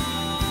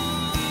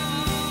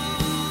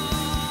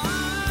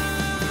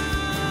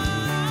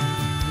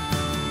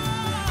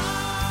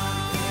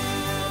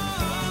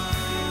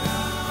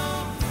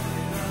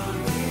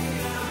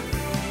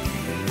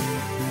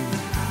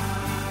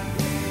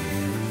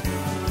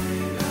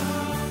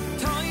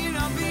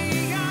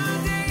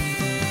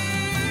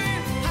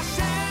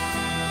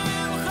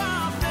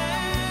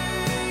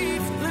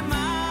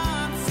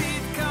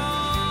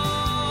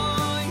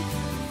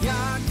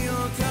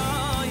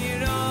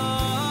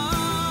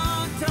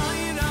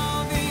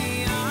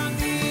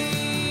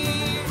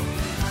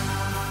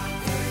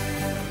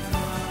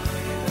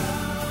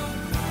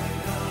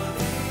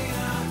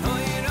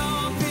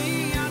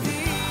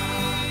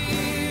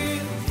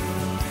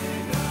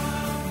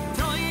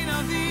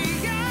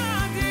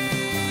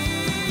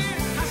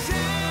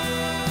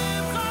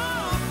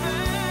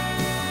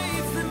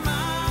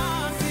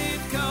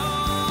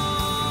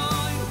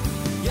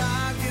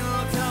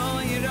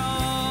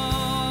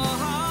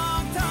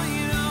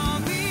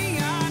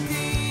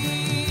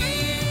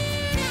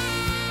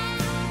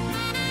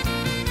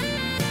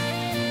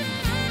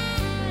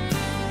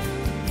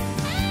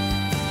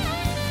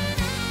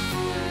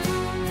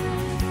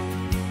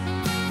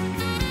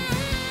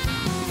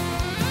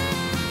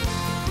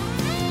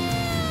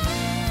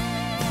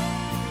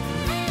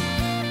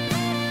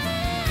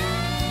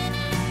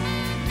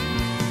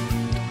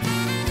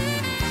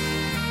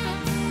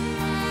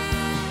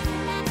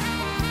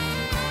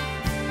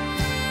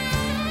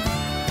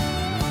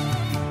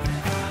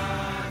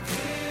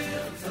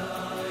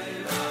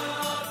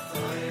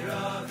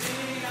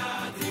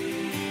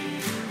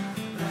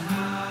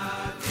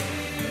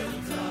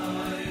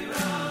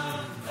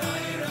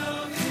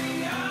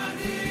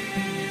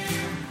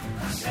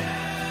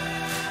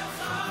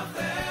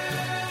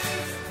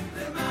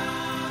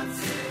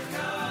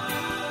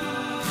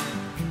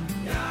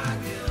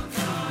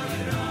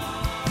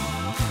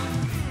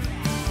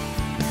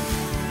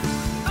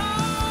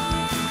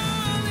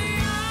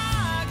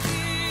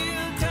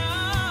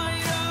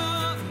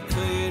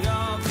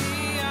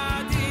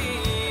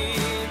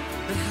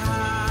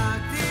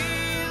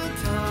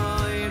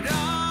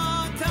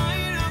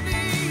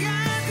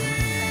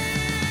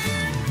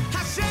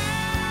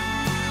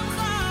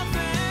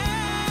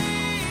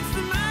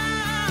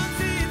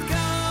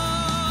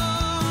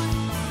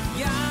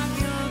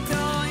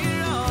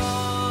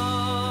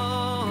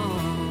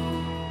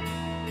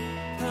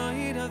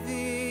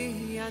 תביא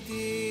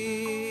ידי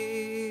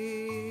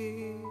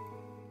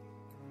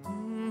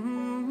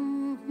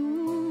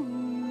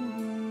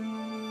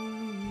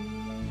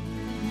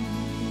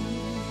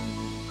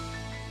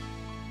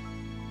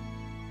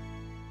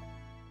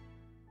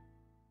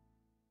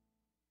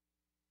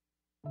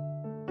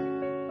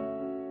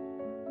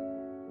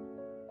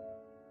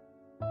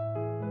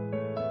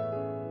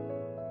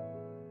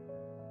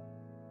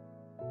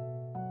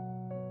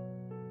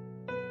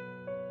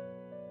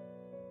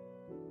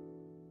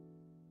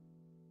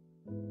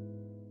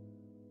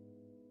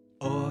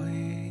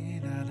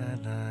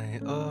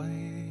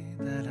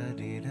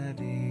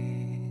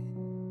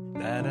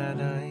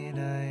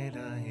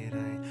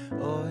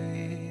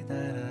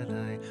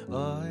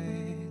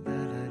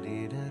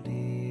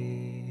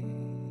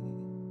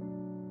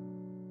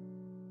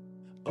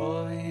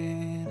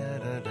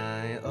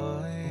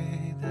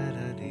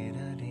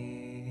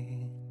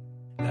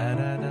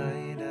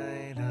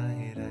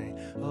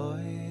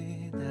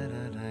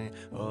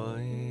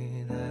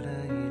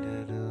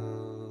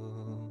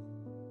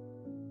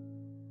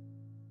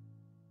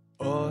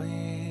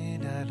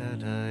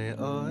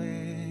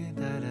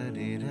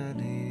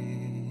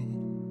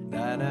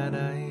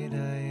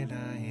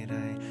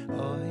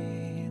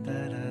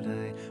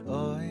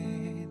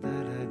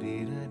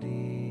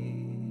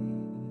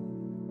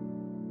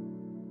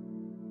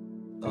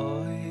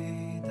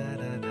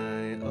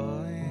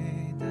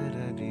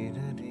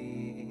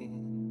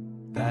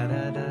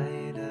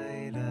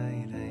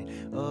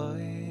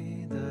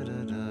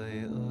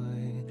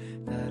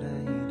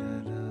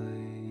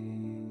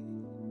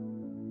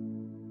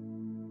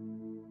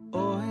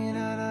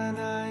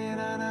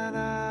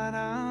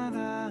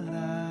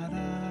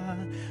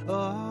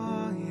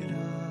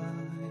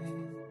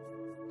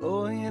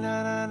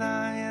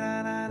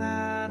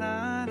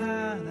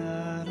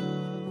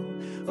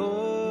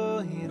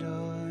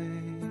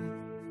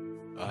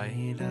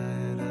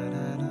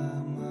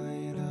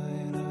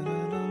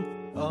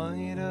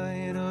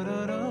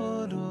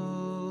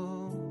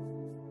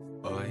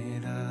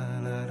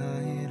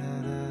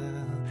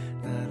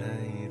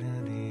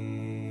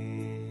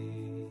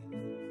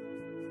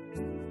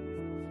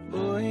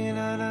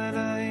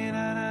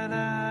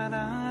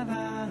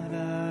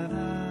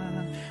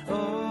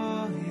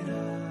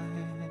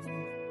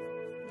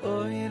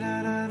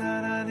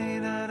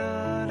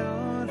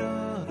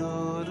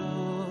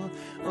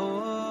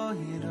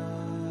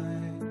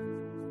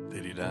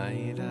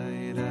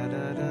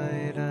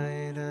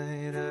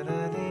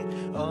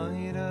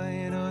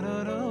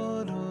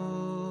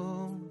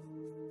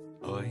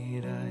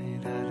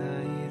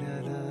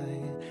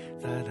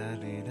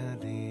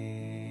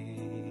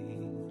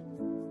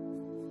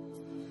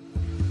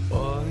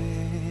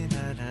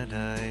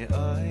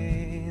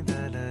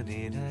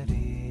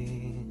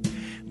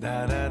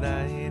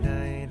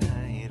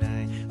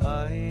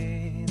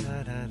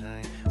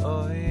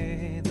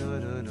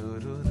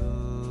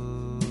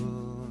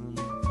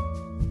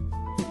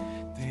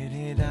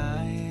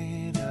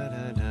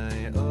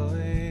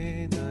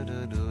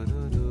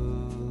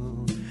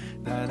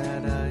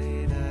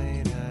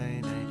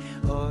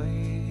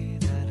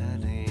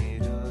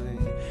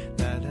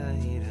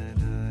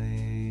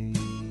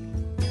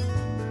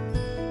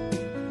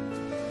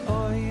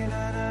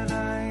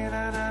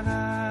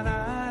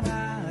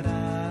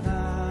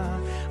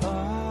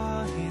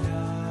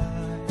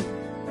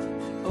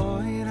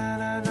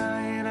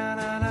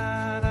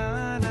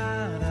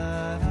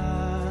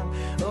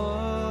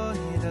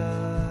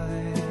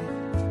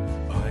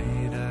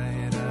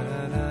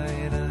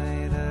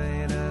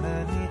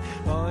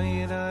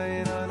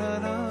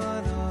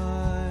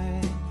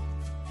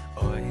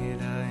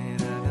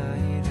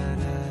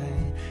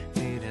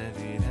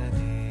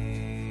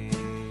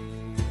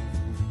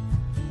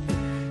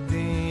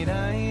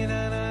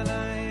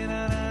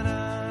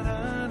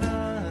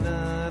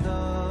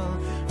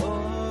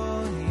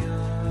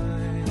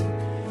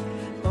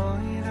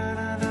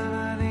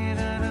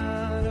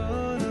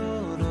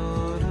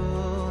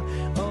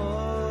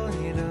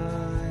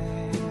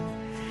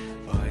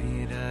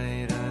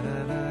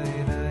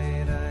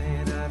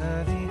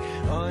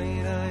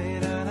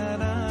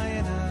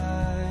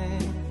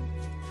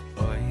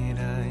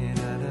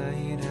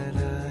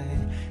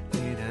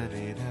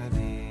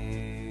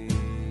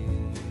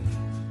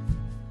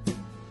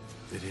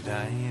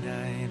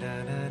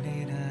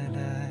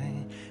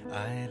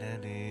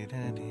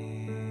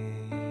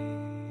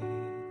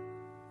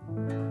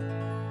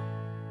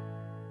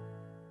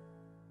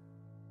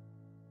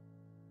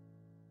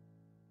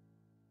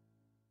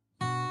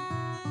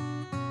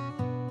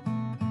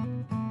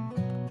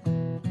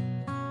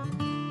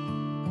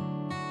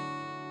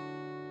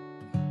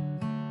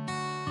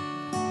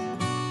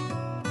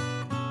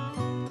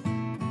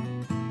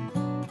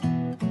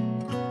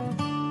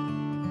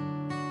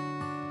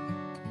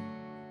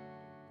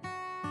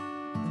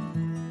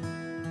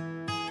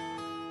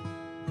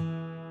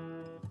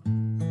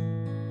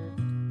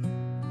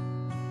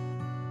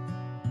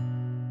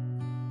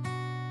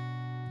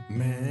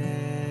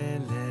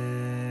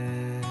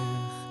מלך,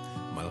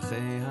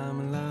 מלכי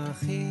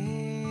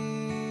המלכים,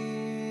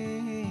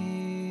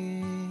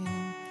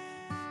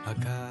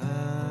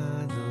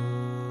 הקדוש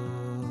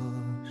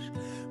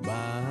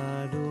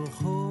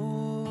ברוך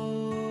הוא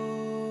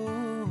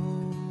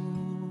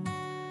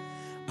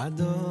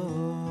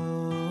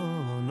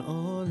אדון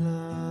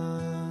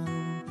עולם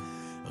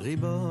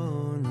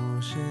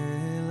ריבונו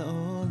של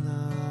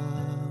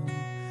עולם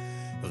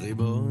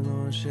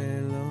ריבונו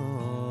של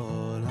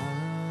עולם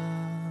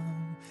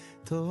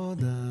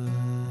תודה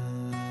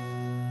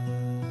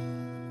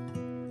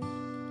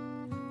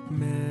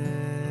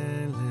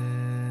מלך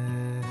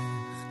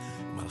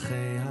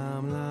מלכי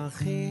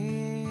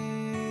המלכים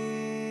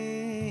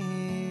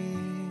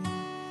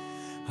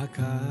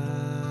הקדוש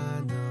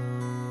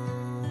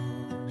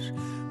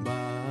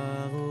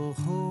ברוך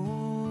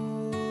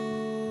הוא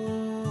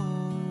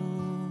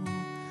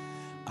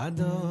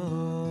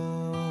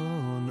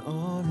אדון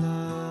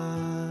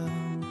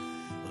עולם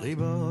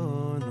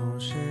ריבונו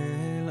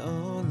של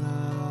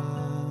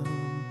עולם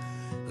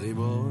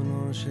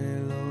ריבונו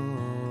של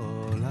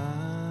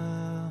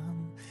עולם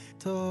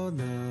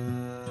תודה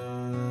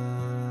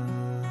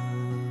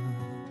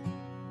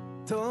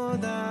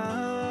תודה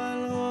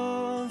על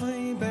רוב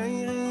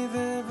ריבי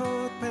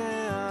רבבות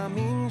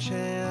פעמים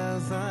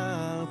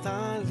שעזרת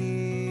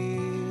לי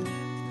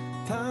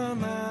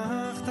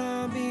תמכת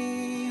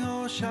בי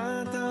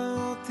הושעת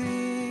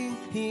אותי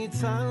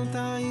הצלת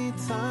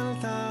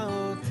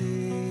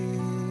אותי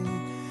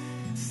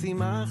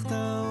שימחת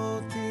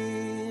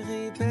אותי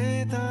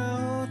ריפאת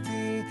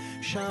אותי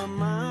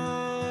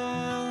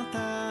שמרת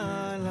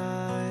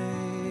עליי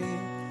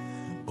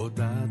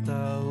הודעת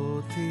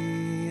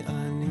אותי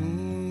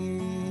אני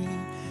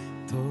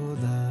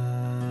תודה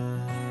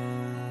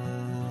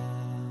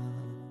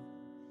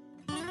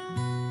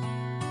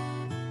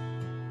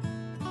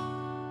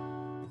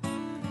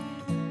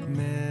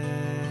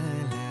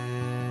מלך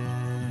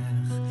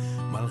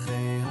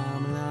מלכי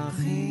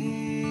המלכים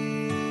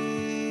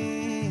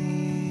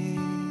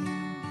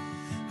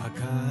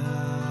הקדוש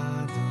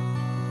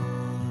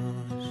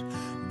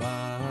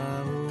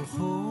ברוך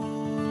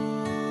הוא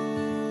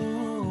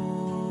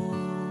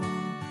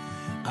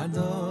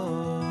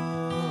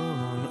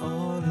אדון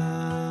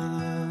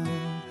עולם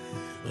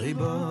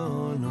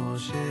ריבונו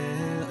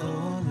של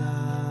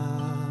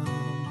עולם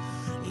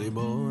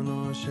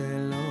ריבונו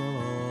של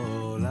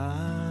עולם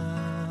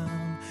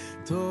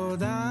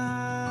תודה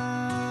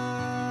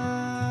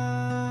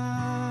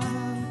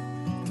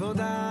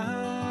תודה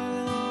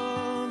על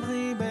עוד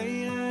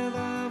ריבי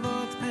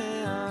רבבות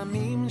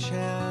פעמים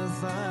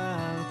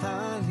שעזרת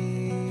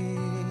לי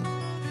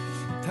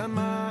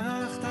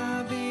תמכת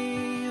בי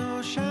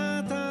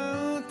הושעת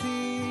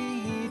אותי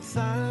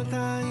הצלת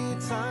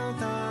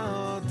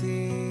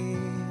אותי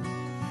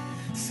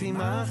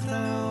שימחת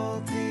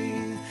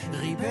אותי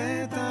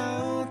ריפאת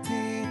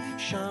אותי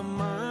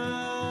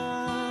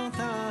שמרת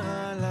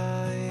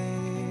עליי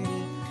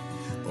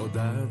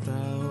הודעת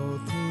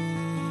אותי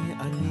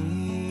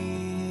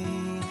אני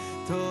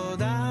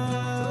תודה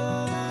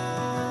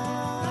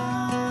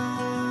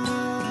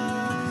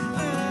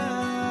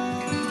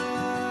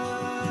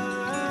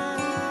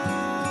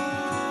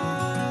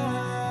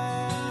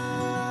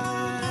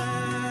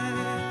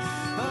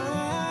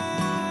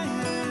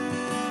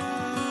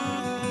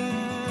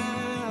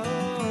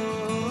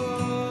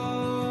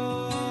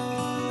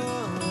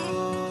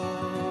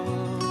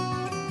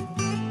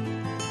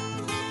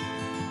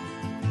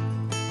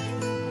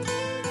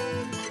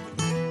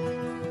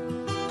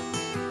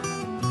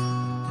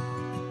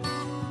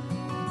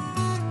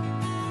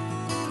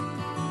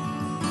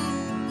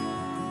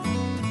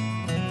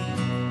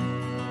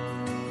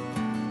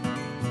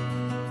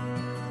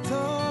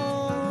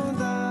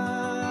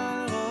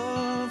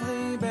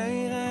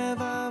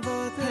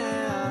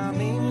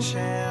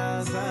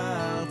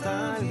שעזרת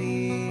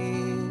לי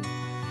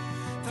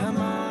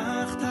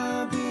תמכת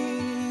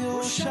בי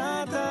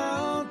הושעת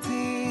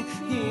אותי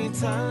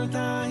הצלת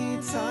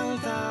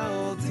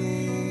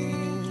אותי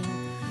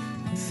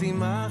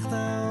שימחת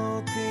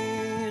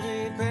אותי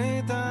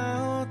ריפאת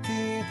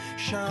אותי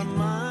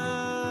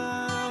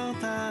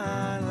שמרת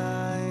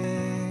עליי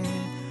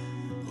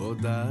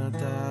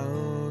הודעת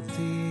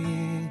אותי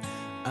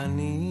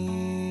אני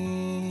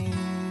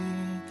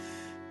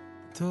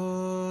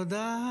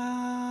תודה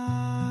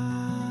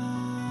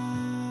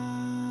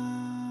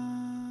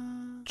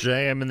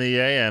JM in the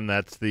AM,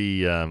 that's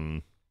the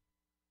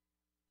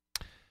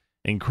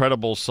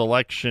incredible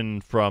selection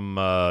from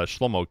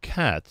Shlomo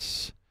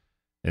Katz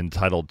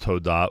entitled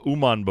Todah.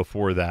 Uman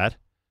before that.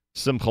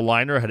 Simcha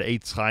Leiner had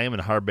Eitz Chaim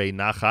and Harbe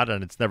Nachat,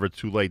 and It's Never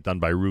Too Late, done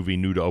by Ruvi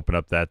New to open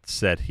up that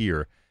set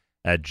here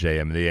at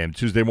JM in the AM.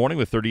 Tuesday morning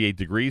with 38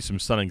 degrees, some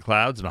sun and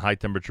clouds, and a high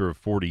temperature of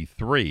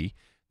 43.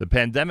 The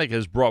pandemic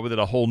has brought with it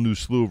a whole new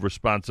slew of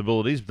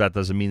responsibilities, but that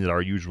doesn't mean that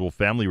our usual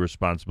family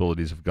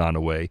responsibilities have gone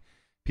away.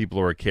 People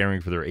who are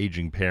caring for their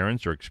aging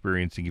parents are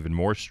experiencing even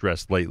more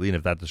stress lately, and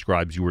if that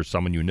describes you or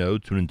someone you know,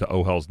 tune into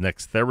OHEL's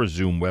next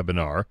TheraZoom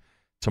webinar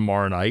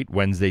tomorrow night,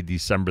 Wednesday,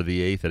 December the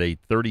 8th at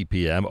 8:30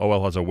 p.m.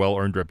 OHEL has a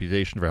well-earned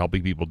reputation for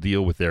helping people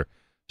deal with their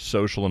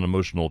social and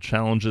emotional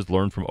challenges.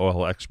 Learn from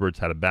OHEL experts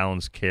how to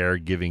balance care,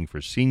 giving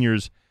for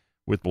seniors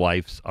with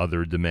life's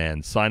other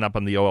demands. Sign up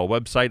on the OL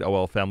website,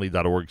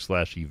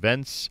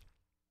 olfamily.org/events,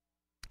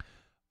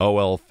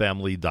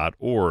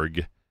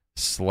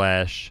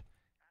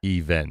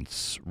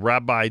 olfamily.org/events.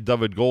 Rabbi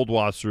David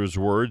Goldwasser's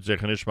words,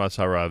 Zechanishmas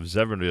Harav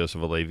Zevran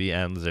Yosef Alevi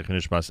and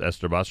Zechanishmas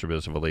Esther Basar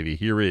Yosef Alevi.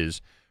 Here is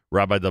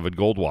Rabbi David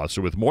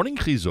Goldwasser with Morning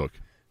Chizuk.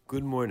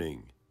 Good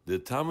morning. The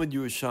Talmud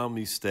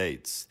Yerushalmi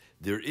states,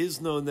 there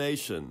is no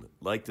nation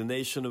like the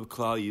nation of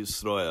Klal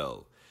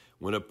Yisrael.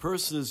 When a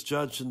person is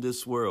judged in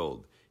this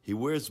world, he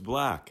wears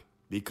black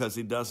because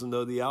he doesn't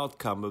know the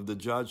outcome of the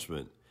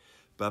judgment.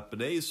 But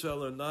Bnei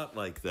Yisrael are not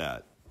like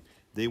that.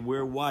 They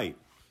wear white.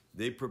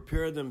 They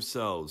prepare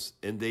themselves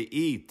and they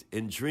eat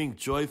and drink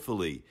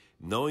joyfully,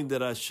 knowing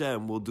that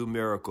Hashem will do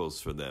miracles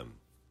for them.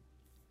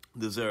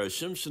 The Zera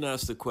Shimshon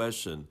asked the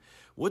question,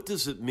 what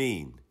does it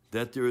mean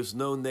that there is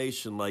no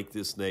nation like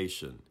this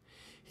nation?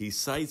 He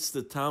cites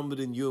the Talmud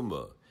in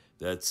Yuma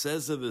that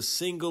says if a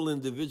single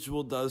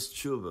individual does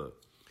tshuva,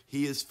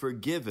 he is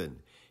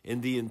forgiven,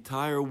 and the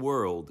entire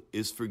world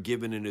is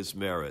forgiven in his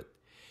merit.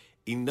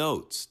 He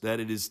notes that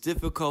it is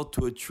difficult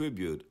to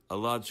attribute a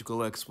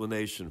logical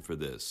explanation for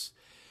this.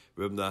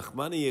 Reb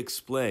Nachmani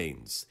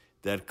explains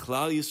that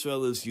Klal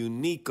Yisrael is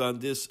unique on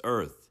this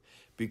earth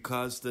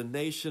because the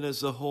nation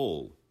as a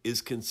whole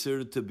is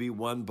considered to be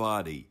one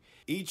body.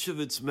 Each of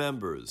its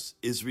members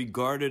is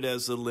regarded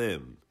as a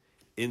limb.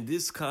 In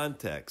this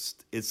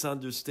context, it's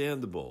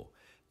understandable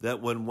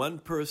that when one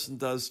person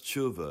does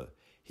tshuva,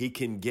 he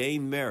can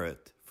gain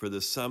merit for the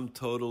sum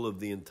total of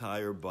the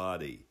entire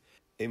body.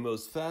 A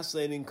most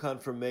fascinating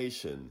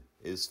confirmation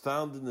is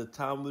found in the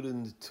Talmud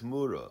in the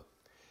Temura.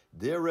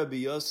 There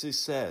Rabbi Yossi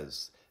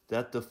says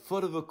that the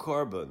foot of a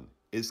korban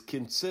is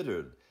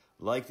considered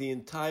like the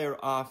entire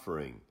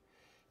offering.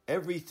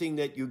 Everything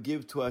that you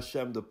give to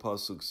Hashem, the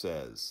Pasuk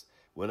says.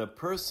 When a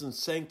person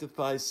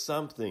sanctifies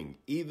something,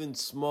 even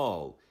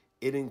small,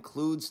 it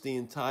includes the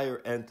entire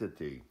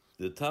entity.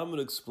 The Talmud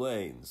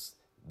explains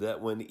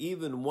that when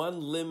even one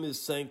limb is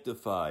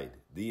sanctified,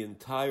 the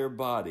entire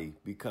body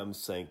becomes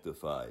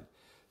sanctified.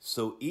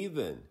 So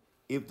even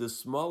if the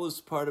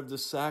smallest part of the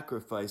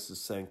sacrifice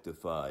is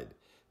sanctified,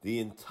 the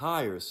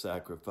entire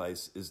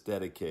sacrifice is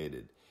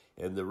dedicated,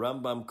 and the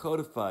Rambam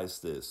codifies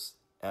this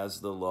as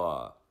the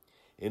law.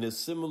 In a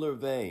similar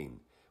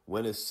vein,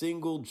 when a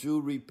single Jew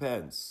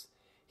repents,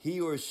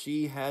 he or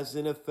she has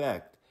in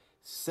effect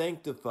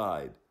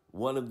sanctified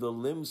one of the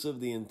limbs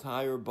of the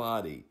entire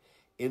body,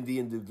 and the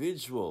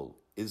individual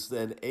is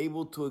then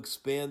able to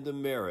expand the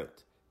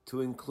merit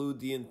to include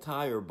the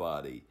entire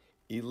body,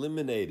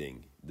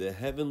 eliminating the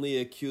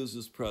heavenly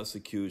accuser's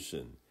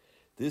prosecution.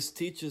 This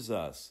teaches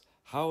us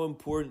how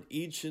important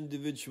each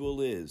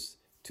individual is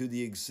to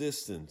the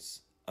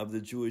existence of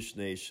the Jewish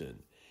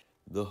nation.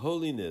 The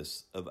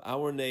holiness of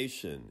our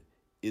nation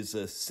is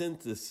a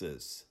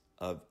synthesis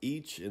of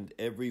each and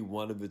every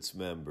one of its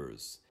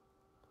members.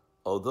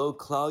 Although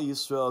Klal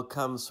Yisrael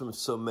comes from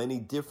so many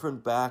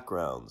different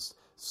backgrounds,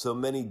 so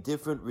many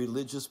different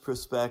religious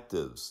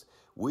perspectives,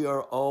 we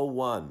are all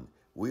one.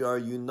 We are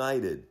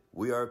united.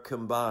 We are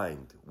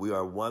combined. We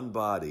are one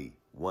body,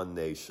 one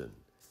nation.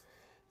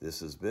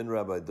 This has been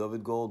Rabbi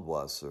David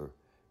Goldwasser,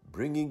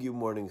 bringing you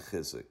Morning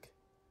Chizuk.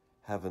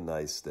 Have a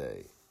nice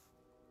day.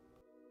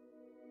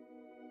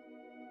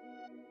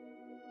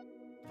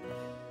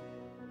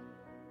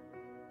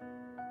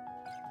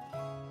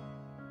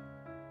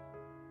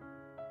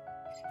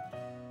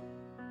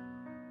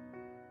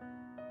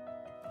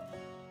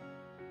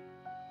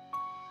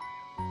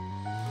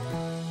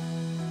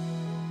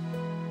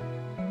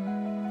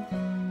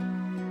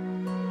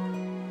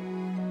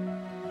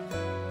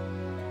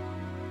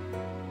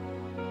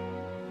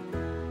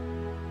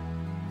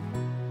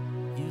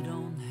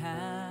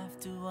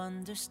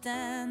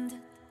 Understand it,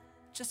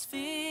 just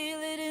feel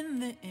it in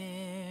the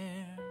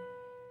air.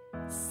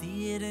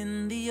 See it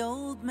in the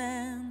old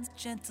man's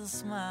gentle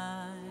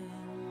smile.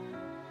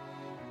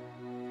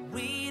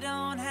 We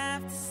don't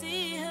have to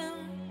see him,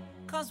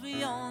 'cause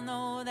we all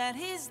know that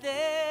he's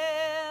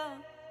there.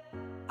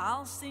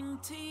 I'll sing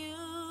to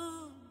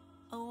you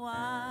a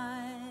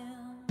while.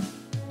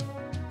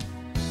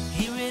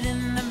 Hear it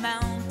in the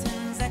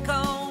mountains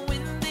echo,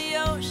 in the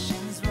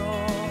oceans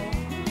roar.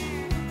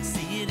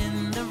 See it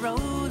in the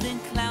rolling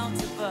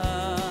clouds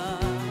above.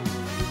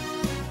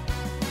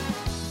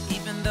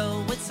 Even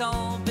though it's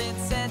all been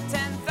said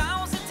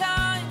 10,000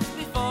 times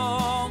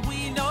before,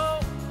 we know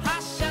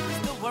Hashem's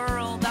the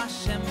world,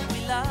 Hashem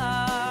we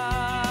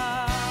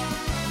love.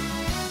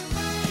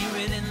 Hear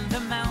it in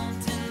the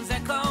mountains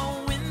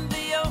echo, in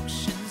the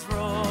oceans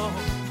roar.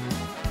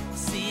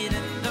 See it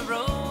in the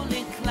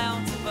rolling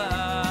clouds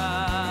above.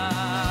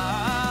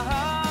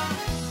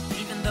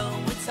 Even though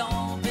it's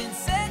all been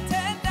said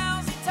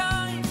 10,000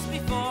 times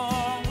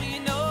before, we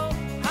know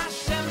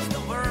Hashem's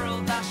the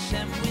world,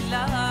 Hashem we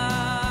love.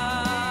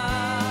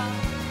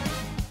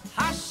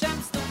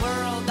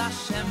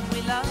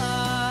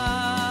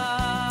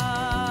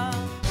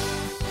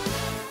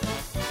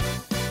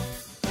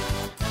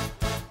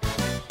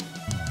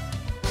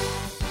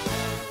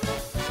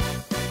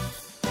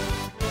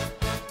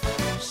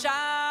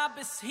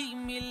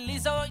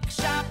 himmelizoy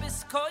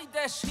Shabbos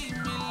kodesh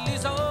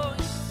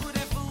himmelizoy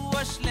urefu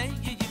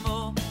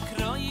shleimo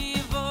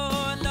kroivo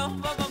lo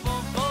bo bo bo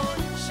bo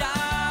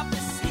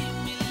Shabbos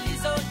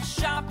himmelizoy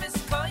Shabbos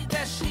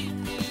kodesh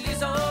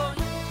himmelizoy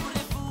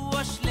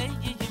urefu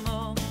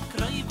shleimo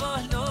kroivo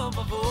lo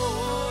bo bo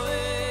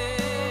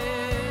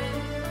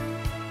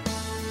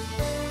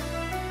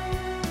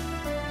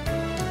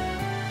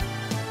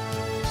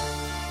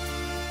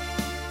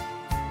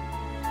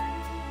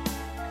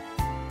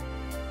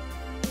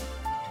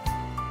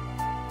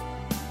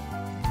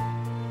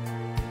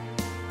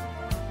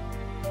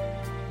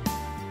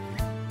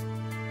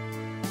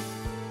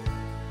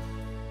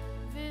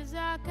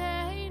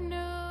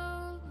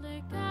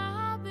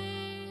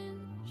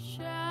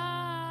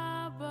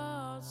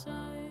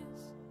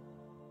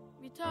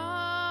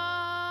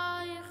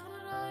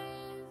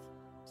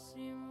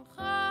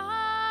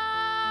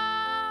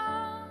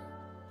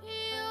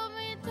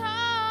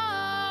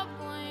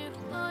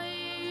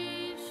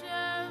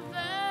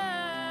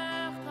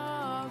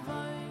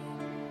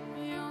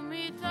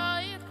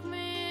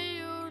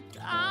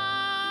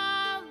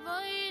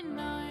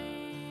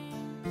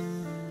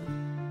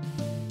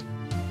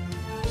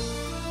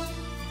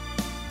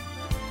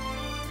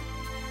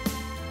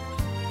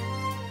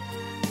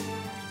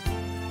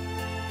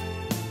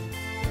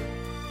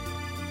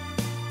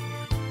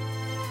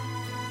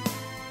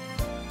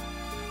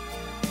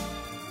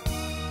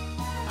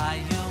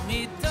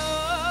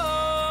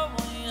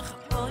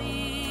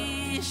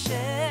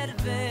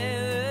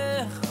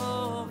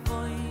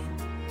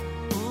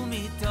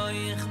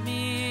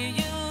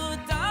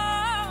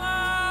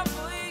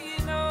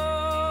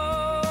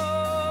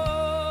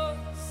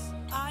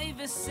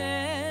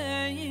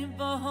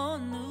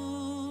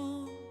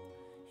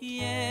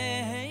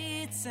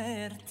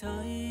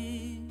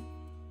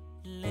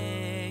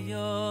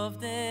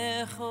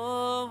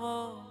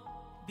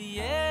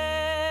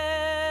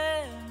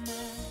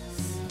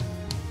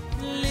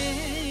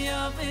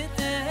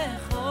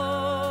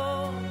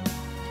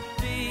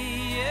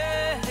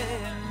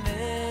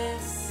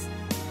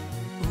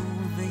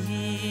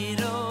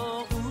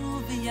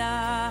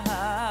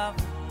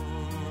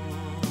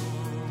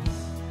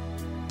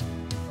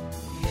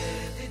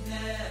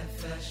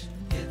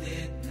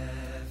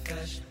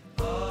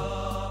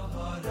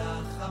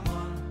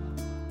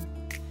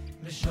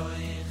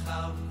Shoy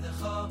khav de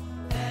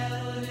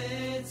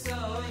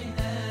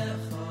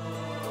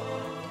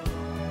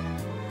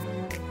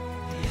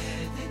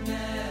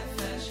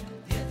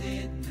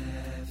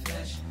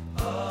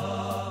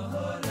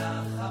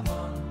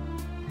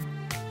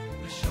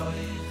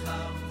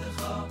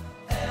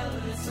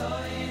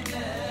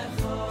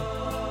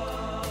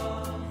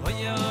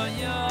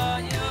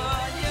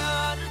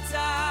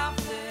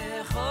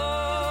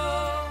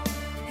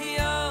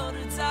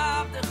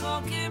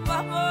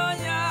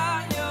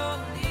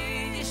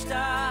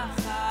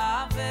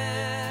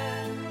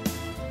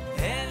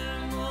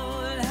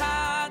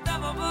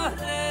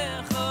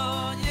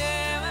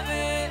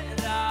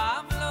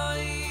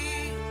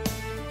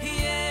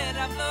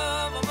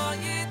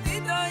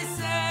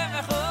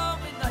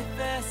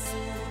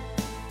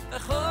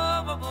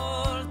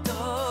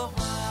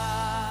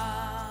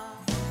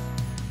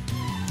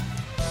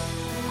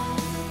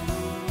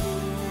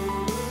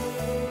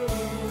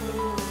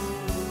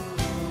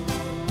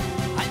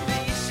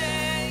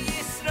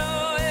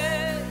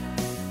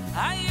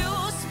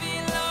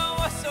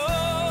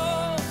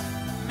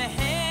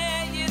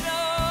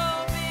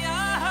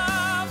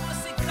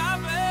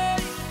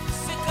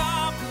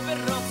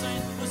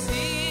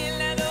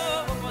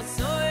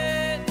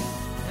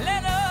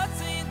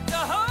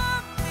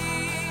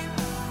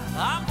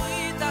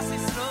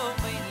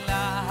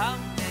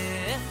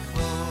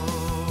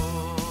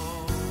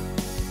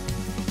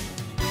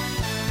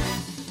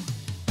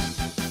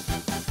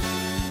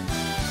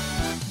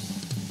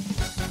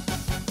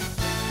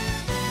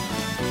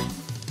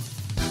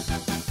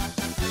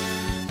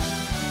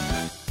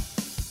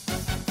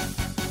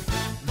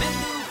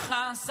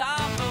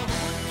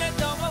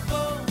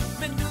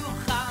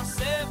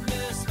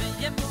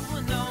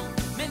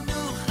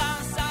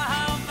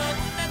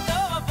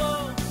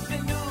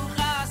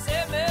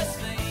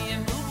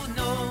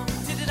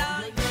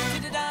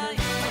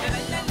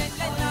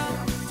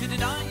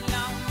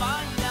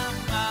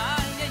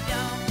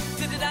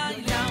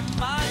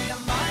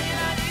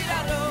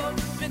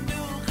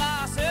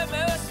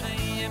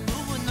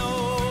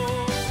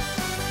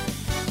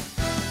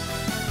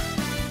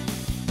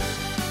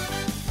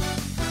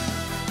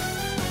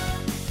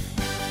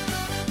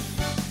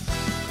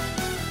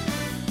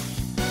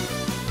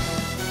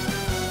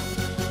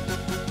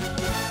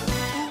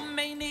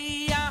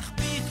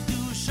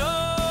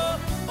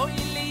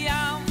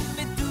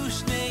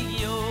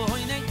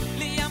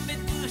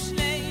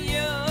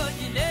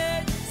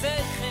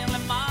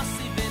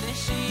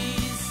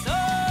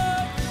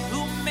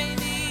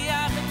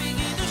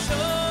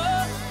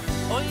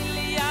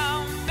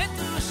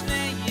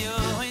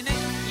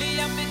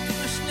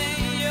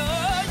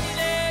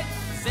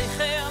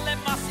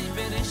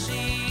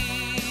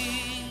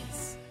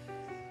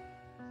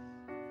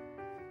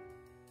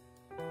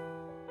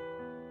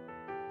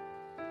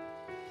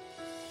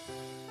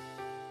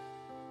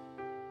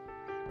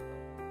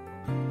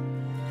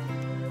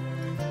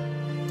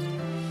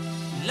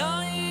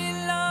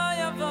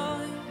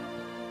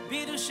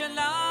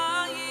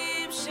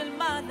לירושלים של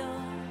מעלה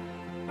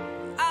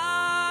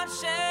עד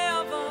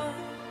שאבוא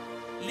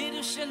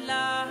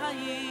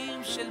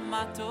לירושלים של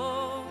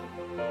מטו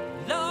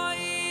לא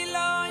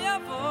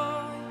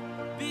יבוא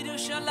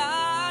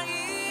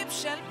בירושלים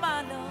של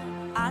מעלה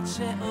עד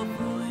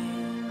שאבוא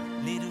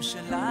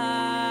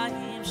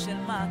לירושלים של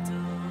מטו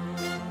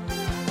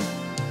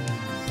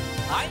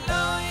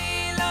לא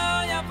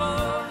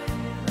יבוא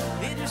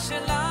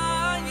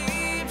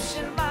בירושלים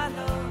של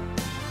מעלה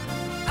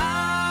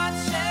עד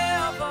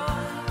שאבוא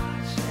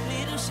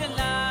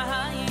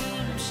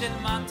לירושלים של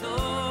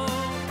מטו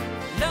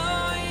לא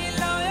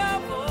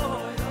יבוא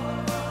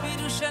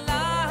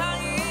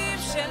בירושלים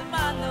של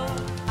מעלה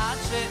עד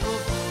שאבוא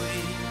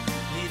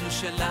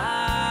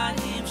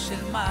לירושלים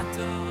של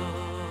מטו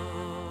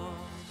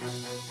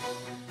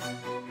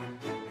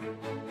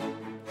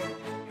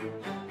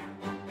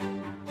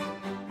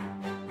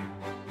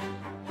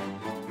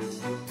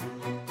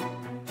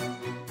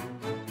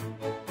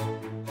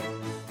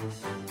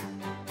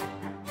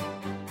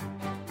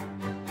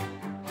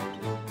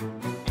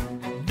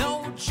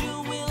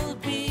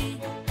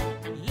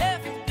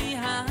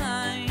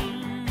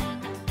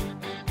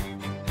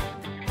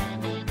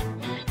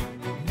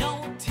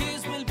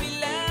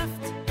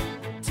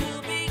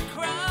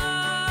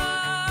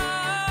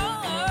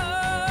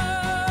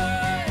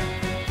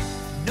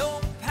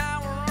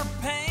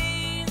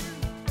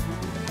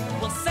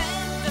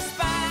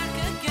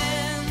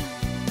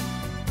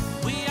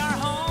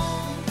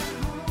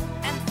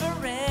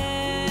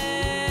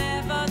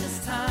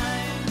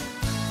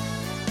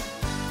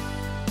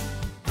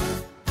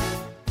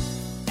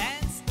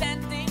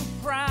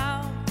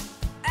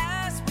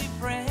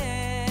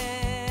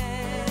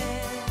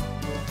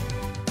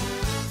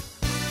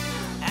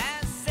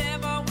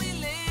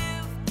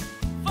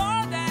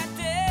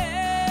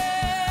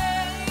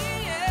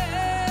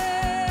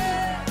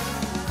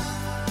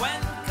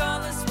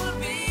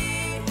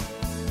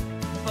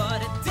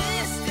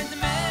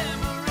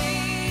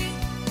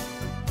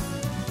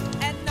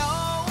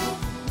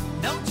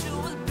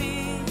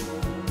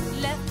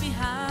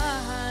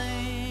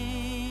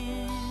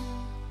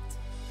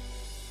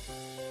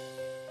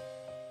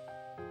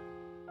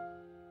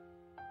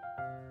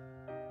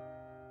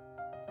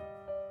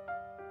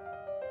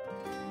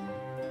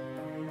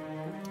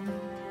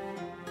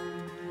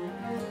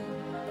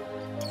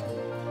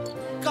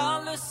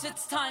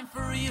It's time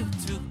for you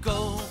to go.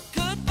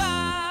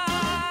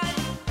 Goodbye.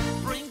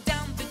 Bring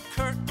down the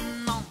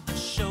curtain on the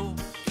show.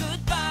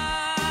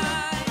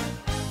 Goodbye.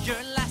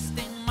 You're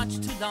lasting much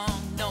too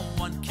long. No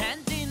one can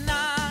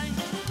deny.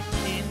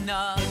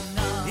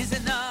 Enough is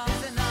enough.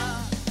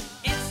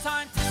 It's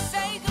time to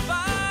say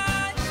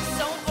goodbye.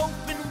 So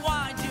open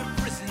wide your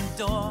prison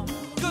door.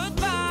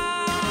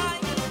 Goodbye.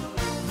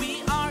 We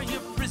are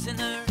your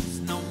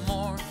prisoners. No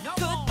more.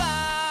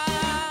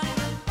 Goodbye.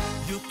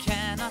 You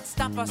cannot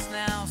stop us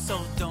now. So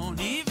don't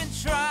even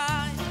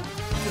try.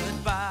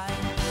 Goodbye,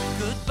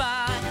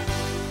 goodbye.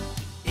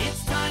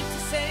 It's time to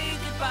say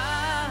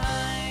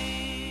goodbye.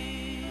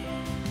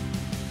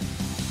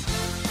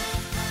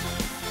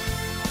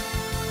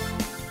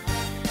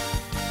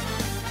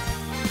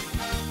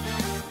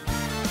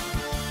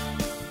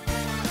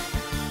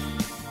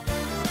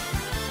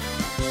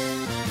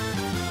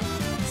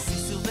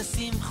 Sisu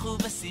v'simchu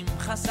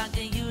v'simcha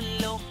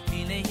sagayulo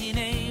hine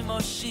hine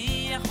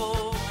moshiacho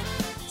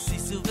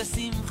Sisu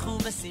v'simchu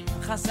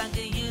v'simcha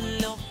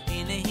sagayulo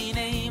hine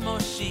hine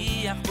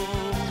moshiach bo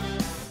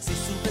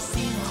Sisu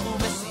v'simchu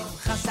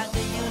v'simcha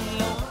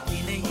sagayulo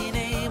hine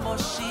hine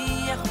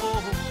moshiach bo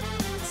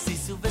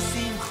Sisu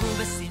v'simchu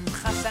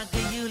v'simcha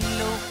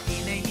sagayulo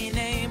hine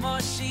hine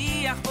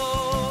moshiach bo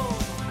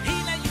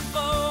Hine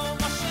yubo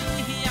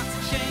moshiach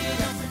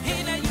tzashenu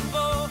Hine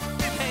yubo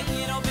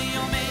b'mheiro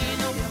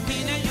b'yomeinu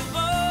Hine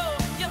yubo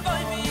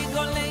yavoi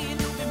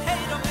v'yigoleinu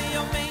b'mheiro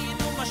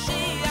b'yomeinu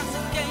Moshiach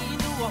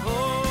tzidkeinu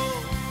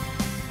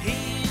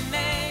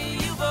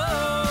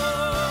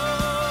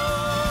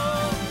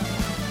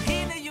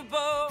Hine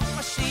yubo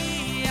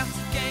Mashiach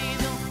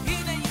tzidkeinu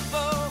Hine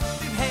yubo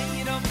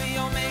b'mheiro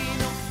b'yomeinu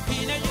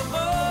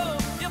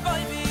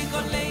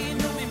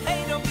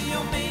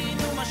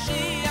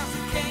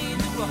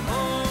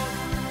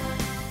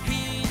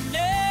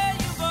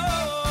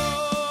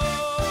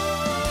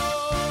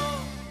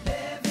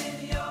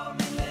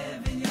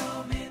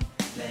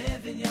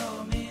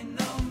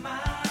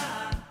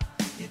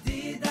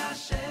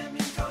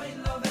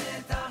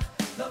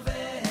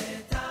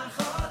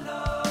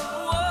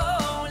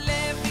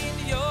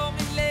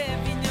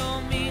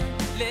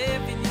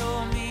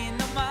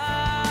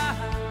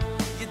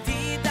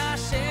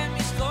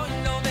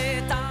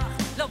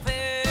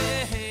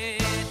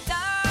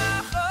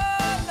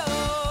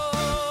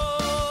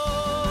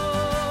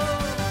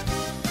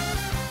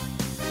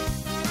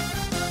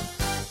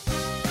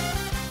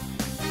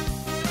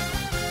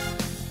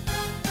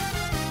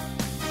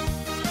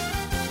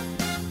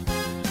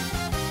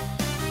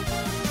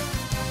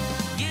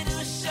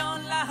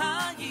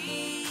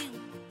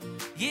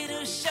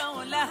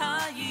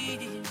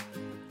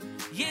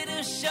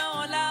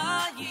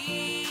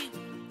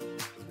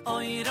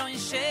Oy roy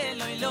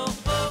sheloy lo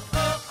oh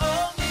oh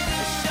oh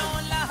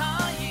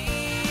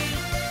Yerushalayim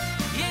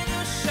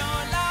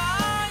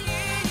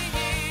Yerushalayim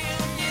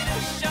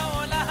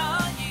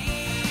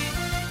Yerushalayim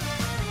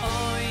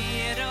Oy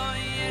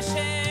roy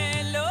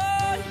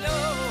sheloy lo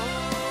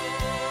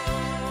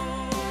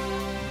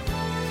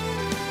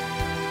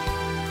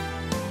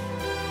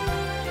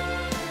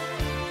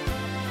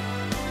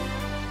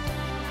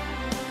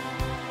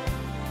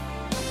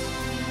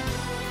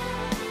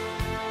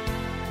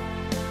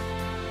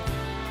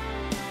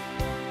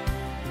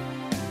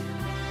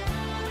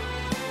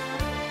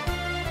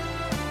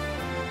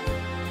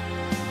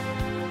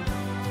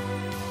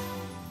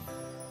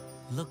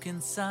Look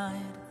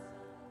inside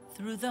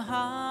through the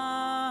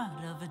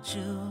heart of a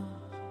Jew.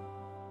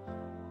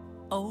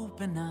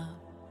 Open up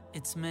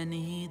its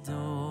many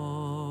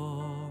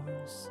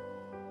doors.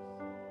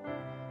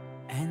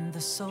 And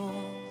the soul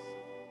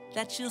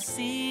that you'll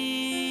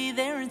see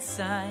there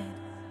inside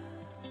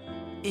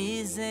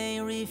is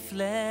a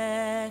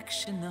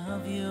reflection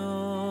of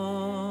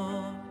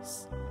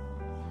yours.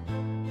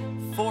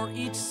 For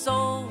each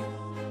soul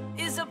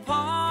is a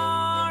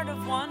part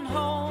of one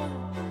whole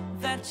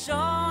that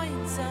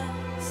joins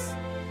us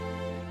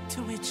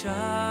to each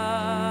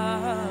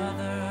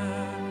other.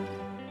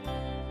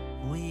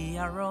 We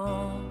are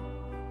all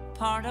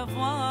part of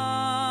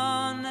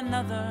one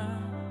another,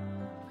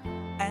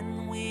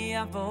 and we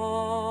have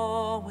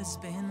always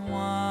been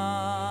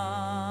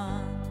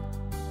one.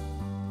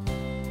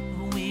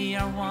 We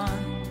are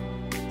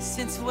one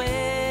since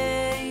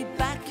way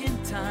back in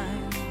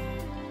time,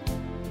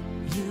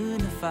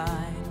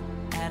 unified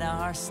at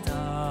our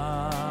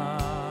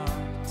start.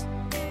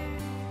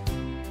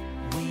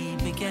 We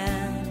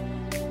began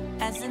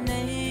as a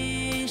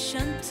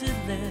nation to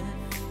live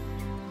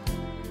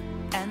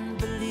and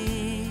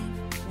believe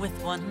with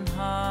one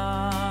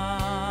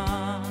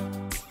heart.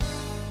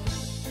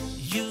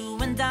 You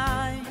and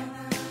I,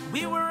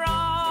 we were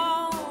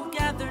all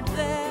gathered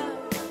there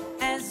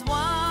as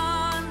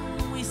one.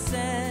 We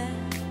said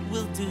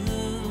we'll do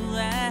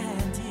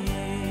and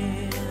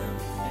heal.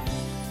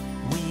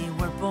 We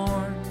were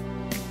born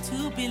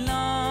to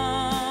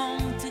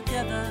belong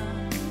together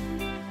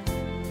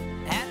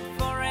and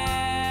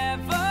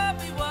forever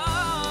be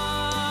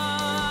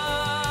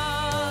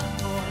one.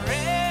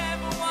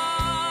 Forever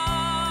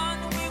one,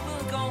 we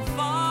will go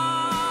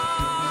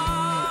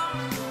far.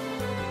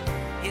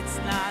 It's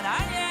not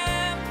I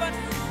am, but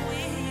who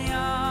we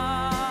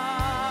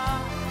are.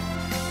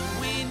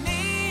 We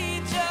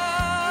need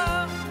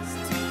just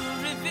to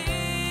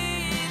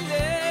reveal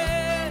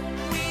it.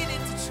 We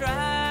need to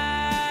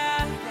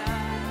try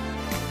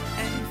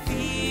and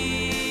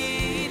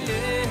feel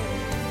it.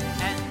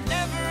 And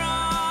never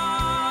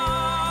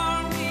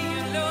are we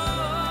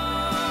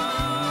alone.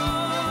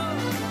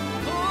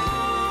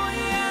 Oh, we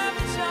have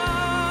each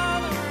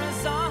other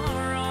as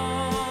our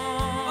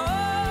own.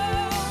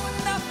 Oh,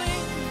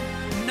 nothing,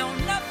 no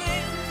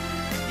nothing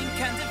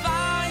can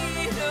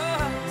divide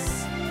us.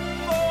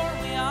 For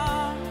we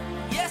are,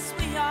 yes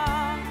we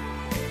are,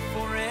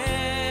 forever,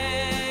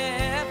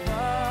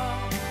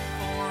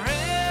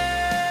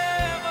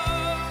 forever,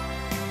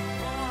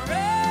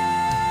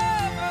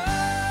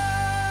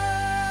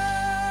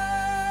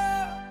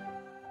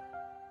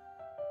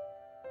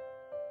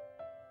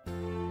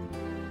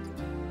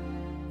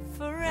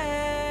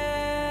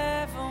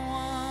 forever one.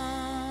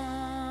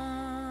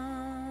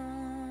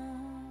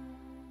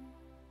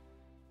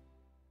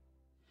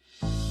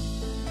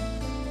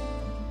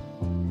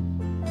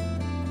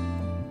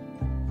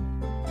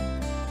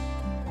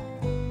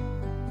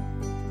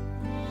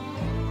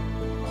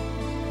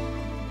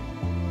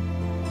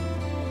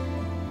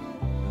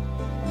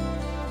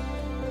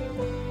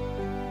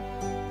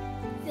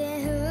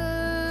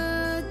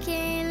 והוא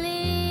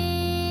כלי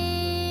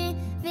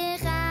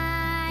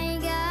וחי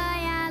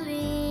גאיה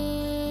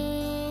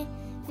לי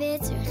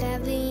וצריכה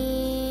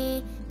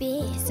בי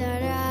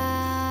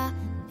בישרה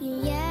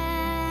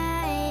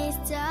ביש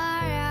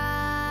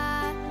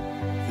צרה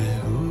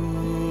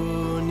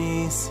והוא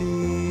ניסי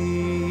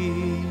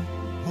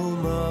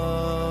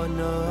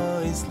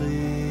ומנוס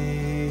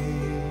לי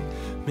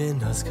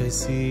מנס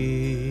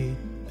קייסי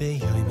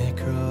ביום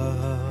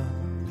אקרא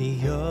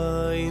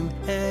ביום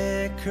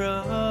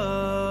אקרא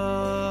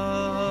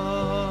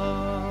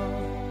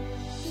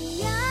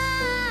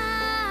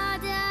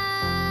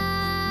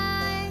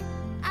ידיי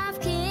אף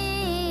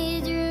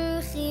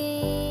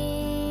כדרוכי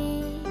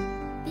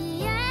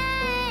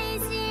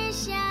בייס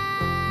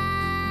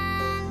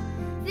ישן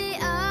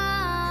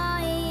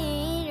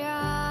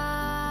ואוירה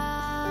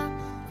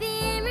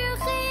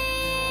ואמרוכי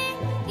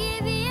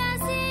גיבי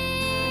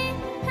עשי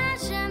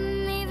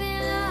השמי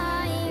ולא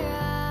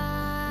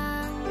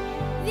ירא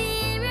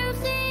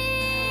ואמרוכי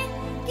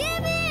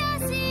גיבי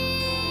עשי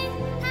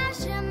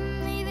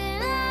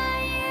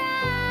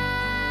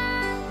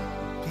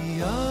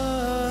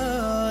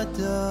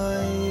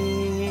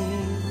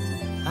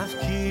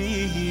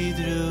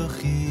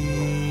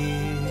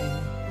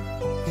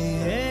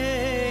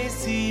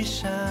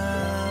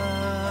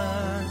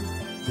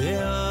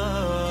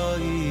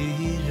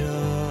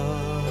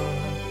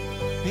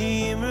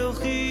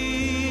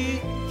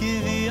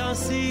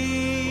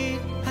yasi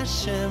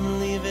Hashem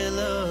li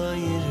velo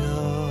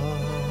yiro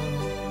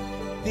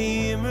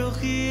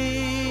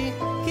V'imruchi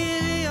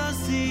kiri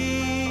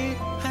yasi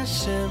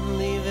Hashem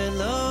li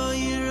velo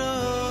yiro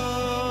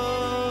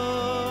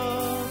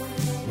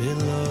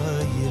Velo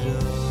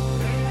yiro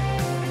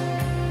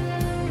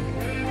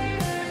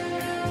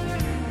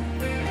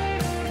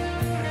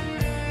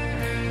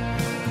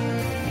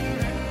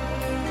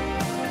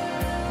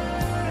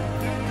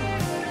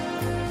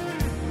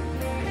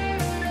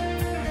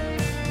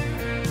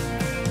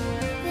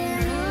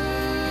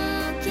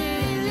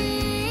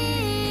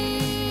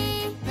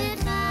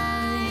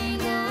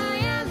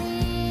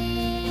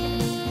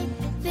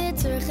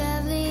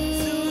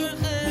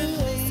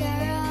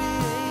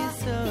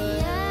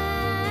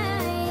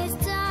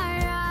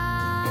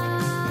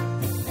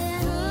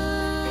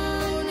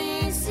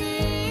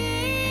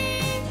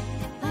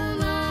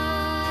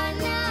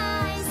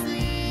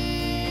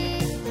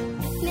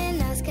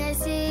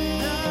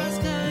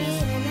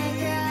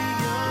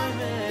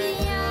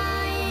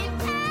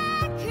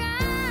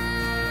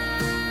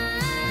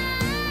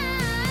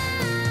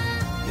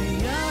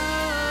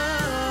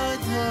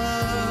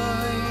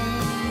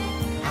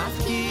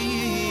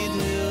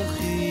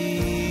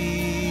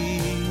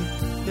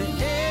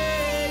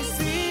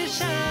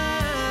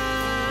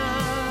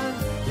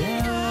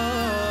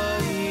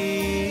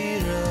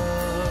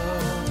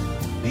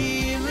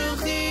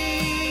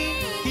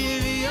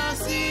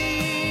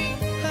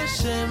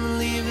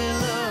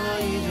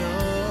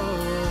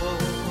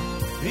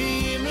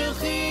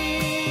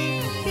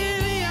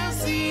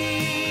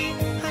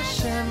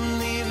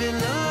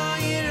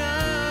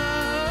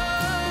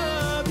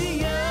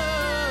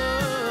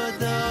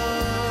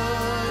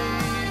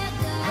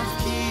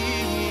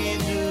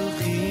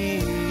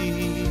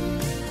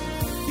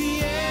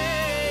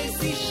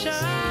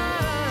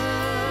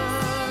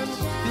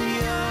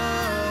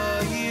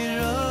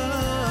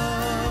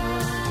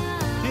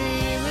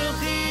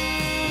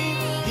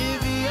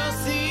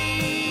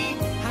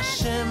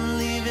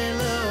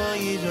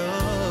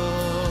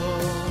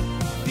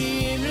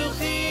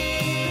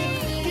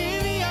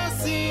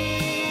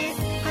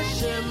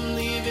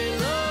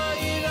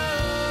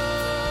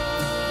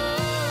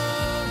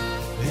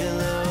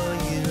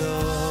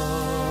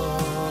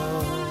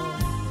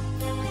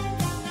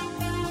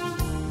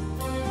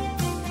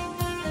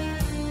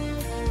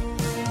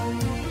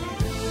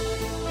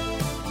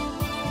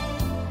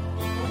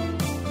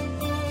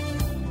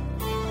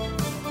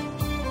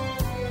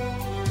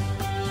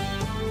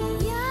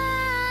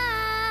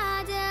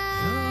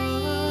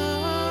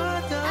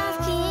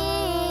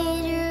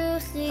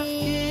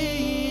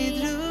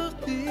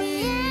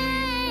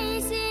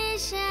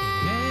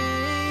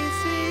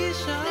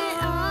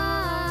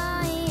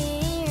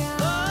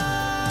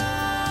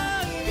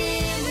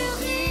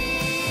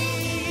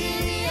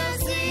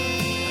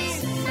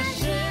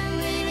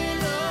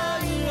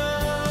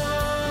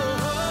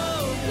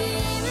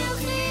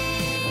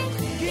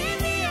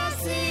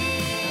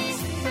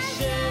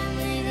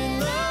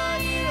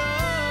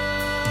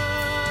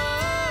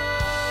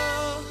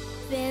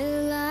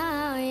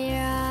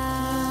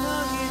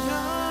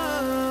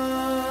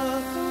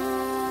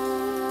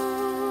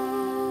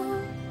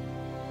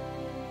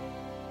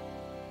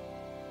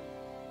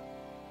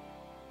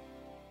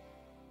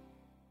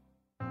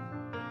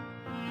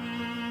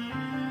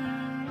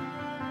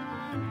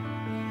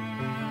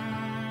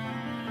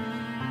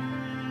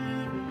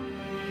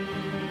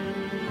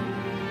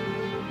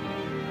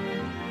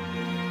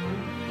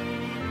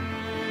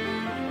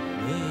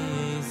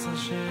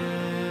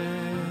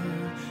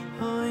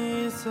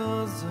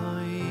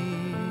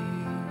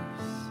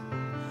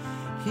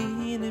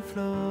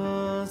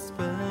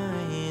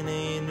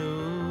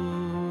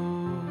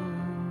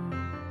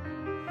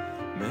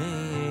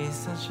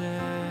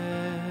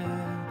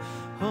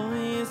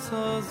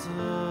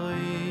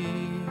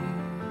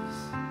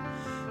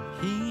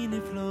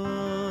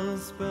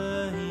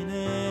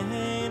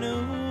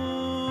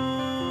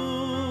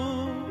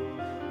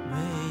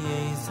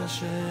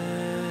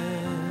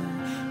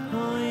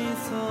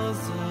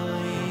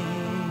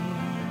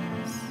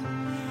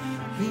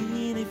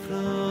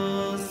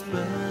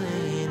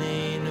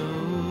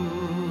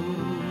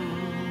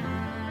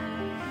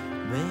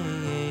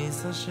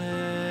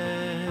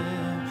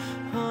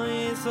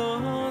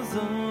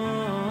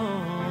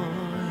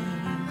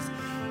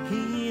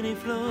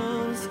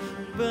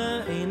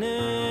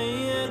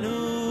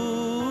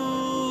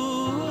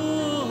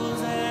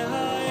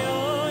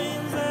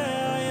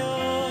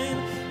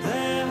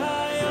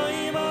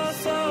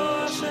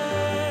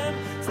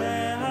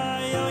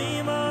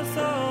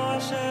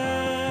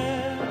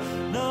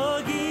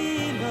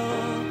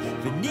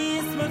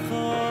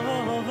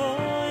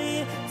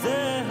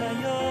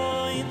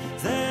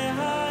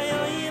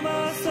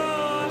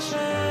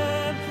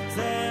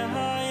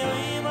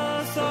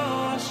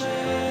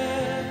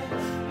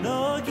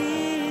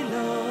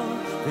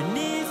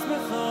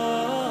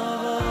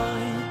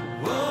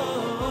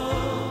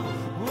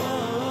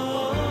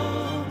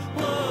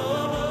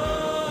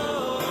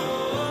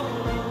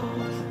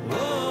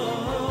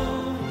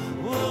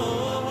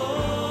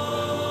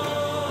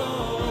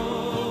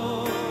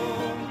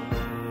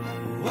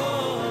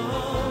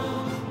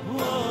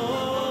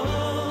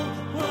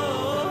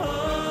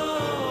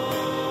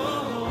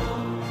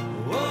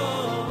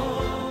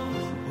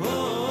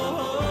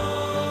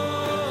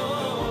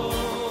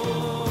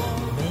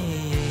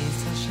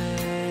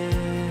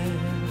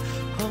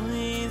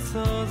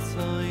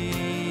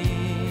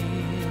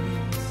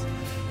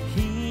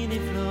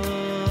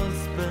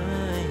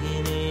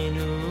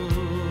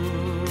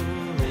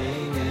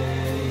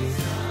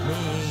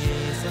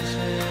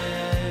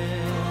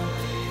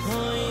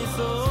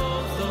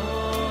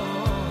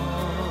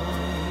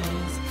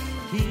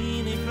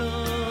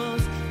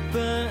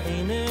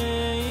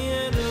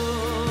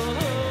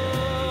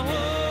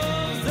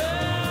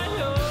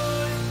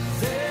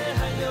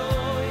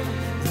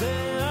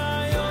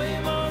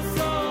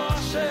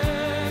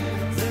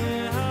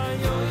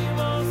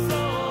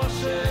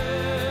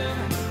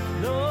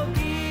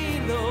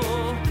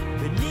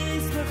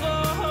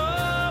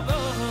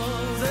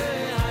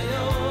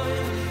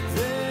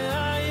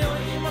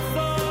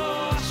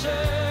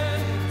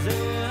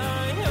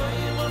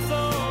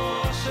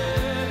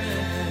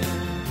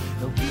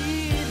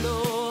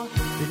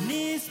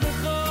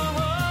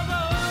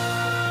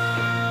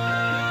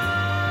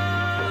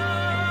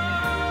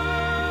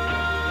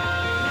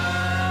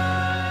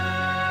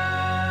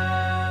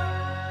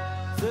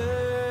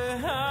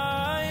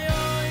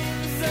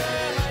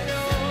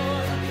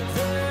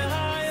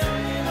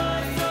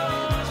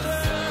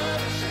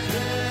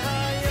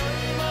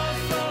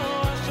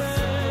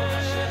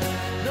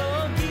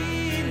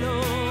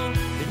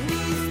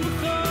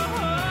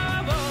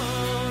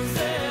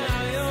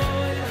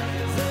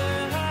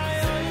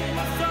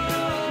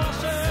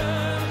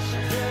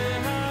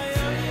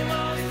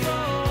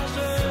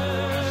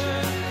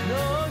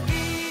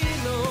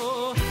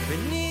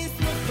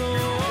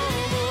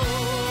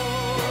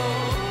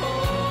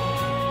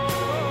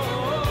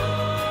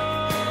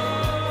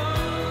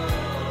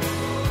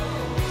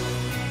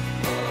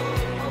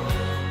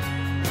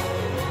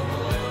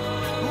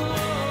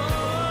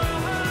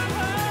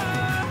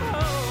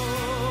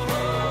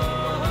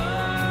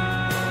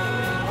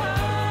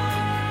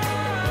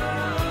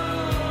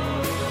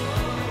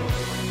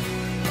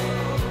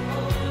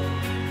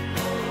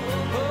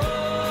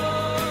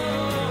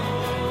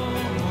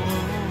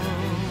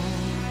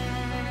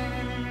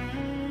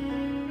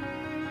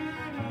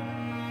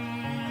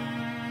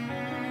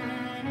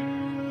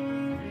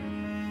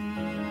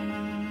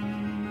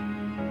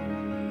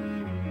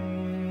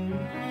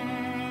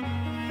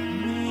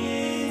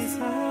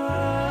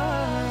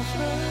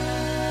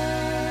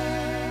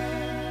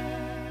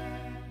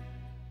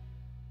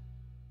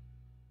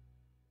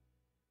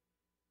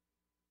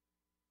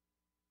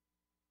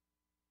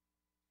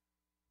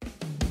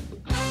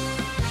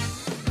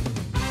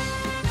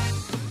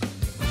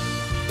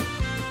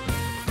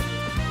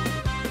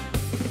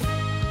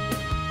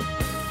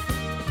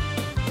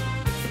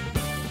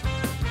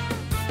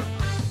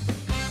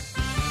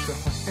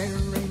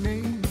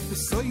ha'erein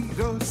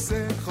b'soiro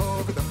secha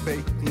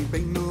v'dafek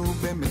libeinu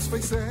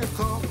b'mitzvay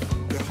secha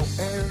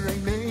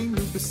v'ha'erein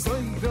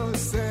b'soiro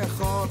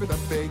secha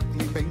v'dafek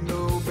libeinu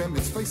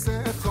b'mitzvay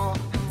secha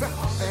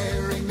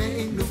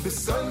v'ha'erein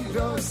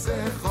b'soiro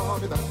secha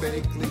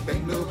v'dafek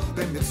libeinu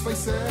b'mitzvay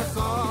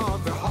secha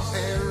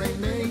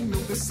v'ha'erein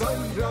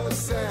b'soiro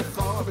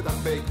secha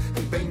v'dafek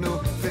libeinu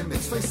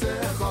b'mitzvay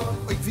secha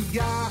oy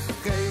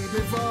v'yachei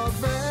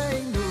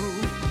levaveinu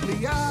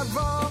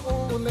li'ava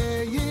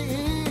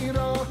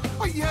u'le'yira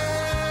oh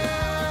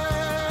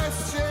yes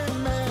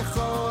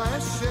shemecha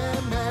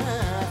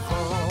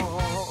eshemecha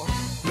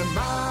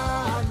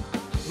leman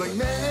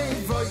lo'nei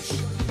voish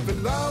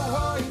v'lo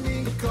ho'ini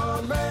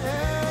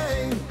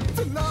kolein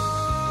v'lo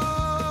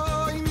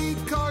ho'ini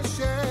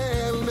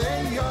koshel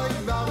le'yoy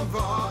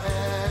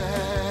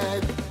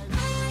lava'ed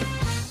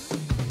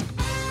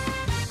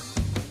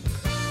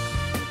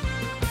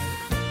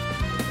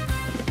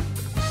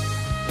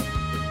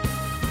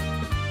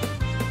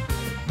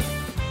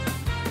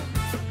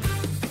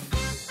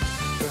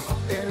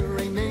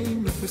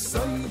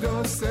B'soiro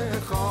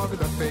secha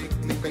v'dafek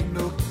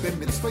libeinu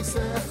b'mitzvay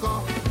secha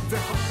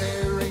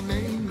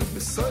v'ha'erein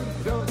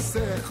b'soiro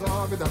secha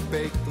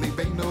v'dafek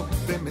libeinu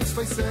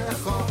b'mitzvay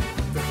secha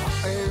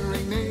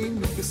v'ha'erein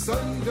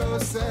b'soiro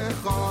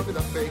secha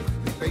v'dafek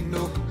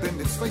libeinu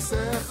b'mitzvay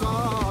secha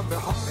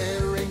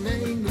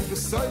v'ha'erein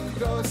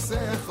b'soiro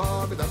secha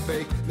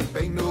v'dafek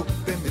libeinu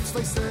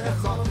b'mitzvay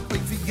secha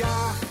oy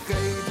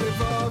v'yachei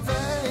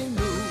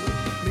levaveinu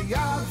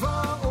li'ava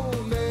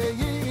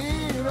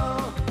u'le'yira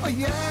oh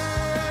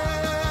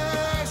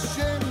yes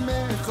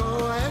shemecha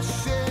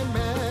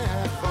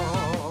eshemecha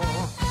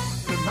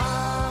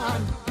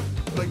leman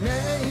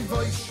lo'nei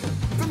voish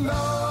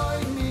v'loy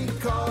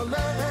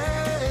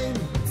nikolein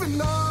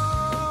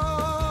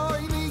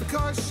v'loy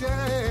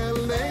nikoshel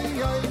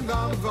le'yoy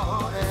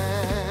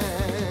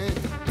lava'ed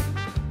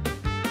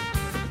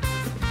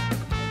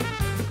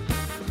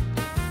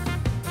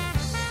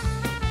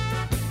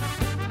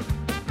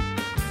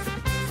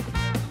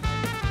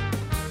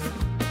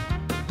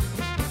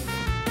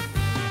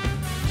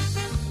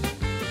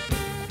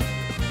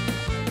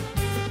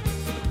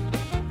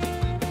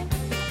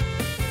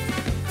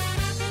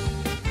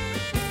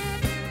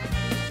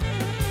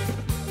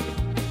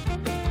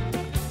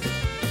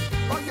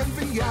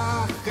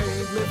יחד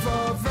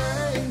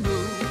לבבינו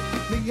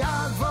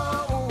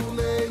ליבוא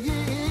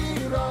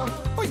ולעירה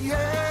או ישמחו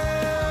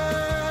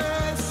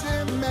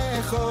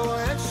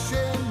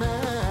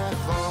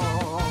אשמחו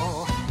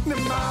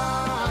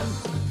למען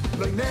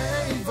לא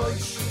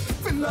נבוש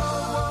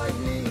ולא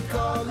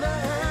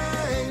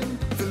ניקולן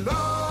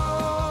ולא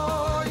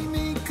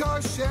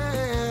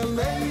ניקושל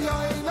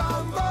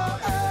לעולם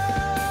ועד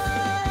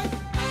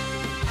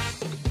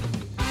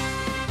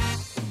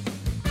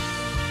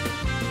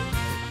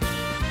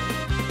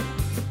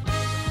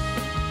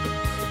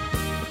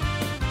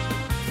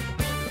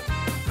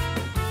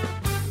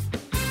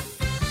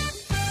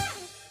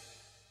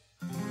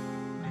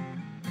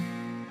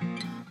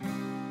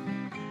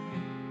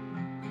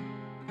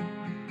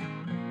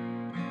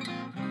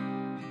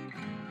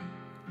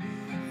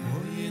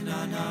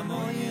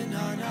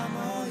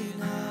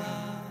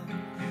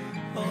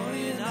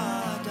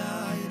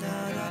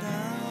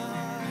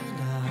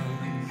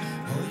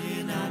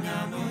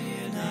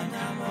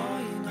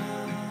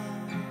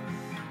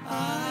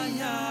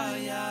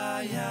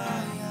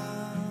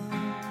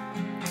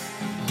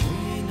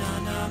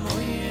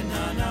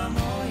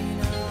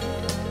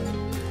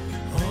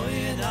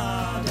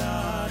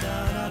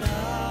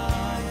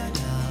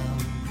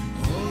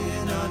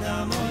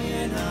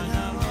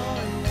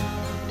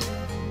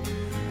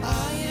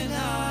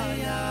I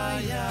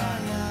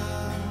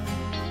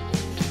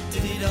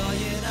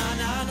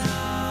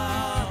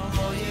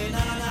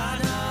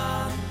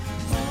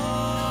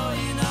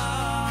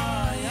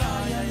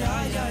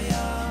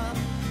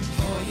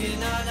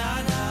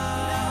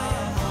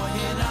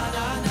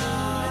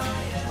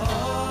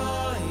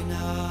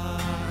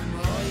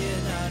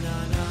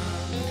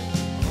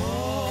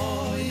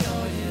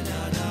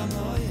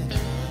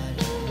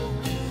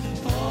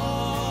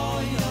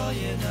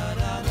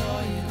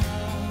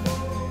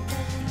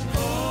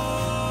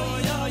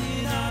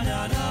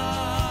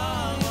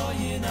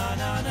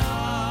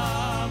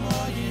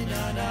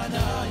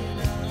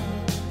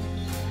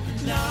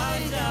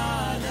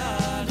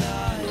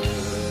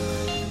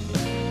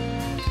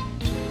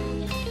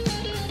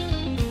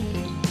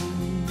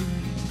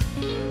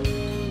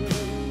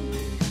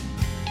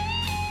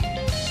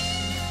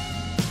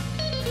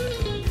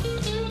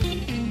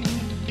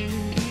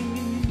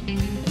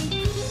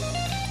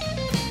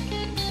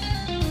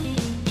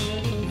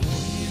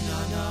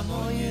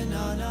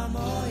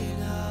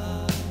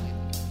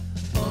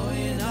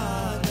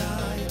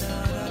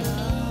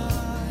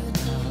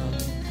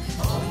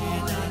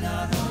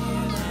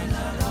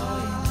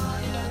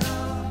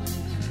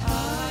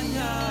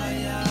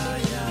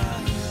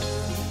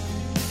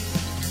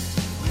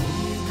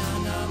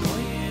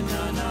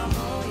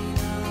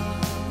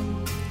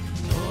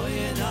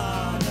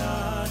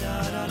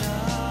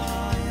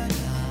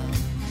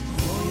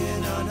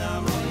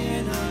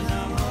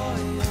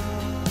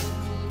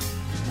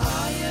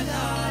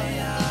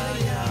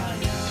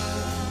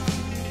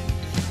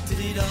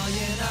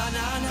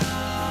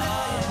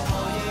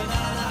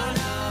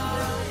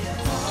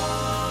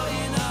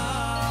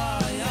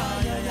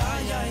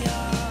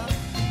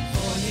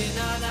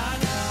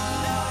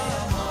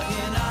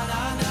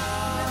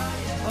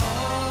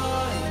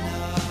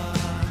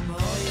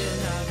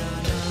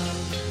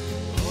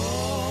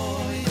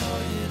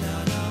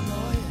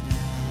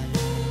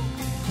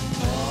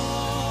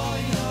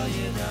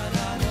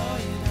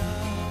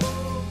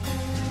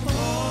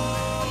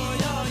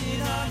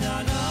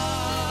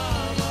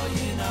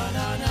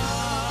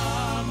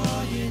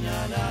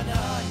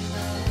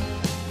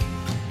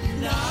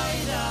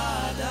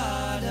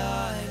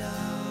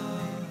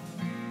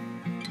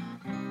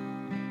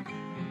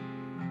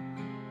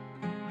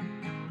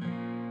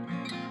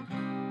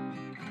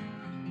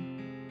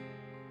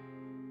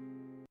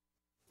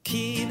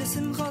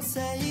בשמחה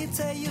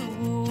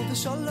יצאו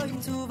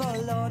ושלום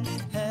תובלון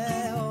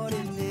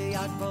ההורים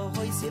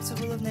ויעקבו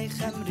יסיפסו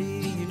לבניכם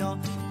רינו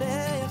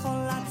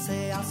בכל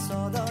עצי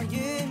הסודות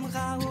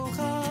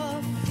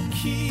חרוכב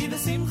כי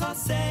בשמחה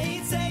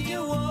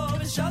יצאו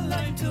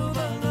ושלום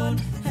תובלון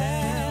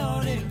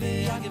ההורים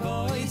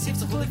ויעקבו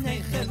יסיפסו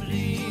לבניכם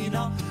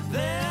רינו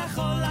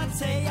בכל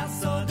עצי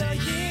הסודות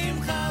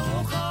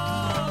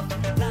חרוכב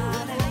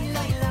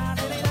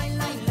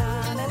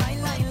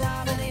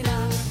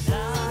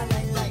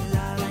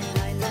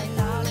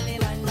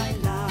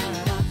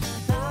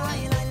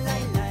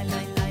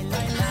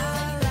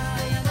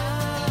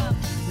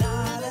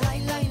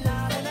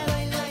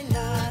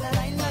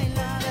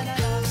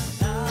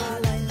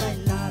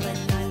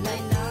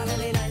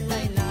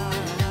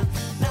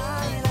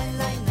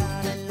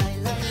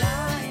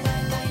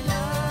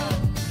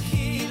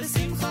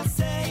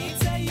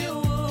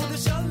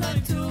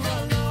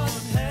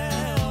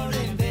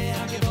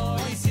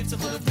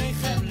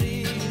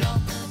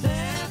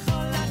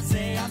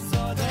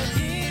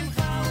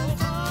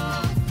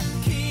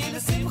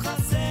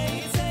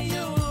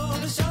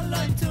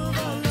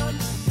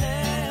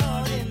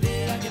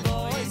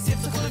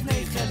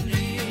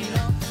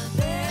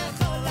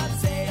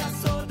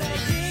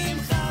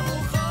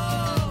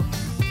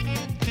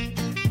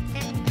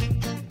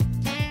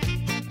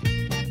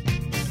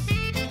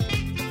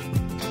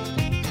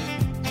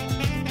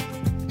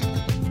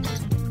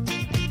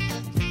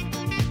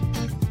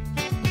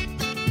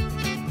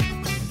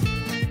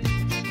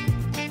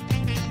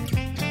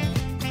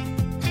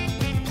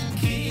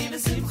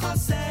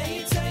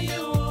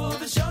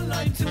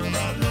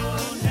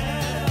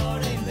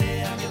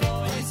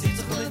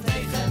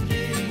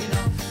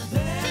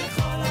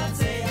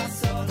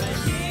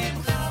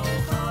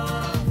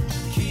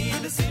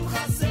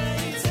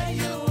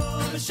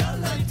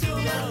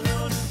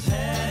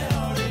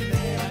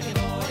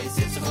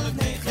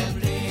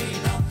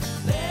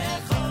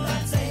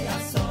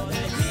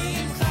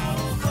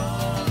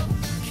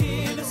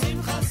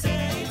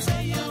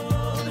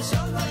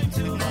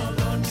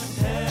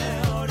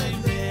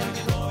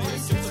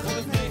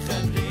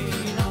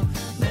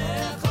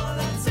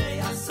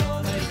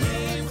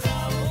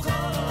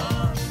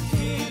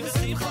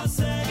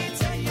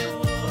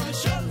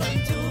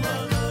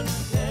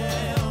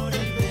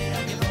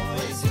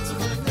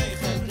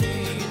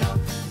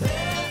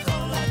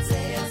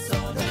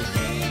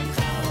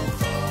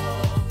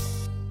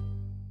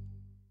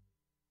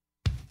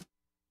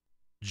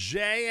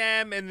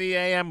JM in the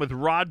AM with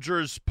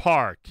Rogers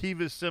Park,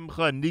 Kiva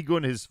Simcha,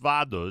 Nigun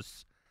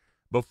Hisvados.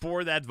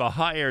 Before that,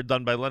 Vahayr,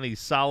 done by Lenny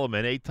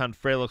Solomon, Eitan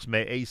Freiluch's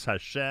Me'ez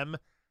Hashem,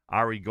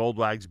 Ari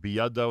Goldwag's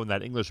Biyado, and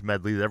that English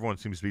medley that everyone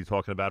seems to be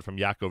talking about from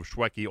Yaakov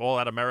Shweki, all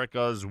at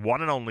America's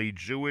one and only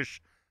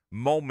Jewish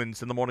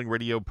Moments in the Morning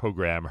radio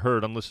program,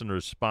 heard on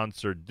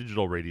listeners-sponsored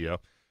digital radio.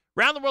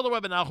 Around the world, the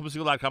web at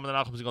NachumSegal.com and the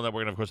Nachum Segal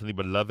Network, and of course on the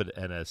beloved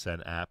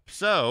NSN app.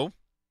 So,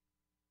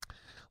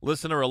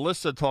 listener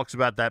Alyssa talks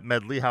about that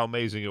medley, how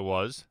amazing it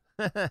was.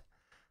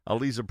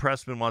 Aliza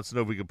Pressman wants to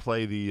know if we could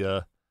play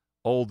the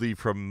oldie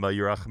from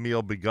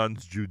Yerachmiel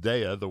Begun's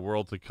Judea, The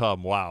World to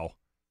Come. Wow.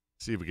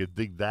 See if we could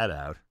dig that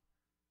out.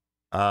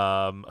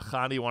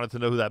 Chani wanted to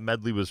know who that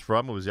medley was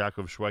from. It was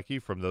Yaakov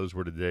Shweki from Those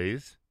Were the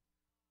Days.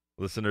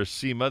 Listener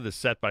Seema, the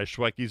set by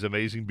Shweki's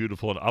amazing,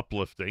 beautiful, and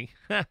uplifting.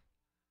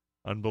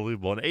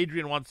 Unbelievable. And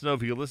Adrian wants to know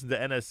if you can listen to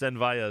NSN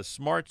via a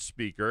smart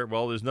speaker.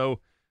 Well, there's no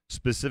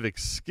specific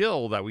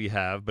skill that we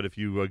have, but if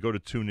you go to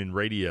TuneIn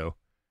Radio,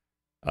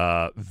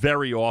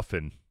 very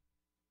often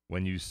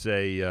when you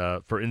say,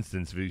 for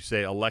instance, if you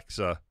say,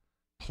 Alexa,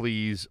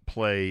 please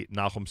play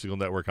Nachum Segal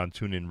Network on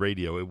TuneIn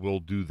Radio, it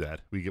will do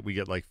that. We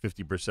get like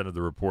 50% of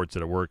the reports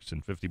that it works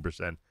and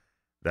 50%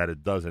 that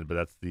it doesn't, but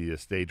that's the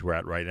stage we're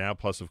at right now.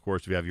 Plus, of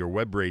course, if you have your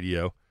web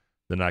radio,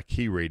 the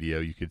Naki radio,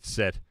 you could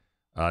set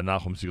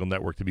Nachum Segal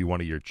Network to be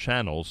one of your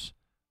channels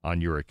on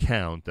your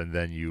account, and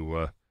then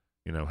you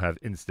have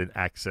instant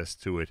access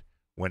to it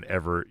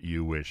whenever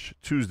you wish.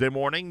 Tuesday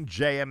morning,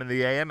 JM in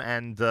the AM,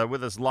 and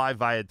with us live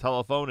via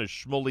telephone is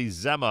Shmuli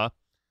Zema.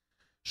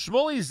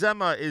 Shmuli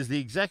Zema is the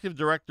executive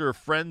director of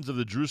Friends of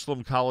the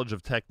Jerusalem College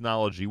of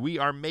Technology. We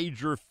are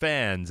major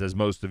fans, as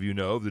most of you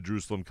know, of the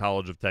Jerusalem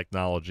College of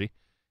Technology.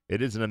 It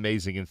is an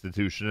amazing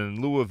institution, and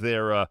in lieu of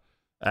their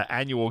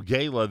annual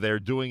gala, they're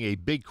doing a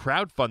big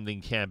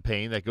crowdfunding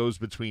campaign that goes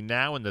between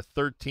now and the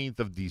 13th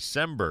of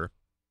December.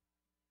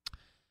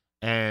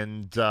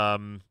 And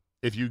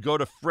if you go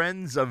to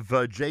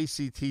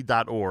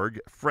friendsofjct.org,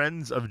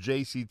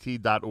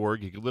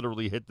 friendsofjct.org, you can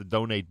literally hit the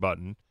donate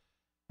button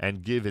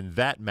and give in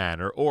that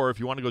manner. Or if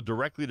you want to go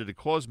directly to the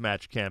Cause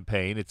Match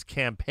campaign, it's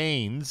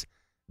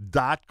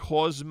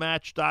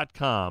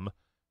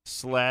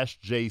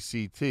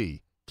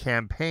campaigns.causematch.com/JCT.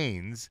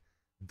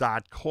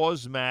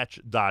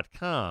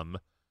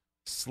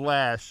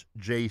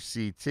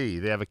 campaigns.causematch.com/JCT.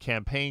 They have a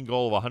campaign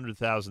goal of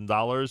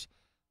 $100,000.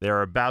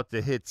 They're about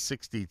to hit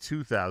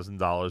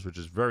 $62,000, which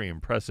is very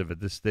impressive at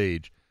this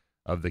stage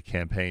of the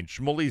campaign.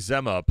 Shmuli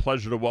Zema, a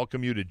pleasure to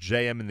welcome you to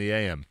JM in the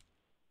AM.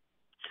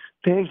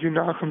 Thank you,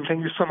 Nachum.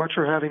 Thank you so much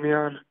for having me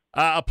on.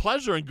 A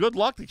pleasure and good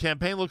luck. The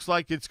campaign looks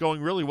like it's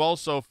going really well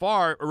so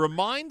far.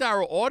 Remind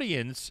our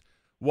audience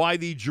why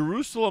the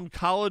Jerusalem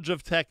College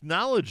of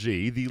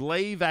Technology, the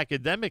Lave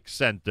Academic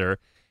Center,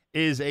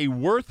 is a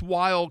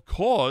worthwhile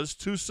cause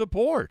to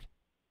support.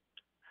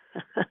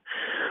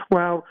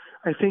 Well,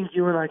 I think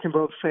you and I can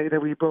both say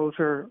that we both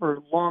are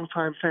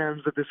longtime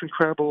fans of this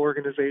incredible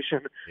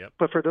organization. Yep.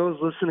 But for those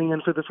listening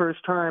in for the first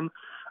time,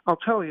 I'll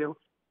tell you,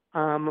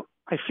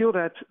 I feel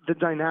that the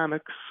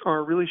dynamics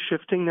are really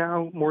shifting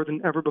now more than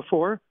ever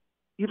before,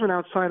 even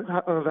outside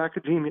of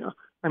academia.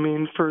 I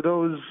mean, for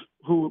those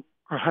who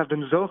have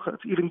been zocha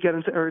to even get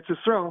into Eretz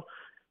Yisrael,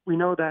 we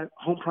know that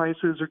home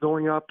prices are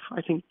going up.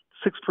 I think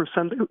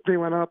 6% they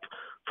went up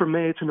from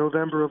May to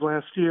November of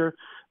last year.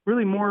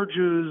 Really more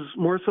Jews,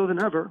 more so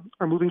than ever,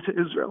 are moving to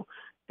Israel.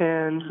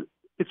 And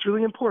it's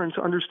really important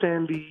to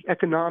understand the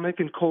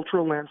economic and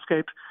cultural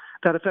landscape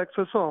that affects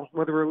us all,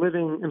 whether we're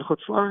living in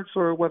Chutz La'aretz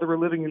or whether we're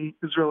living in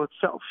Israel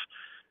itself.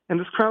 And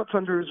this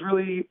crowdfunder is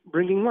really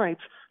bringing light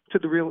to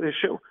the real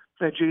issue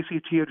that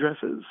JCT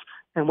addresses.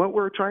 And what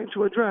we're trying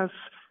to address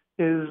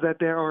is that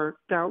there are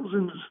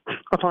thousands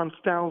upon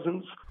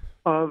thousands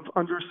of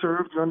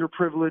underserved and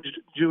underprivileged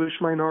Jewish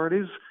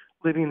minorities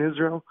living in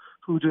Israel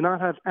who do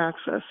not have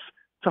access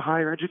to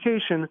higher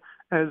education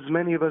as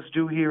many of us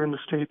do here in the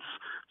States.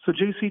 So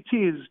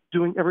JCT is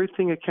doing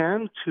everything it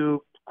can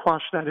to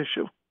quash that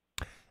issue.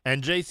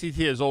 And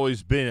JCT has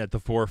always been at the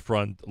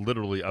forefront,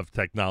 literally, of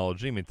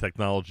technology. I mean,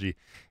 technology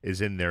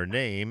is in their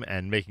name,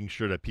 and making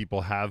sure that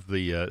people have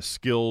the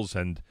skills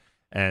and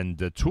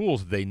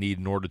tools that they need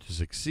in order to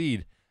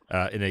succeed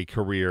in a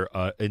career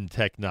in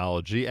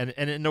technology. And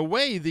in a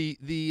way, the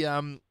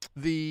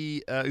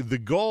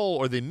goal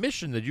or the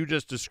mission that you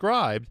just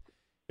described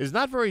is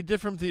not very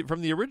different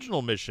from the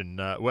original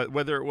mission.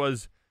 Whether it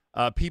was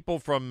people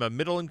from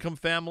middle-income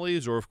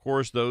families, or of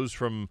course those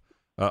from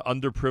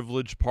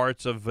underprivileged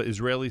parts of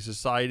Israeli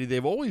society,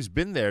 they've always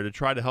been there to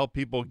try to help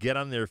people get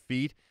on their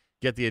feet,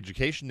 get the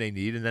education they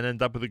need, and then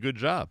end up with a good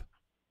job.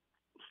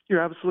 You're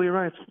absolutely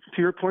right.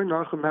 To your point,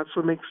 Nachum, that's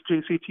what makes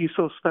JCT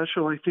so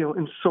special, I feel,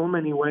 in so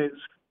many ways,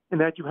 in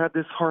that you have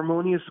this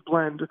harmonious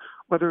blend,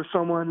 whether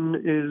someone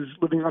is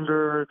living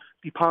under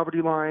the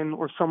poverty line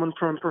or someone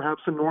from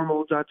perhaps a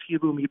normal Dati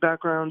Lumi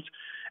background.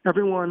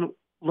 Everyone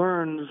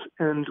learns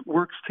and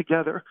works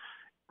together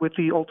with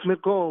the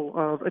ultimate goal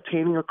of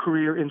attaining a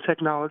career in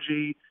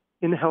technology,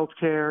 in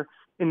healthcare,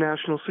 in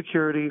national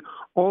security,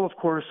 all, of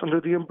course,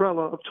 under the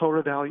umbrella of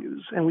Torah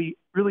values. And we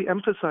really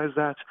emphasize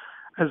that,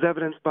 as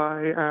evidenced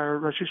by our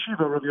Rosh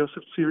Yeshiva, Rav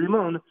Yosef Tzvi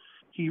Rimon.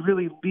 He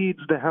really leads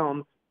the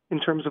helm in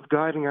terms of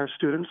guiding our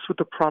students with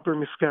the proper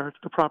miskeret,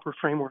 the proper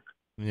framework.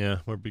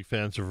 Yeah, we're big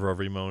fans of Rav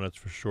Rimon, that's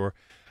for sure.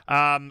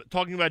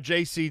 Talking about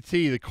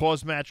JCT, the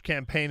Cause Match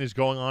campaign is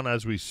going on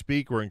as we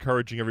speak. We're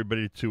encouraging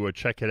everybody to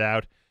check it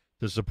out,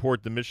 to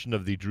support the mission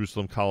of the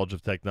Jerusalem College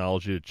of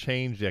Technology to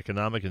change the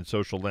economic and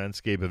social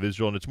landscape of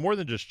Israel. And it's more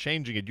than just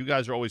changing it. You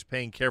guys are always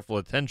paying careful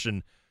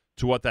attention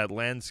to what that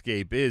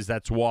landscape is.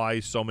 That's why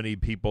so many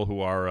people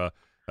who are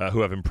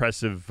who have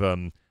impressive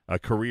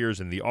careers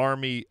in the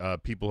Army,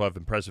 people who have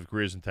impressive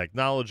careers in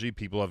technology,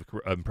 people who have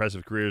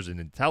impressive careers in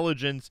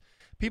intelligence,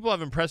 people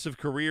have impressive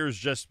careers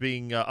just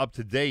being up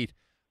to date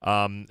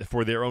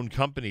for their own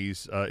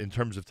companies in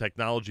terms of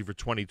technology for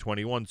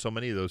 2021. So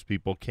many of those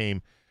people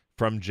came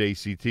from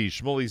JCT.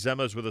 Shmuli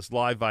Zema is with us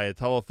live via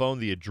telephone.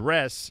 The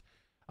address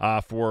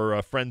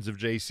for Friends of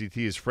JCT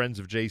is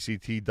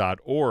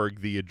friendsofjct.org.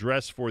 The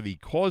address for the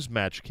Cause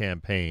Match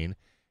campaign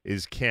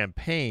is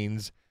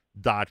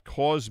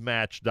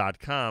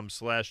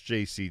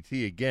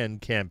campaigns.causematch.com/JCT. Again,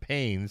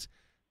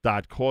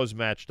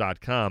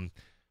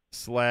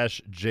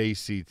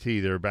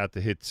 campaigns.causematch.com/JCT. They're about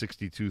to hit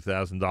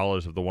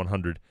 $62,000 of the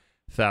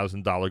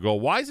 $100,000 goal.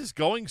 Why is this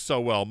going so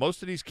well?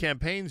 Most of these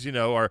campaigns,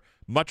 are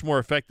much more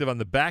effective on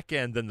the back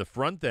end than the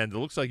front end. It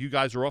looks like you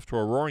guys are off to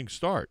a roaring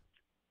start.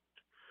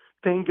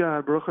 Thank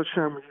God, Baruch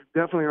Hashem, we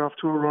definitely are off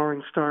to a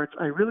roaring start.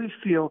 I really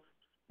feel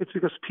it's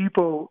because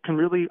people can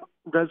really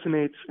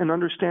resonate and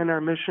understand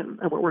our mission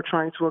and what we're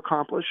trying to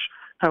accomplish,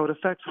 how it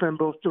affects them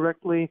both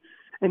directly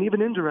and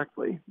even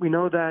indirectly. We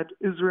know that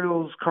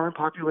Israel's current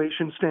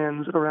population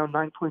stands at around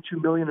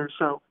 9.2 million or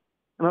so.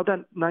 And of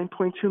that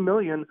 9.2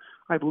 million,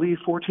 I believe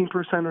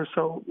 14% or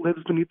so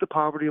lives beneath the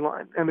poverty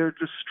line, and they're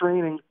just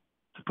straining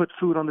to put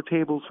food on the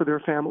tables for their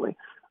family.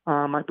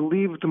 I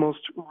believe the most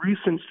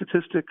recent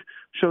statistic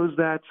shows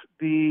that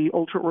the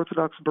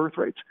ultra-Orthodox birth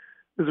rate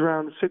is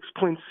around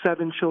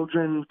 6.7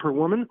 children per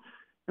woman,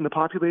 and the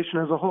population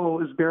as a whole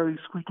is barely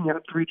squeaking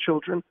out 3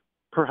 children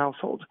per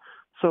household.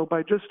 So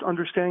by just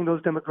understanding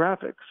those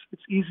demographics,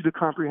 it's easy to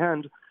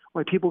comprehend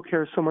why people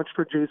care so much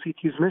for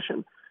JCT's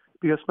mission,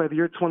 because by the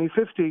year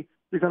 2050,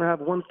 you're going to have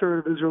 1/3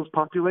 of Israel's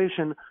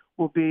population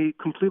will be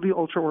completely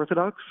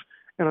ultra-Orthodox.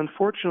 And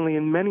unfortunately,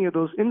 in many of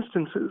those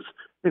instances,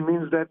 it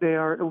means that they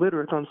are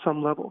illiterate on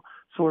some level.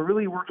 So we're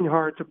really working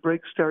hard to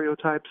break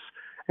stereotypes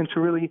and to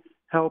really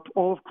help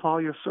all of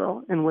Klal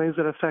Yisrael in ways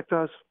that affect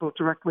us both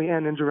directly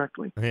and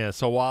indirectly. Yeah,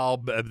 so while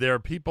there are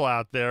people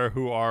out there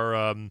who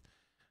are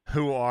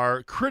who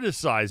are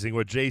criticizing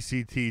what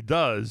JCT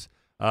does.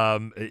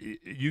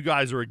 You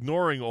guys are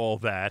ignoring all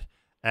that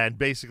and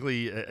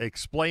basically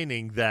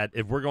explaining that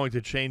if we're going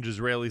to change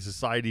Israeli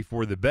society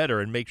for the better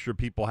and make sure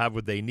people have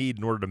what they need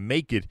in order to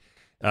make it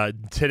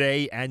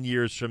today and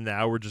years from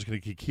now, we're just going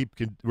to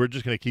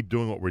keep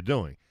doing what we're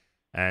doing.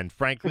 And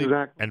frankly,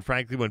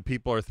 when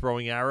people are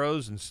throwing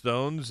arrows and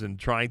stones and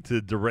trying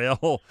to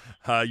derail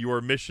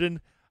your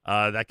mission,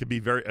 that could be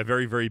a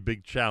very, very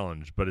big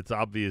challenge. But it's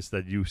obvious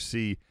that you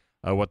see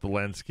what the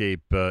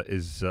landscape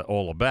is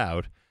all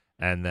about,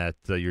 and that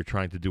you're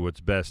trying to do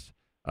what's best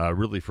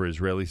really for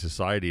Israeli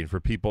society and for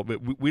people.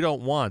 But we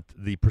don't want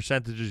the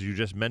percentages you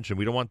just mentioned.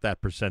 We don't want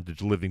that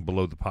percentage living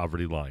below the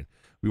poverty line.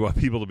 We want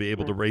people to be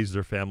able to raise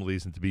their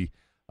families and to be,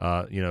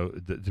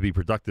 to be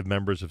productive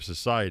members of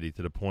society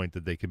to the point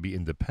that they can be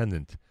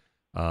independent.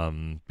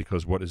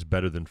 Because what is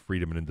better than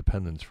freedom and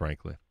independence,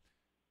 frankly?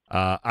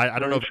 I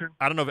don't know.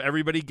 I don't know if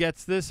everybody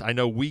gets this. I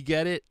know we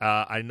get it.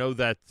 I know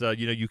that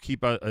you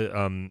keep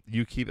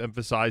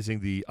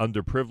emphasizing the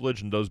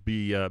underprivileged and those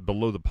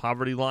below the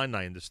poverty line.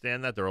 I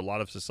understand that there are a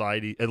lot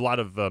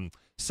of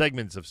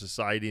segments of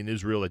society in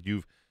Israel that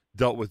you've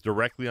dealt with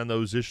directly on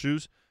those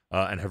issues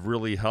and have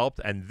really helped.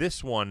 And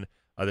this one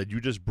that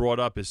you just brought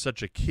up is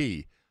such a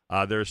key.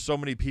 There are so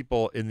many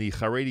people in the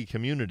Haredi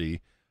community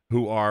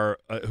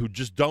who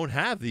just don't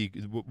have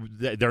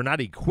they're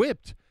not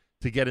equipped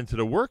to get into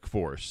the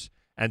workforce,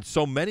 and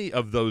so many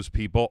of those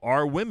people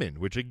are women,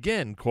 which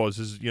again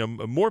causes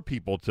more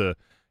people to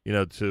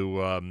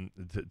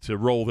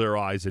roll their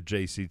eyes at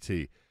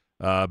JCT.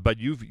 But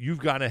you've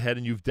gone ahead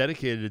and you've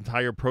dedicated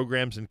entire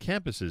programs and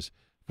campuses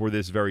for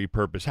this very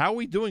purpose. How are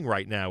we doing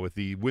right now with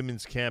the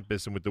women's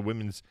campus and with the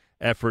women's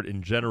effort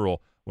in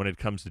general when it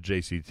comes to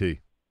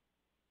JCT?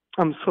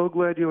 I'm so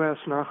glad you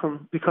asked,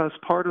 Nachum, because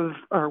part of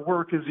our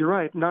work is, you're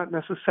right, not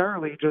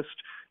necessarily just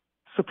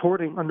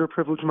supporting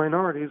underprivileged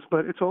minorities,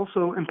 but it's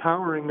also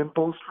empowering and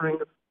bolstering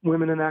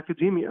women in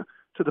academia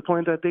to the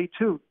point that they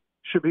too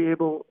should be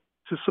able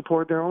to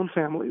support their own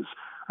families.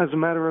 As a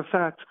matter of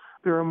fact,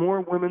 there are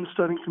more women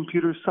studying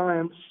computer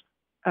science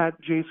at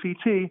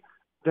JCT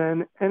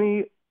than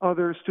any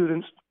other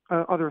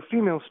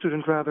female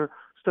student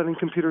studying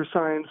computer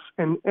science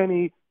in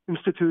any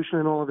institution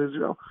in all of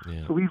Israel.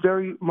 Yeah. So we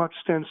very much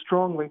stand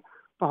strongly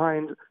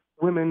behind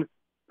women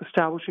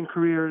establishing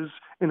careers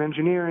in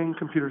engineering,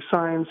 computer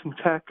science, and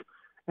tech,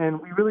 and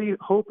we really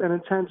hope and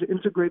intend to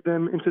integrate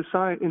them into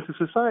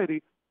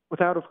society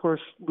without, of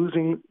course,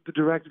 losing the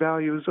direct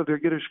values of their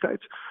Yiddishkeit.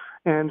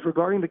 And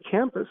regarding the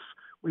campus,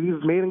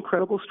 we've made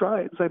incredible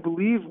strides. I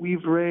believe we've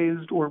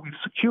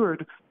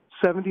secured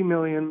 $70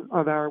 million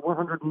of our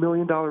 $100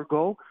 million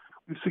goal.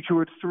 We've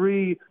secured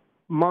 3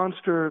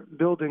 monster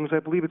buildings. I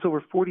believe it's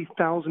over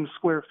 40,000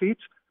 square feet,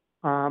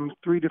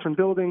 3 different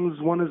buildings.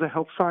 One is a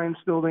health science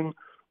building.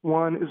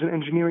 One is an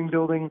engineering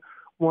building.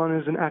 One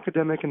is an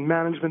academic and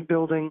management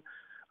building.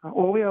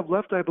 All we have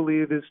left, I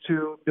believe, is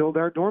to build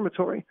our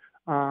dormitory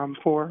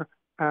for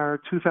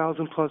our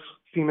 2,000-plus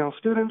female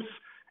students.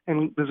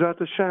 And B'ezrat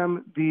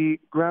Hashem, the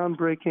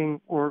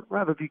groundbreaking, or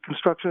rather the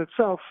construction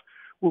itself,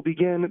 will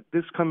begin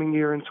this coming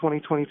year in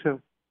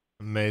 2022.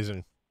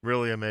 Amazing.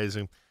 Really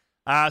amazing.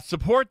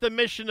 Support the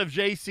mission of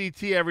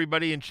JCT,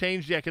 everybody, and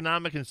change the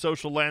economic and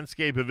social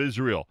landscape of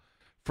Israel.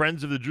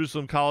 Friends of the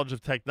Jerusalem College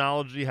of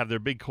Technology have their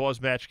big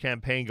cause match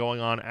campaign going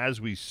on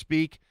as we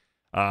speak.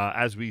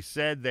 As we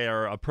said, they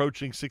are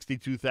approaching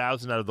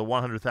 $62,000 out of the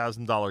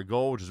 $100,000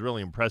 goal, which is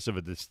really impressive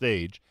at this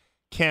stage.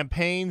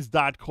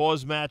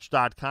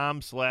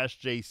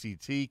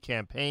 Campaigns.causematch.com/JCT.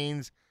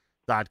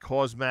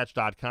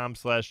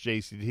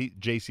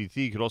 Campaigns.causematch.com/JCT.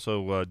 You could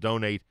also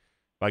donate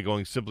by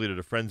going simply to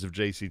the Friends of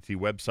JCT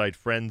website,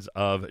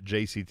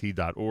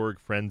 friendsofjct.org,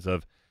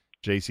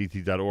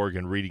 friendsofjct.org,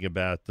 and reading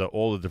about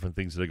all the different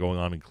things that are going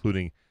on,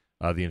 including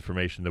the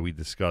information that we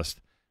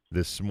discussed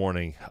this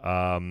morning.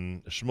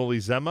 Shmuli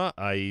Zema,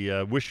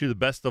 I wish you the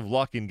best of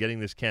luck in getting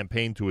this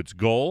campaign to its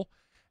goal,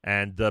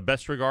 and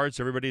best regards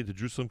to everybody at the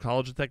Jerusalem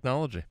College of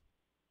Technology.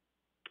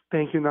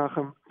 Thank you,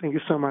 Nachum. Thank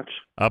you so much.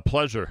 A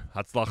pleasure.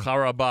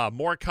 Hatzlacha rabah.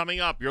 More coming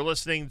up. You're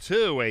listening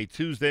to a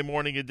Tuesday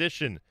morning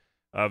edition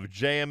of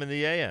JM in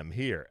the AM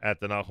here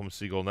at the Nachum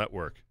Segal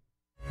Network.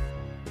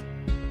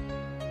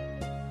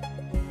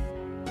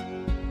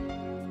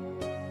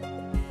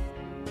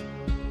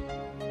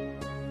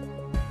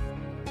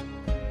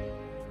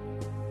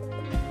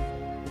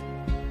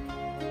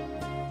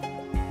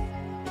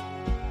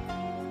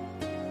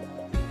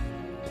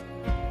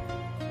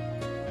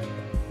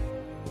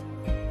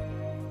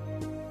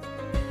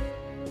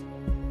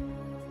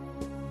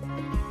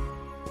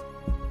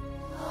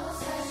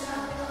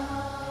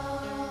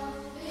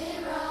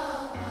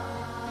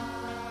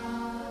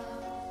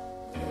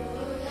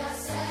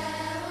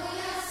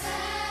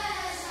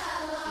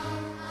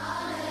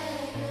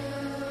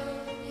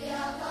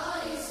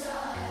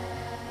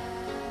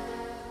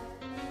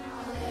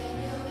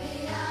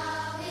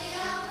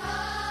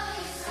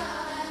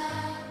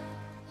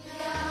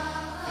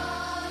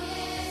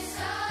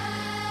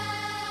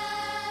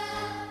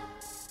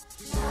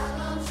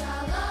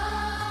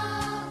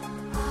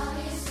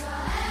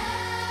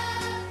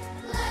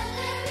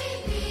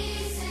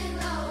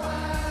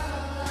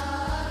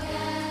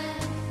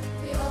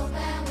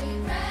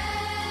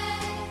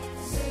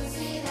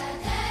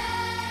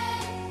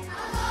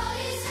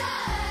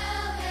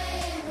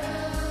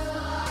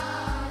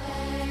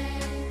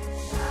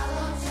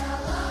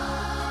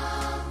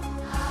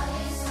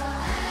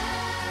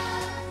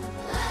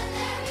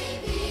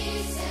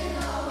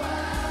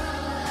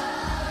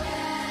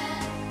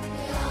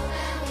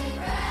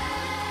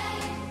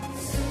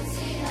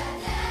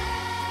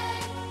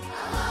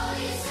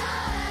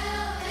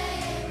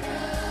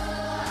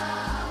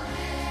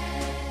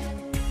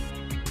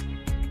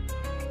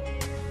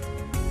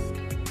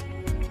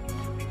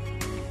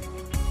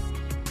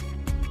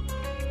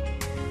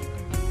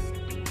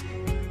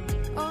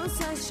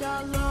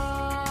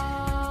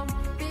 shalom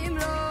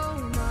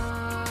bimroma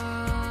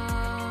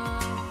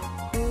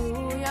hu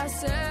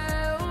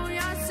yaseh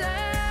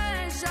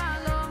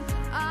shalom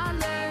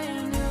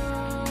aleinu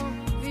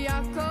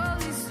v'yakol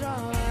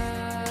Yisrael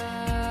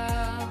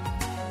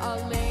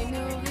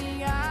aleinu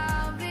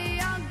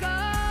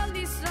v'yakol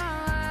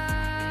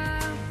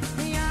Yisrael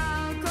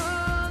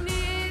v'yakol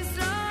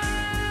Yisrael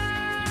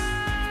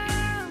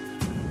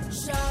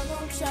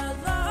shalom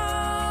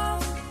shalom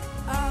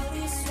al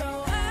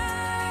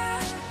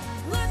Yisrael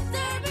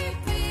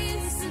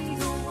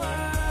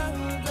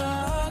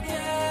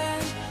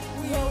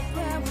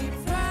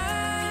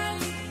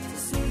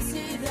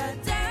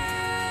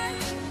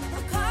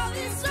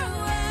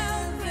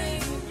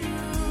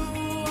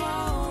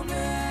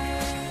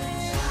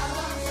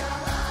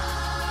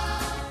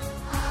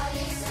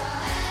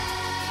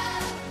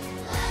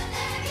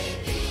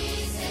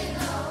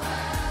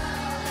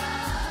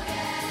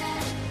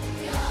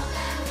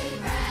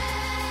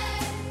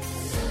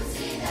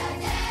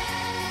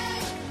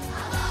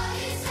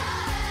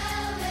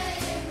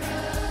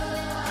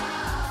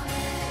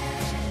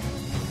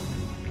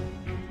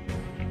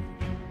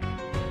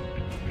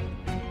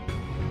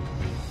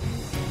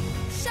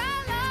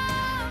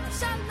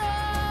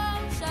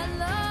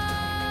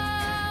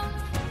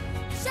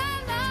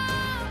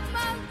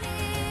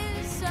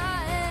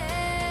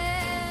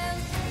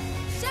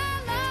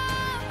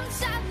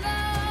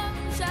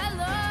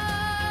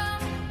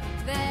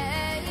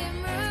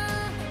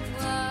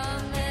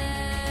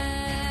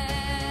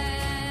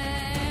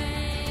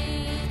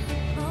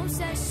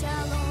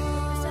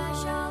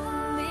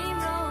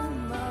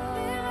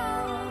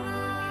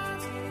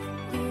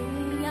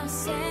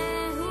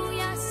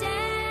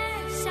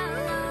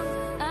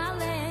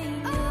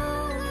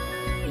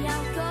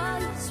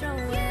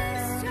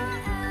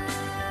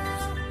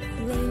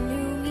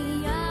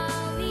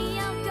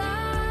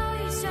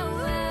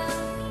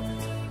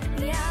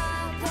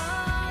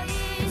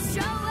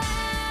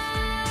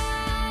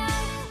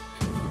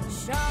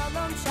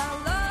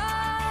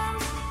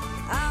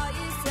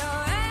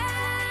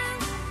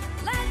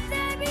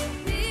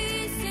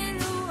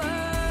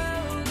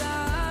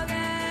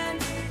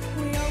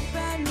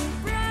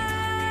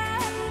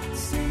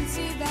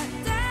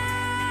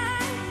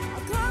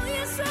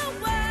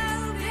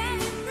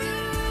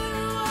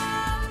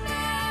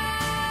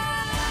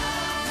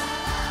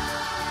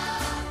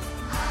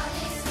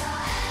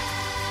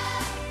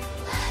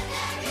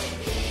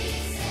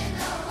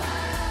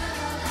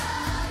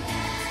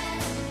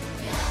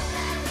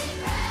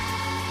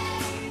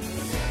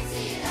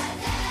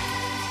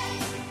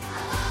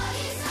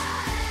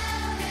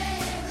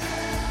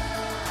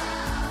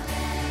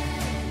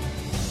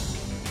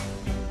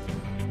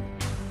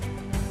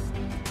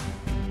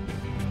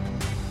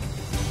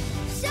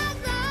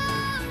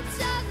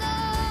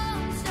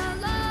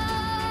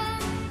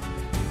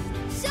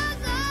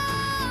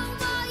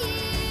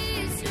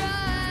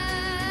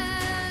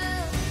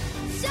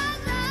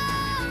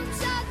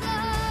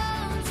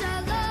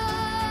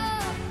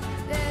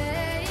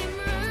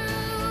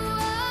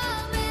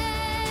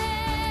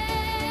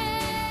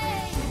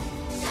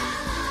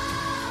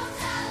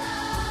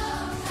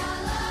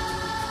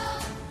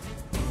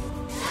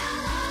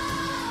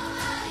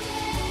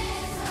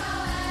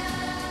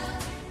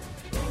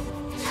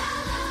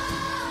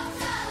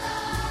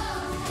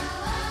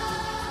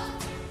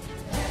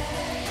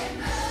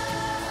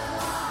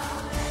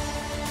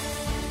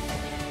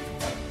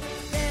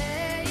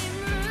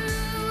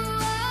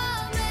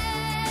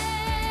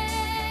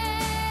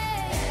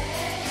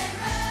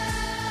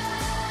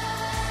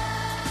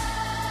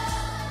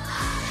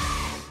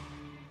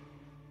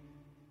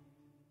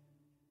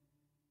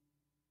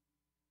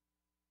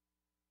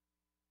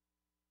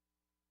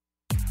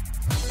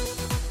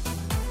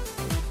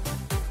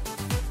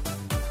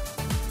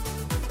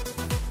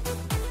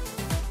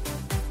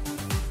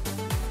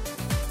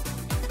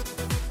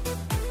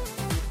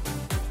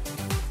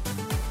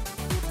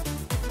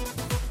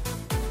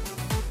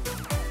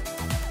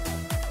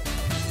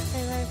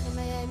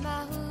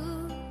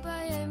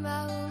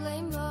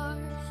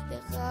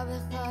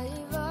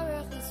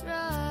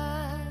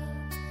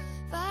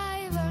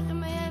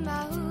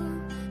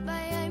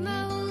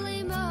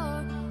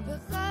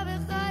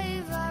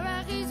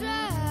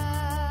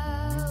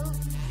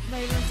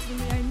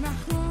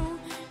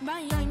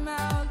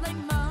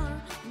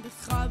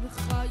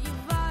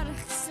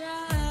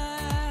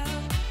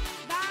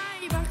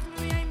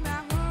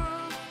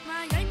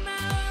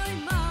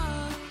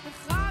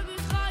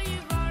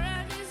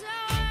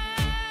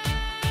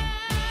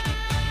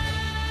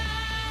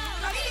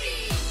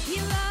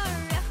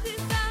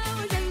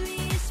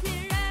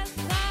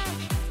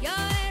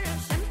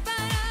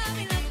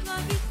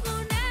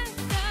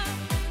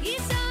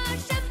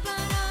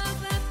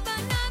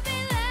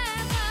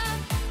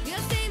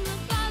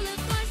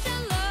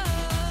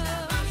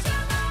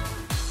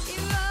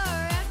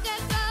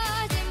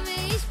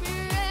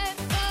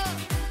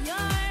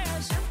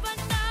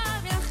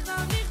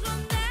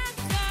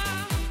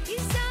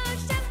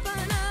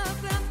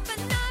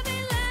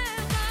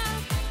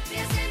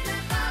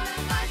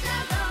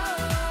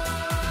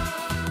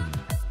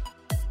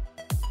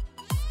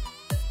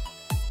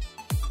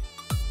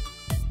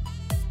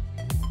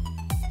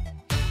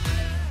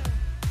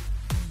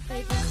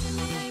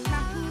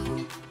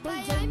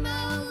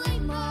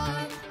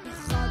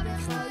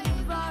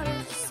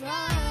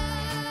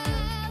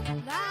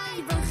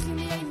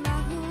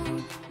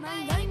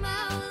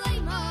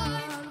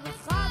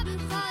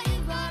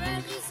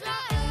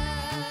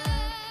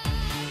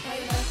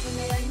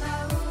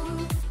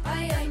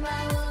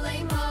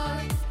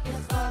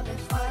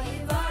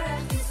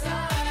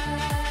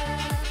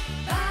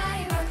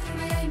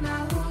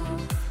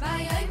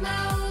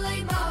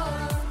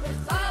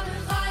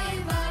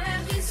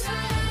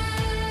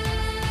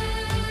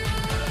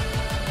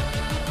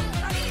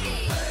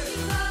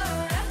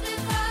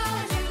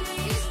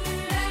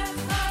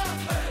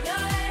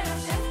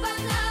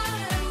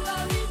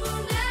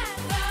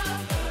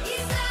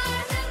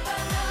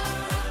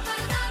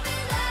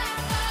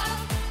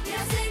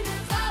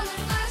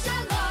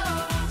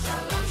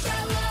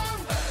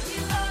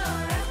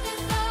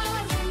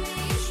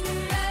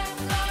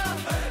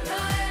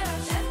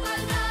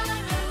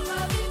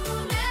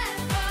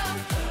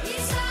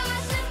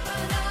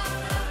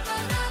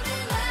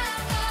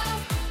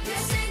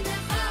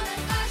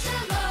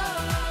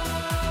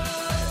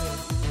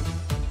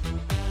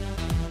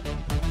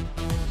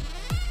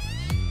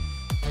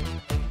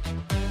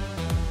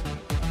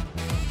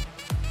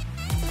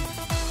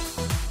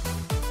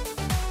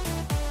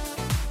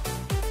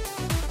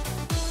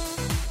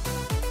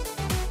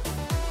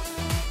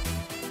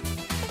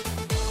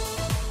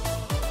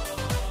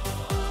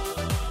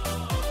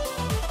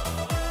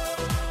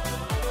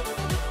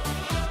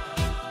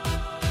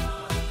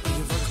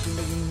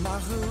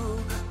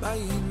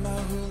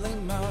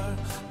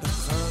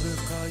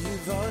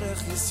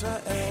Melech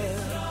Yisrael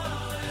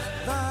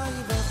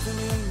Vayivachim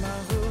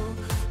Imahu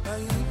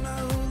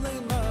Vayimahu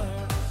Leimar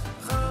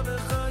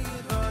Chavecha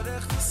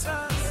Yivarech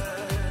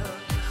Yisrael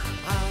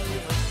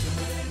Vayivachim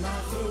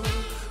Imahu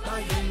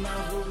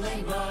Vayimahu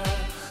Leimar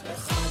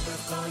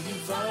Chavecha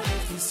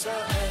Yivarech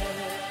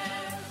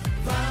Yisrael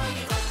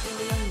Vayivachim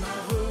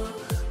Imahu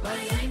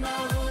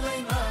Vayimahu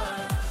Leimar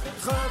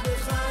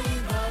Chavecha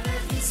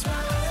Yivarech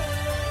Yisrael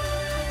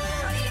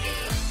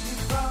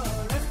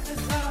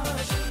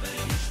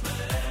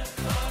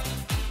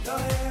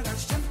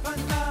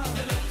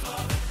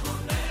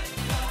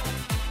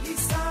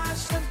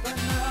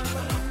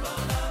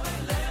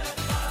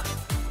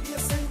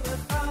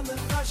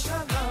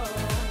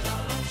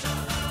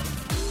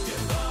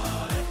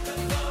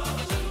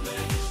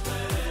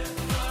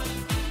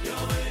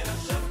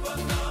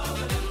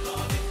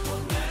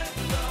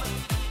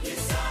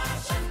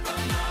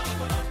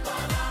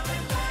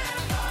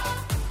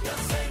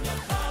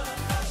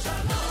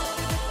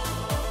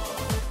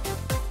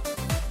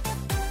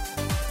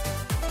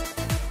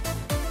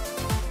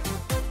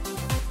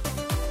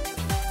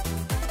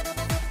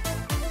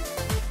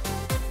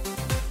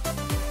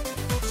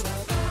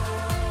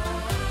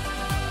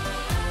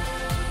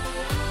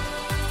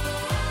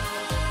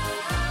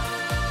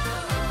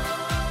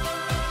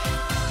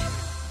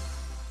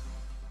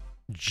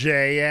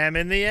JM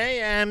in the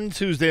AM,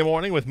 Tuesday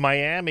morning with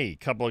Miami.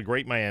 Couple of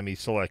great Miami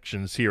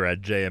selections here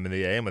at JM in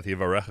the AM with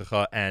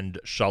Yivarechecha and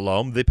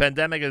Shalom. The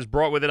pandemic has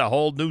brought with it a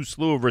whole new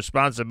slew of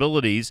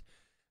responsibilities.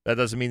 That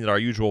doesn't mean that our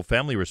usual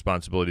family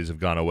responsibilities have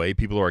gone away.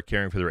 People who are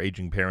caring for their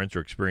aging parents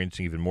are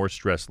experiencing even more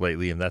stress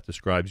lately, and that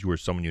describes you or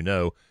someone you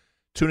know.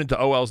 Tune into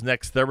OL's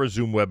next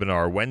TheraZoom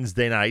webinar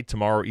Wednesday night,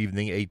 tomorrow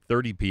evening,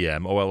 8:30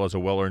 p.m. OL has a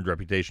well-earned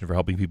reputation for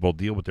helping people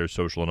deal with their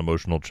social and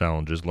emotional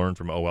challenges. Learn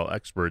from OL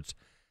experts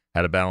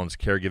how to balance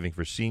caregiving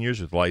for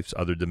seniors with life's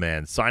other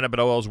demands. Sign up at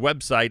OL's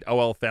website,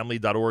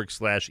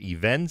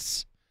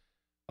 olfamily.org/events.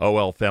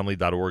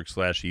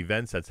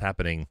 olfamily.org/events. That's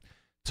happening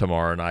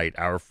tomorrow night.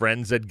 Our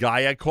friends at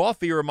Gaia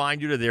Coffee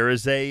remind you that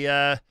there's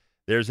a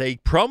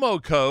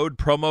promo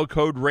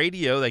code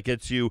radio, that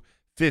gets you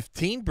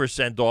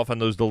 15% off on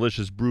those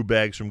delicious brew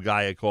bags from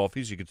Gaia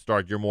Coffees. You could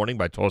start your morning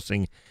by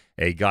tossing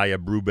a Gaia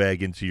brew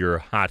bag into your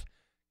hot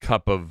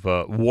cup of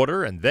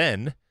water, and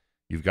then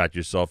you've got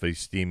yourself a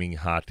steaming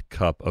hot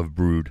cup of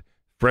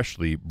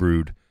freshly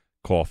brewed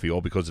coffee, all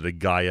because of the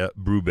Gaia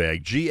brew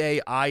bag.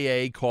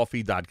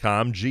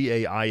 GAIAcoffee.com,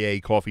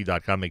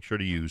 GAIAcoffee.com. Make sure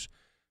to use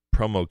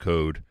promo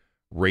code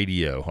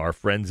radio. Our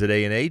friends at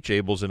A&H,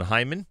 Abels and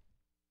Hyman,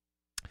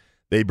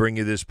 they bring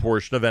you this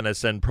portion of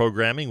NSN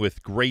programming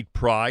with great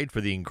pride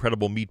for the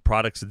incredible meat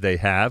products that they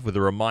have, with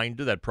a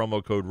reminder that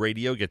promo code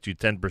radio gets you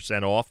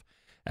 10% off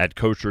at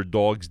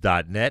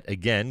kosherdogs.net.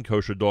 Again,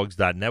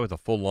 kosherdogs.net with a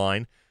full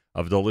line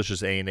of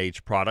delicious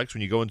A&H products.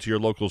 When you go into your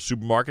local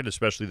supermarket,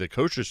 especially the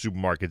kosher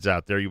supermarkets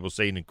out there, you will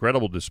see an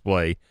incredible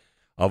display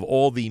of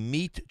all the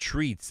meat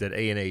treats that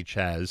A&H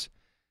has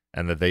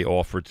and that they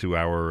offer to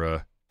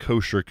our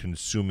kosher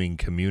consuming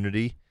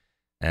community.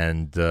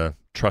 And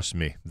trust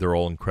me, they're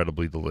all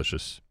incredibly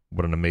delicious.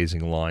 What an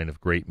amazing line of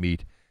great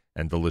meat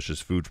and delicious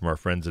food from our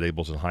friends at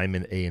Abels and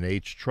Hyman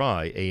A&H.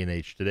 Try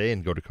A&H today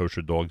and go to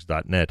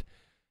kosherdogs.net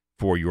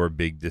for your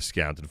big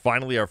discount. And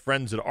finally, our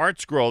friends at Art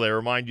Scroll, they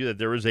remind you that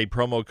there is a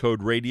promo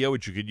code radio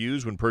which you could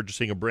use when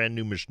purchasing a brand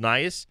new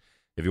Mishnayos.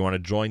 If you want to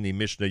join the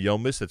Mishnah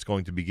Yomis that's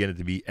going to begin at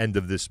the end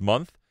of this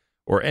month,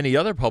 or any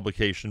other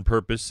publication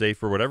purpose, say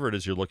for whatever it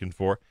is you're looking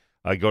for,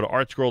 go to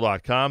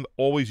artscroll.com.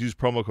 Always use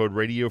promo code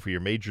radio for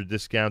your major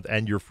discount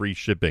and your free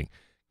shipping.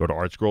 Go to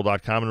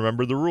artscroll.com and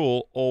remember the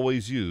rule,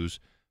 always use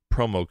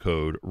promo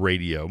code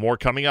radio. More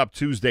coming up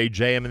Tuesday,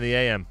 JM in the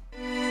AM.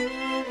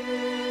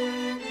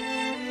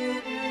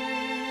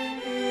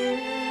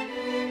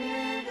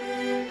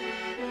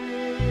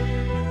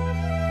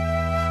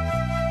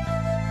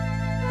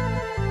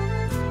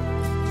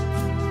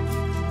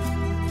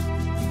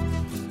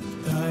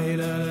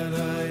 La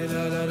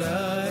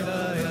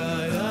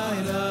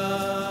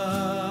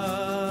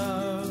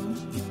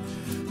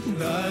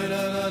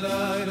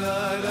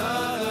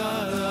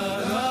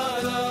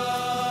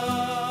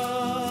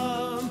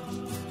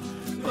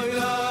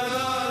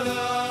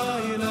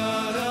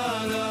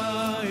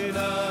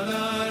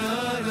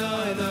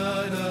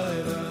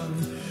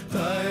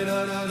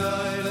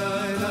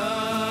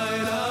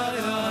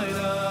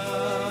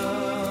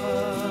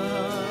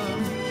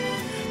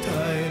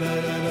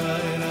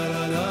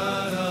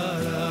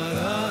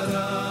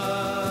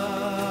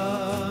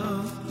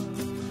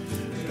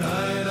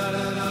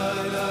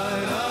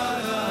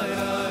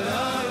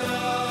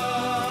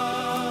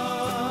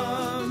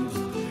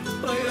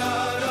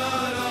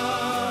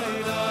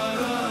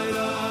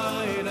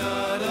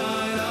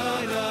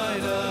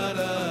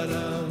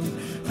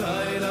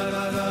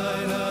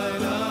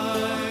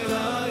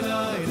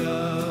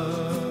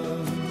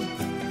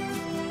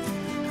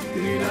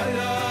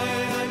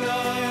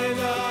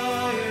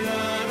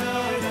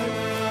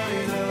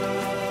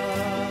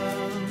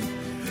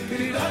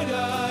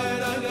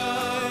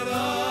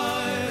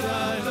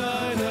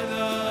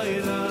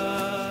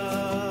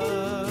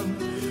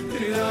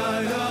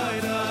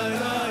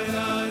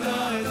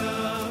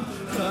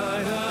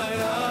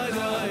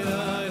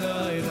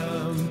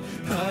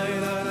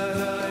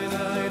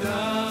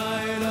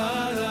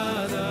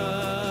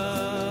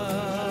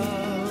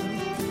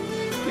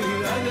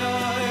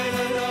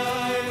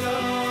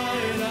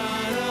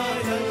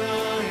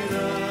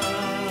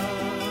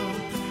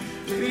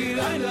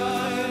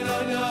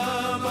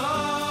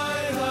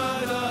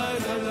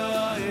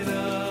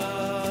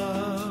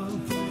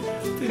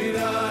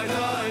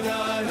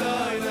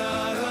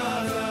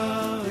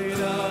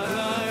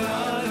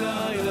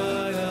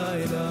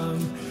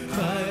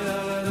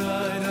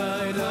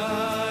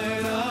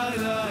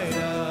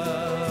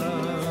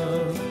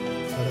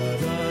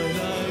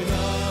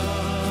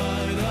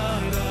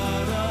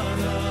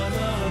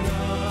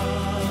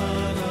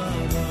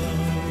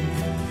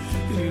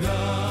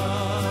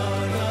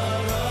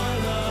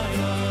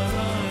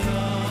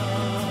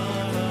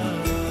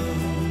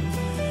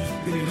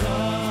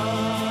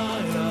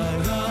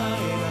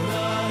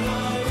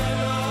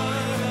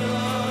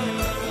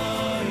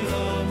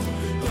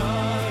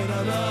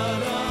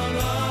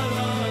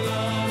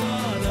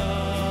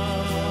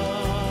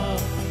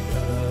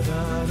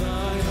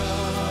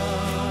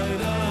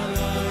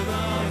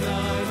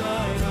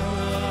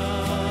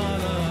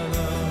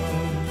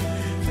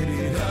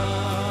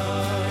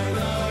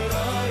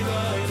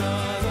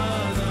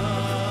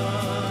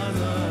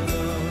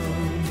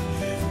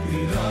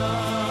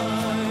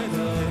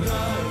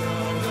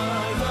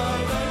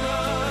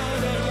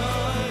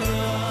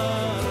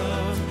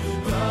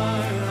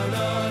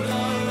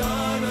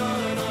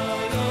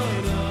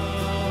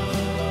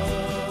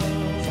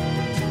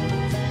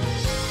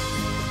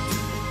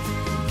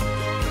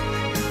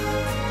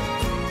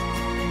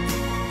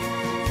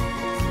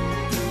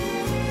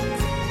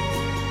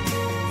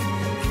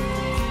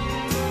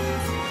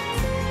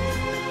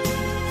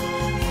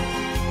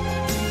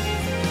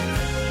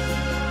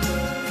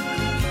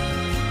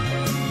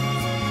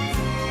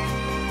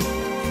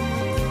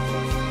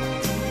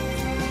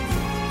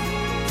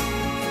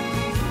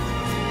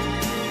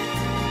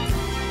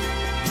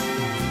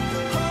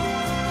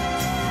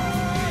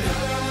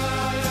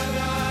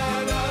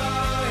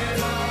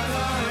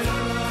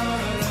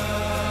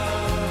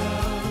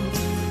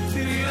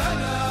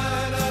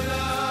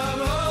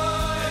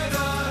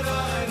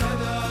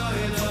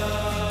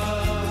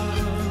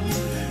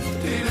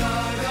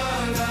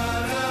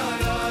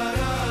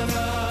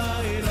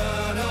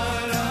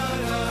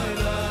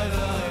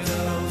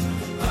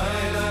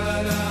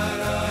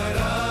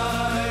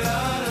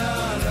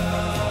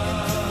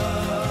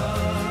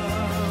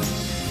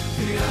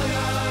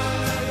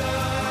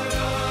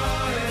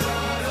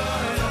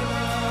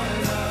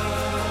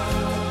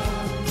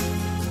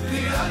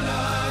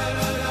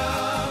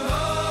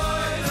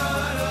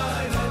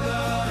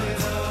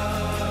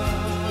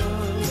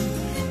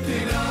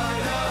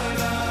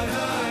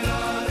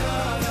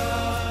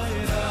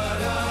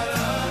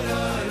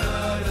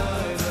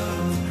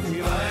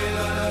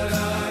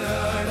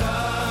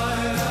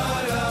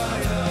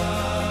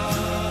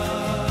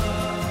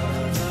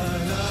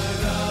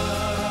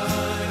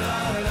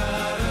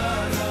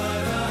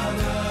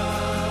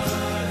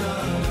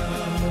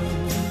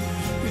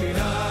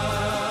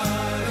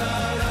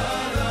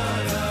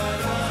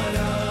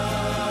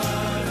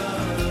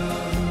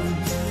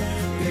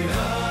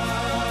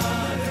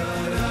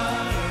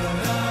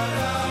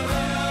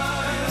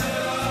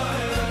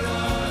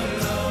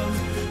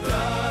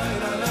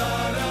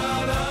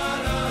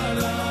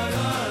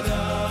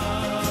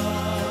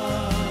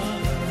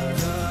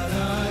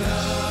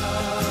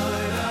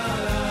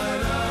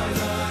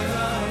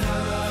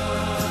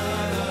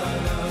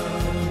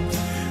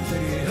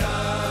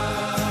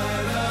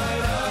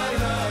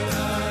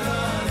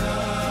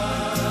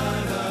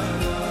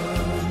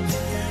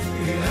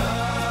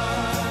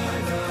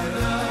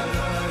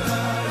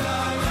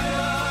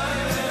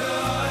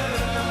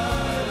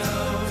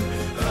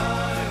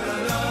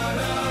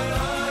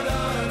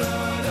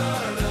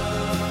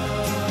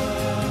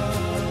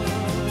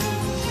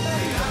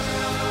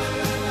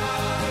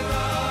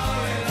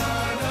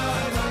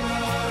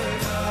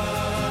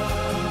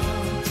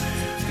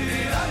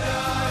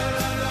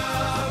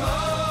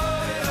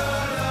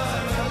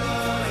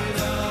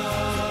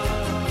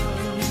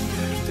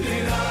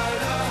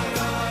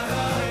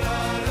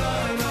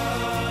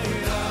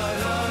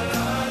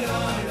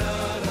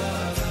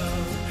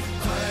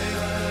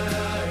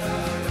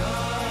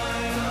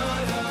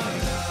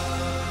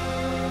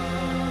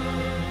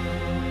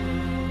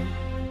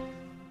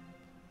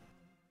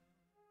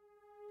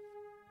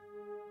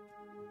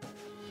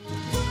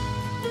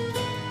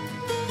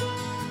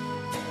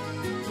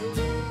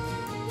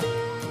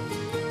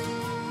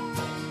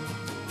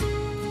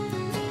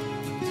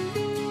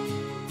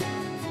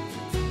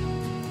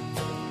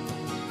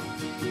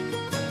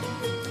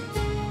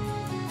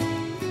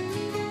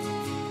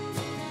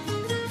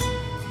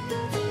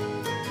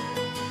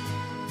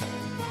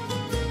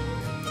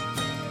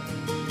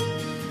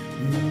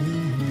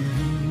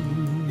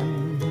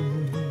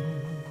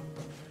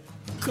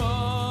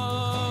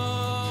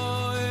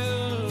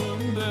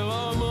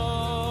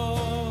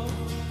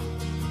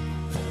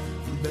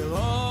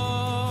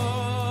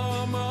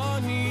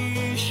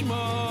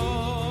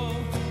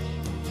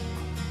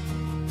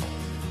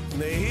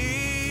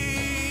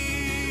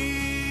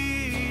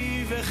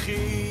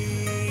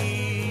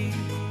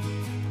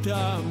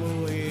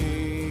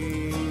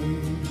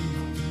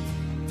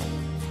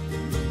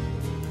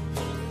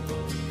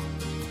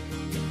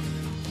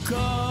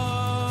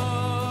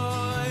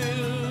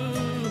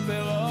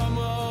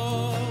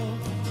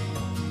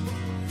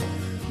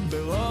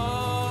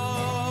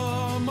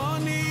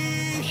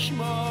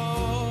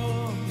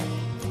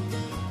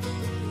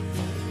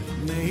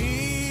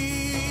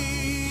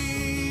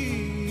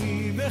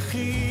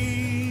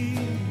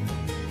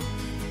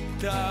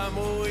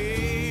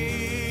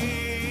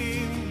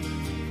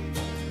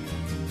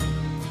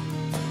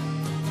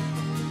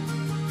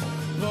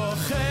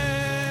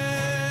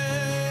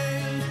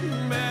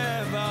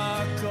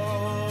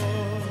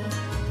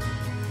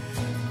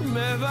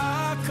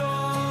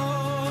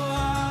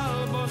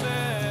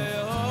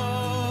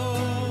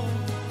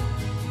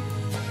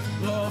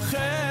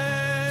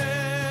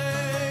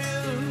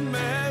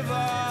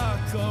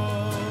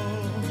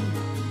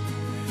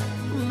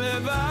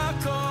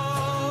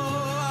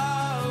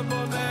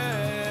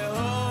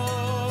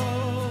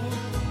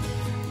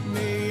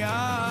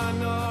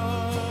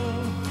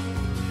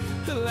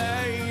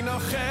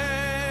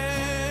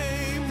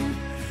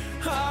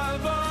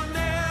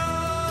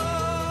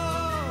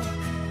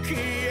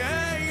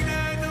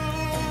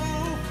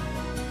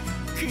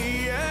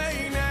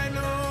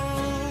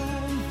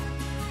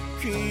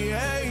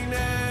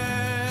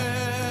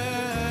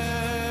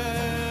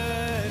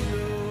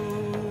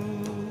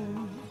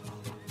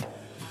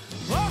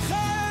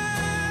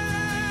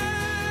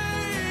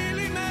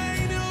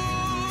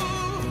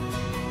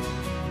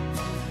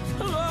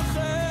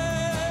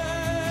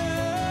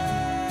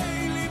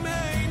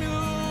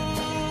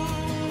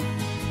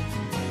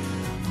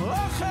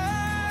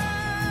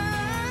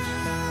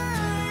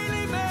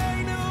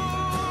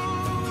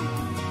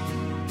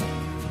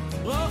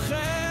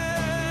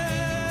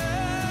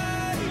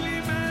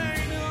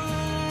לימנו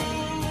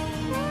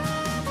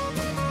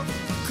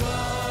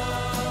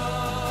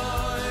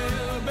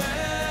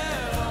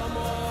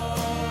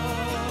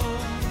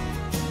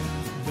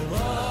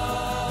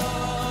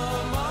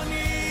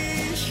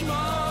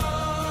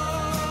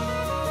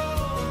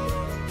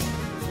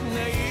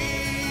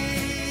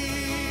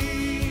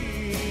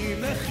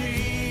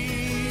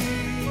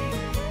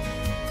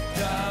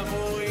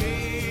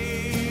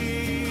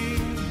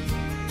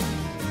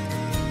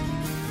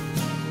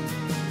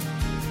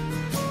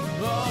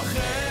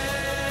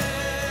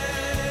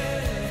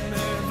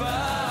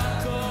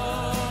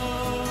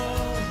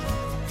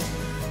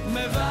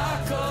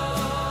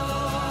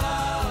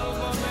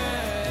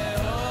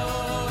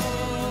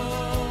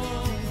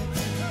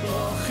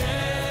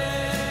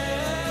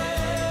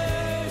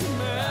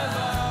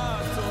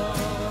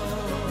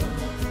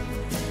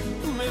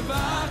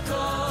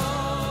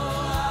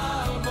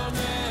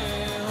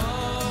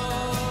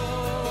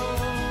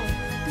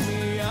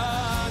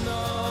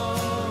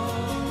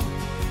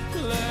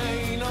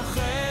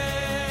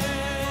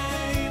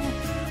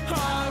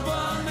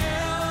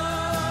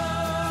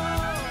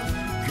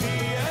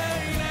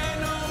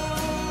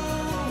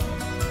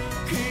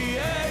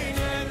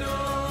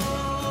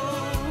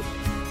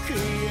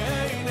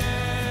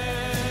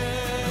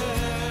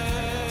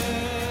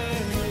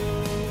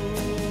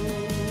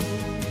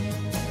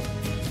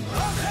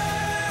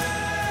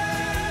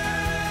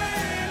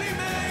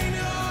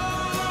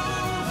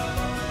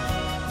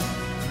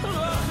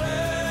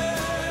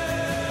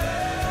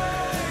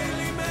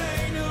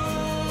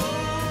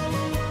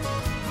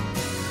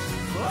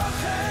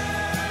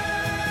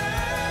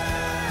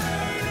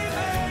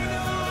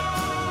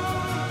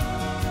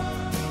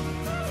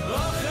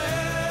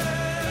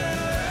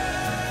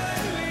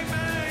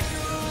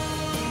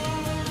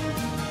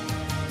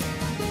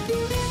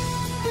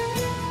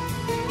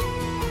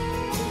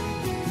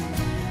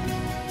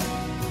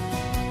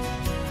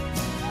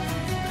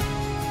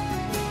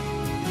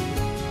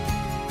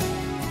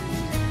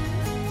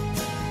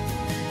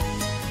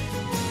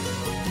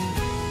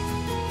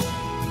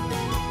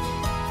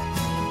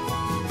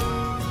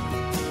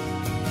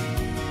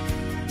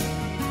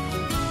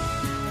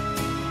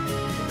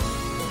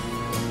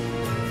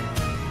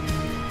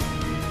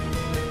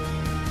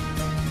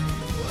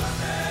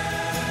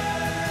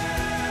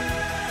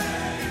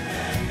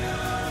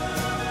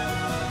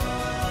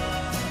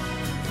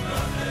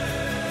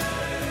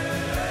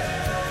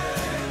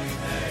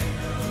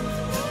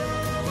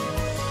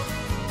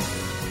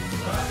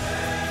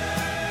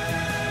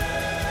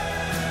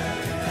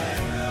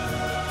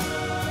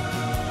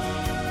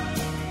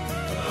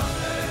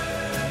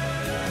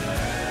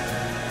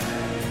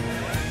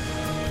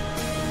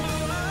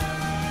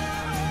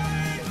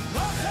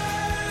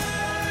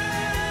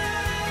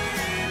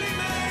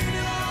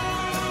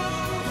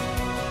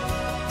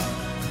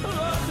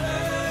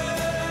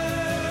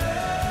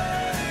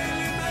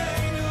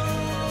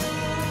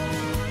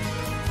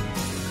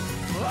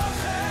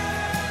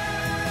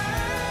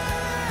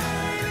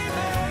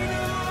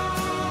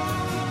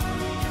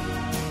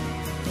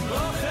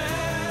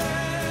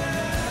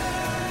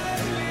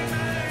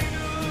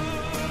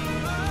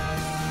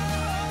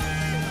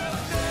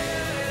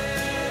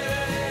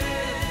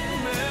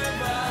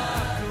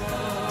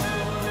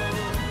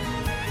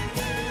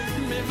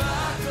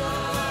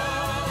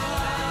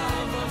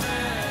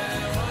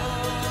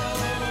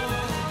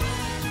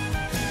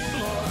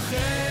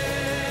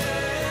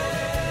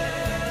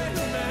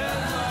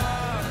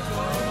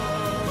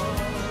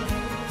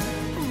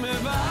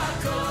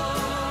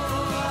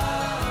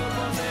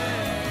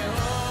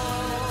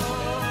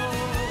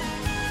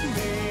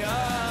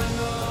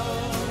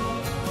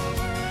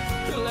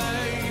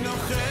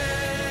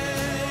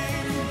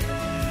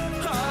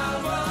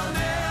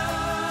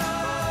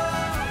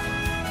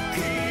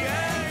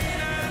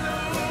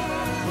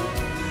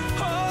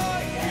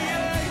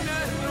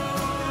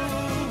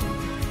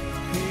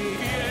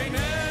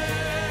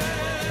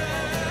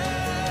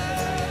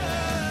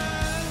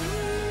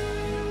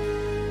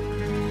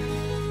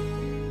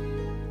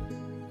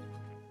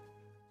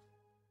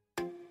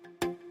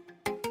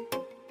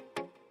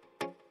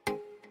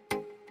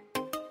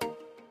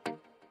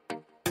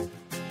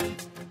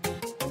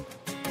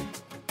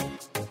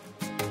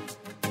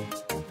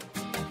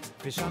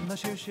ושם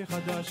נשיר שיר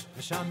חדש,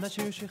 ושם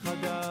נשיר שיר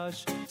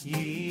חדש.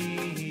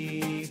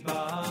 ייבנה,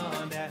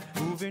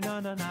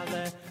 וברננה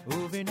נעלה,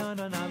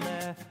 וברננה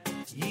נעלה.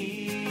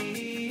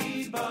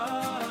 ייבנה,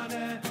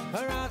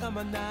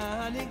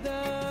 הרחמנה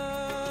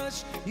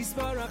הנקדש,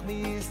 יספרח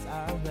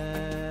מישראל.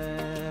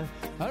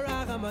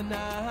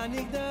 הרחמנה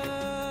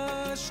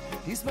הנקדש,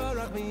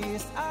 יספרח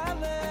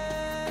מישראל.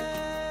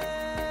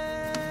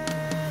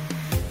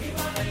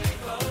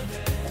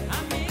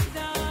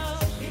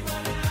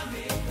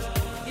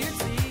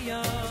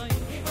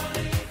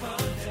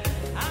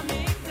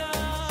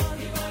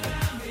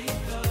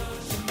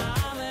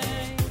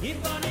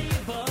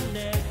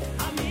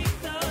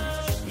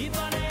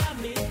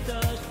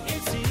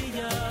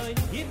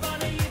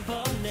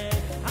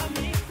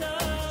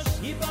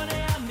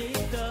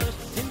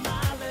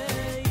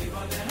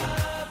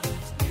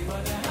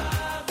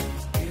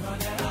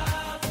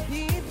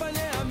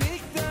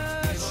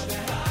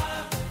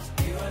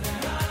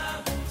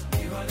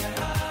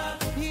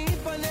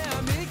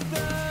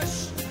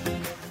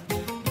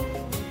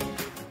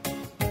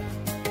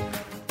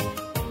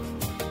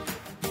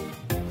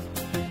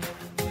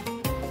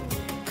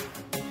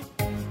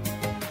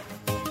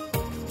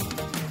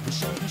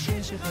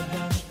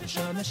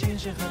 השיר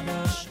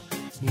שחדש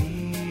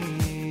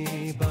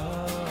ייבנה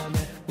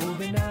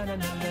ובננה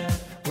נעלה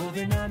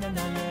ובננה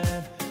נעלה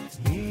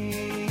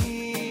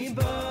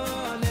ייבנה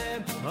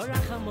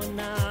אורח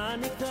המונה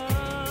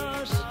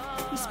נקדוש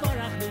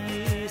יספרח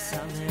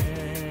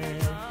ויסמל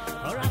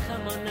אורח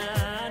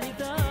המונה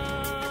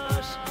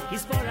נקדוש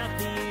יספרח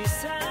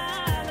ויסמל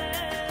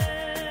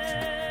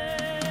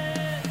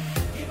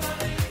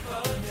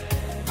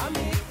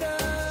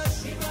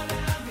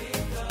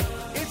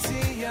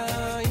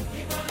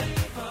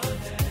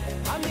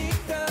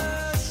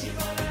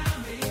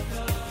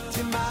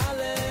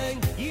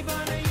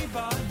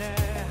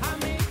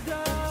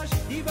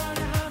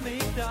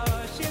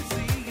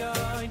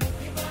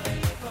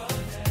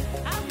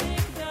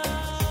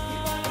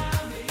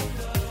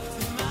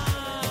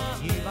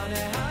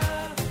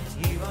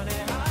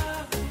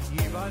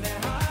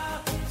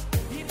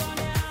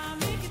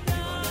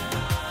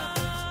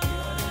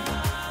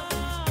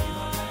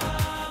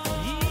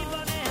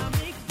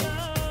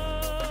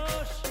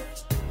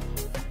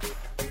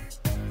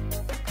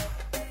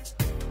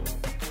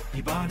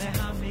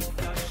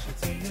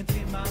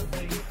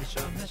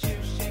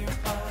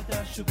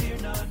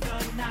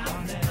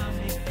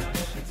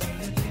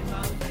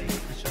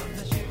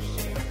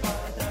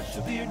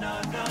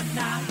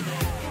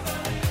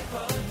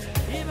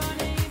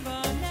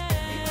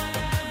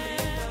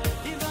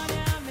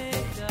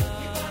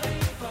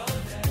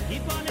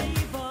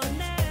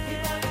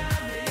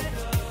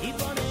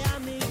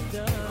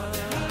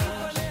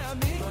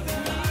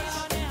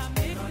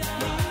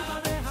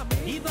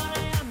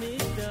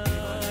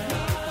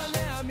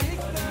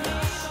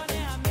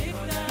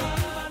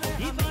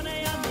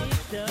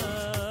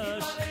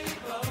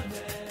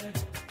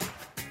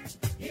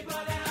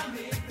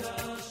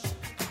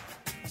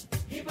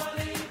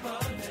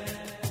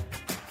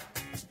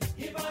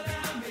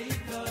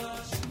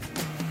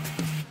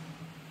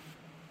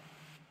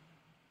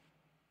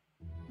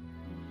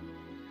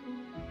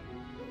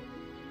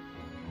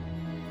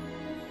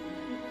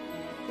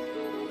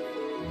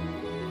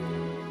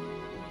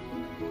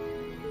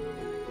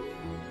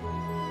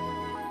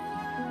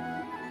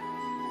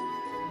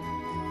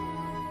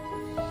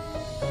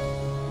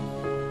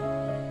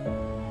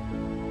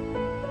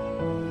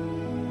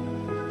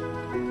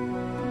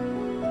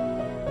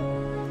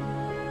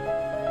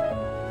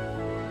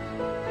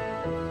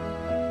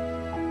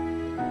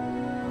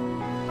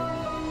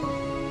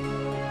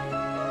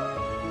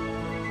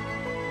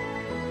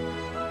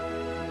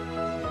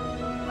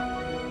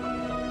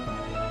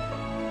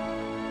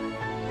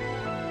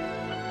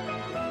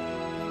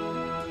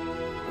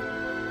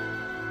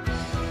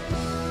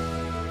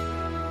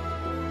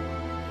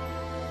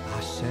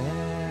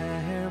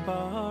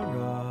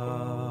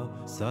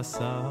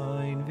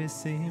Sasain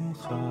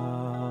v'simcha,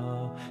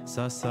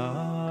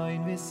 sasain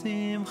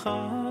v'simcha,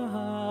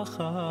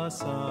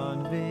 chasan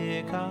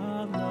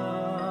v'kala,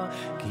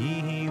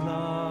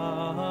 kihila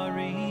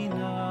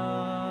harina,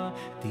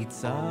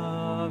 titza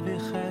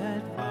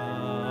v'chetva,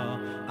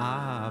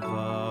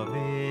 ava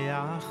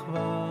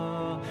v'achva,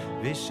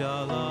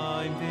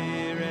 v'shalayim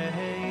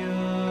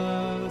v'reyos,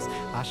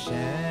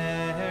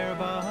 asher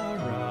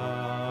bara,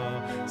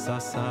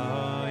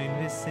 sasain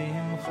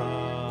v'simcha,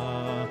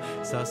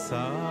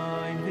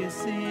 sasain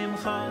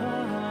v'simcha,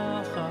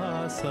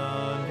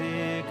 chasan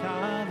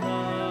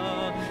v'kala,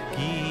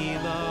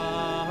 kihila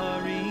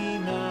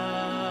harina,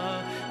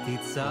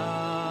 titza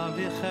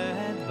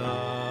v'chedva,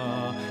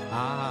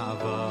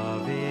 ava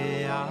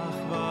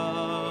v'achva,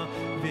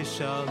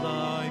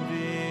 v'shalayim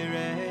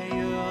v'reyos.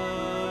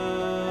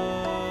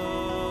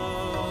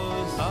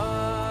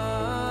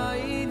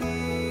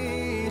 Ayini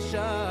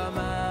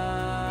shama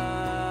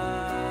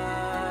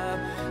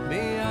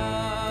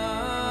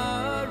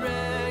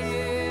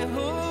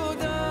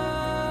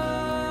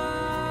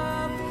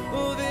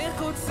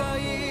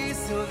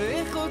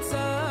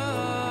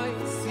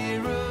Sir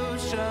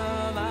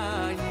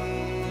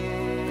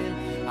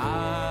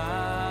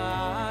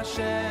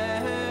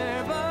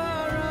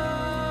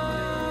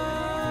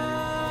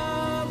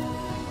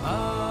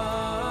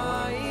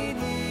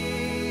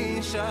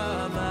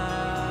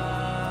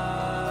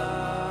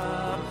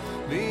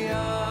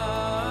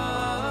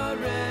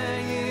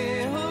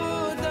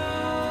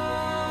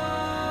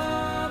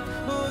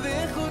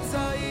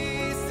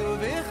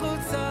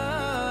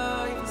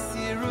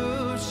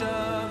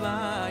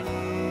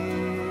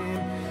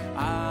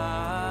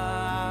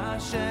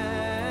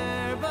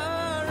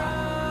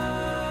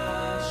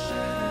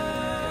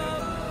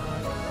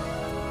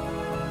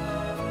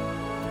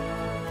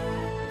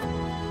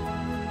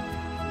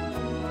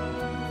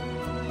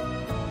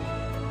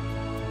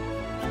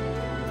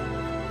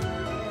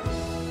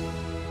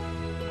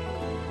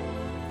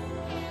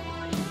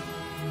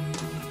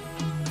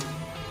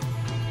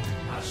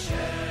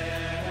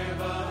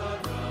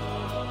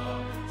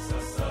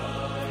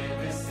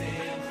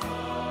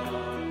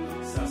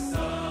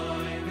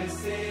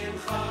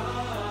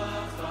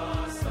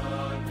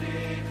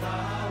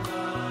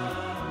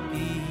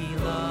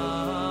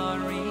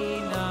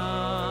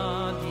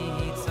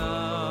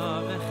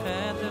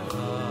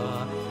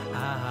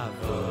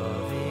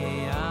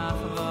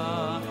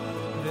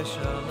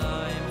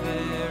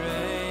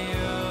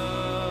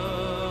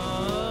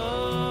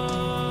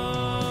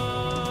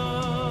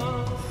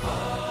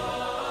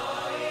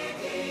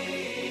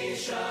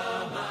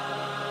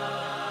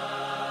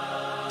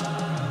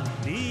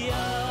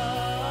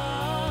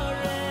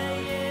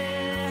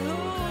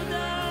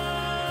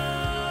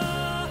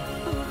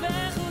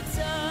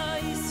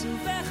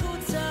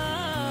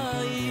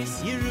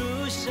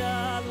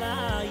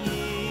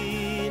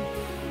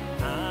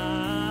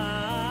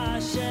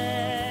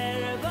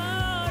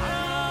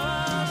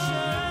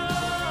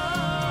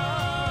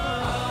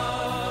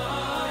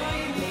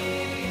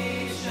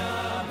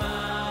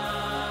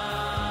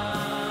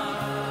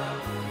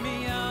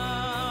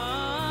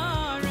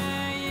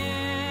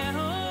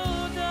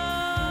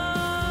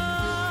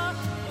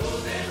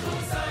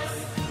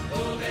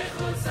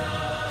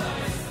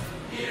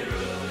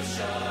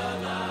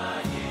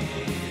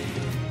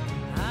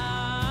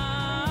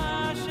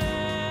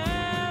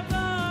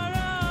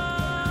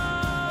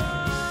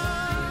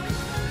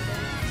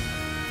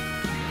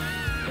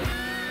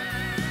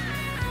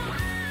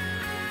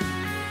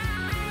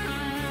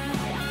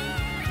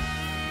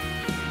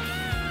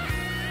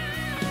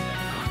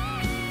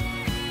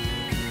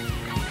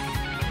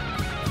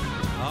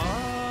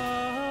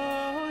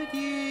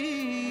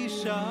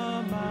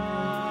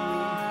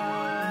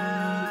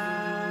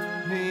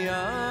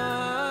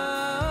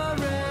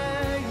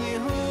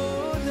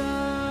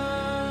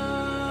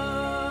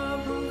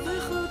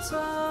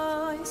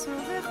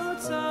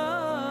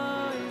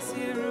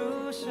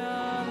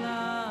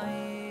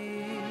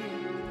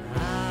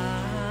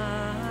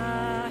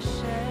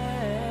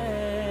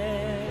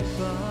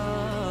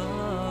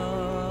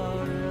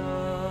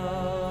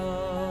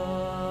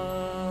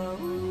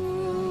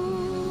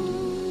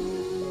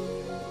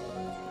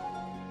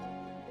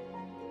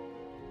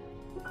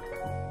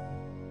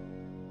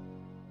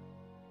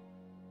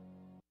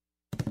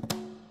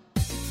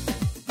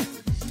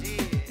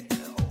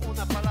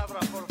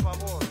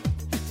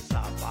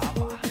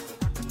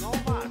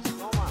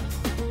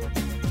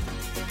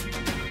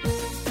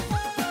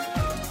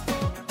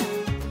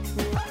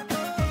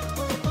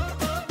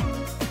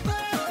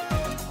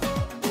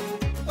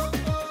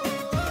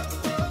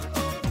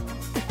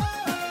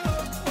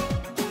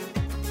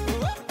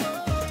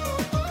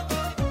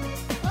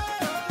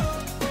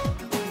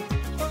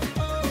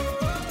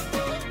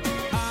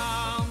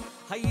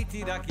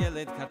רק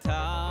ילד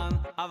קטן,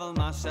 אבל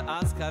מה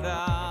שאז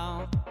קרה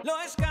לא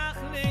אשכח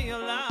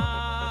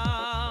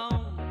לעולם.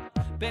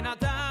 בן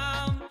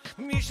אדם,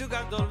 מישהו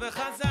גדול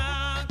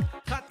וחזק,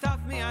 חטף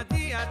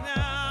מידי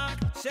ענק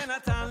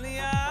שנתן לי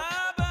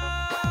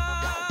אבא.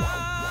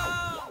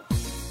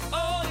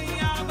 אוי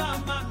אבא,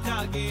 מה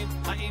תגיד?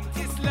 האם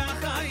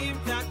תסלח, האם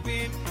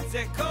תקביל?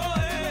 זה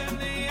כואב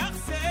לי,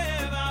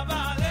 אכזב,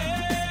 אבל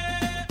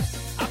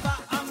אבא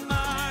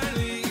אמר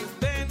לי,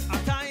 בן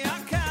אתה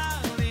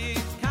יקר לי,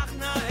 קח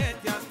נא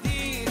את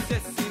ידי, זה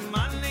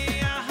סימן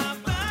לי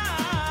אהבה.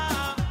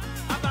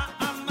 אבא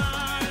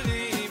אמר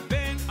לי,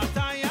 בן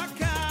אתה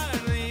יקר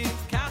לי,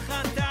 כך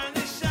אתה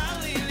נשאר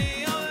לי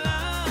לעולם.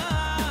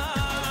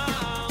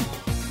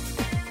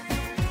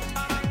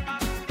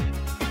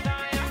 אתה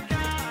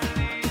יקר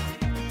לי,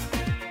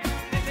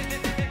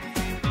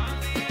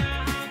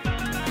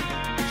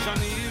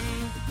 שנים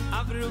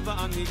עברו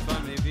ואני כבר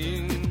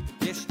מבין,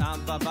 יש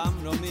אבא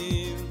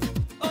במרומים,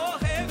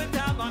 אוהב את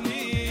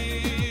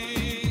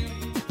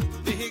הבנים.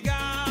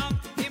 וגם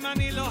אם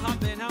אני לא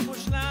הבן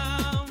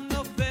המושלם,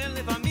 נופל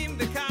לפעמים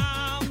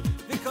וקם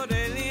וקורא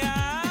לי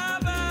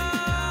אבא.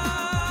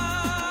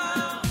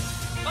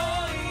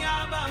 אוי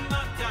אבא,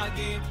 מה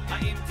תגיד?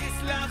 האם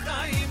תסלח,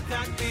 האם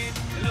תקביל?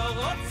 לא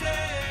רוצה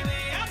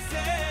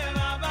לייחסר,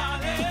 אבל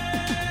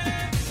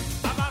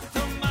אבא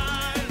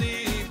תאמר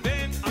לי,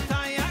 בן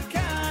אתה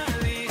יקר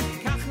לי,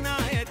 קח נא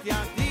את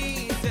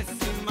ידי, זה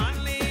סימן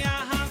לי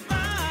אהבה.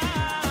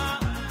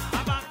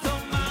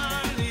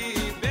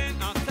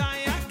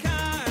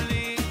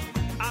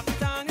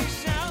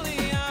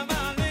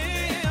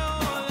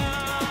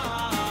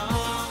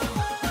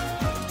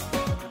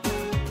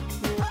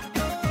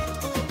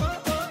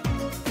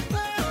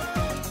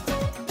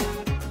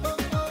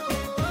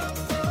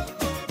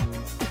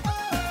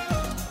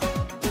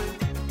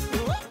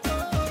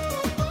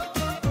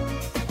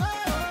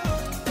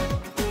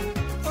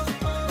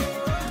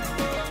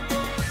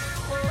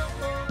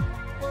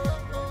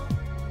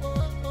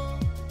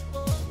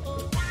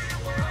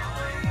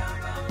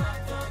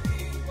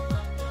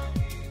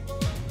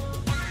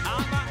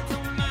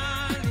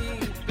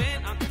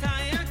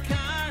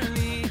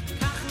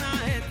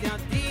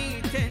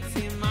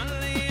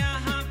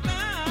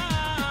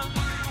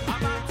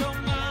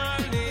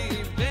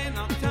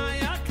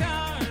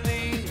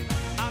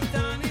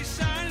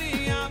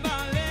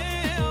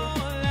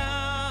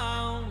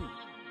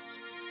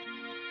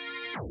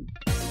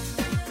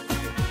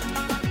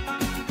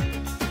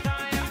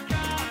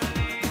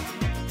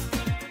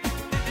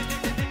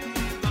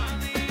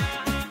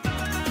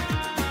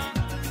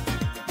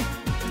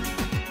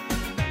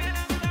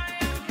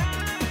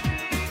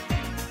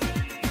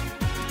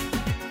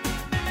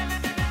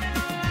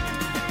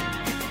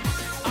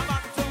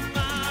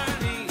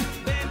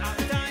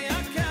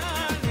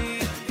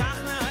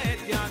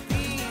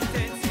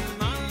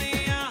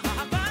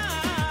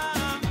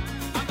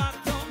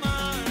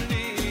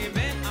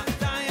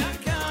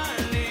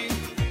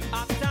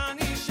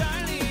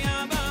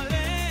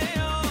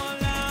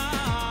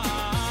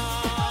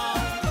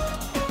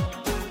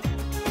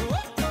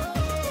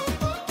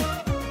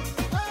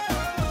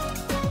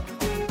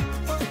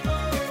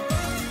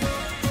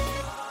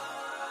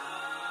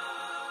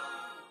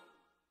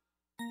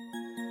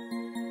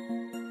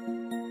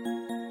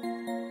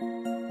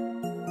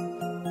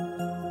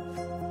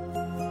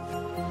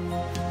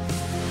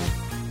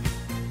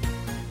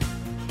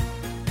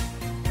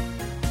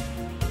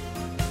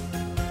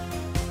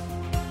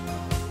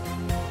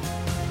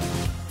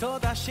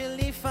 תודה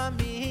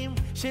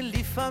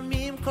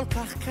שלפעמים כל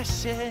כך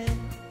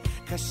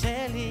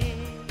קשה לי,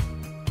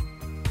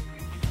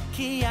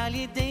 כי על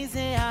ידי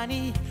זה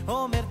אני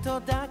אומר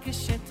תודה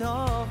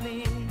כשטוב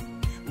לי.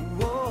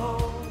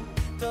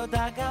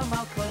 תודה גם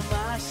על כל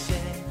מה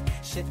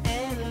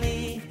שאין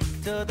לי,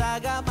 תודה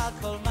גם על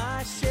כל מה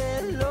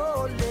שלא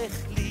הולך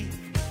לי,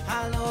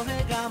 הלא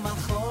וגם על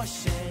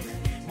חושך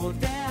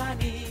מודה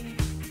אני.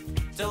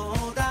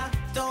 תודה,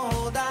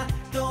 תודה,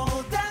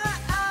 תודה,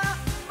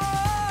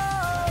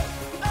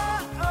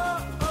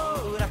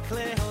 רק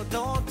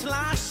להודות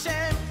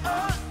לשם,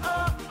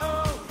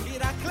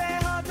 רק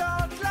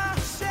להודות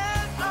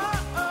לשם,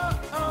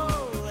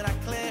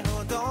 רק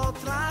להודות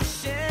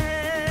לשם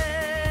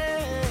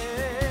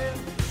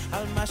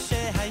על מה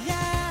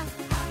שהיה,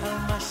 על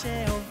מה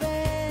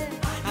שהווה,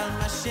 על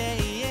מה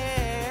שיהיה.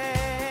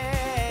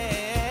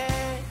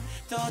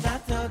 תודה,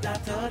 תודה,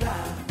 תודה,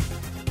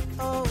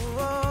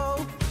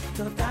 תודה,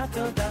 תודה,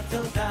 תודה,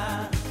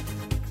 תודה,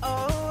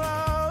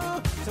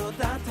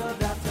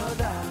 תודה,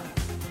 תודה,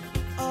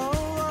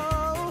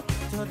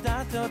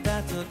 תודה, תודה,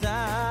 תודה,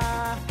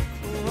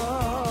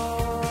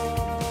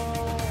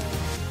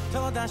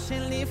 תודה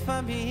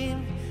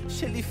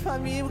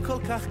שלפעמים כל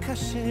כך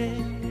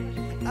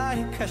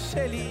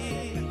קשה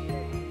לי,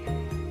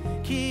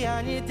 כי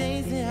על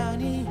ידי זה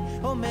אני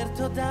אומר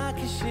תודה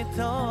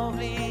כשטוב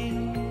לי.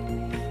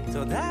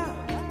 תודה,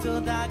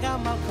 תודה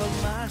גם על כל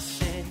מה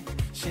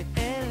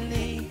שאין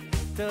לי,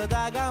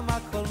 תודה גם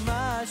על כל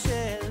מה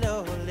שלא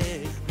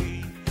הולך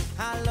לי,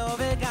 הלא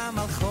וגם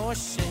על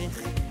חושך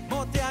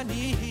מודה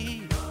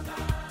אני.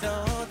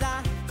 תודה,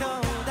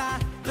 תודה,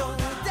 תודה,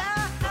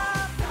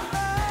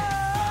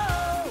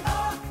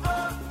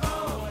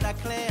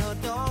 רק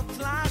להודות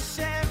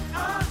לשם,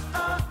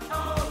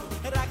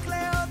 רק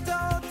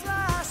להודות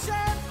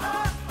לשם,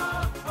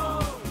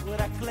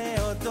 רק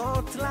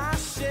להודות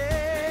לשם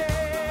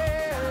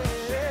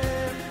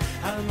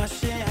על מה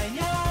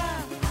שהיה,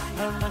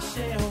 על מה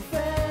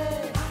שהווה,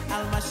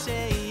 על מה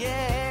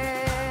שיהיה.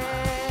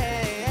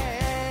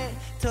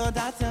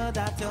 תודה,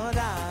 תודה,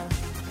 תודה,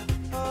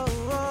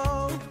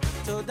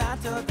 תודה, תודה,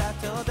 תודה,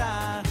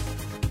 תודה,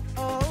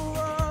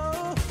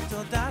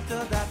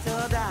 תודה,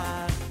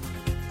 תודה,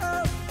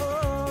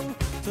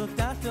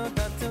 תודה,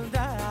 תודה,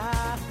 תודה.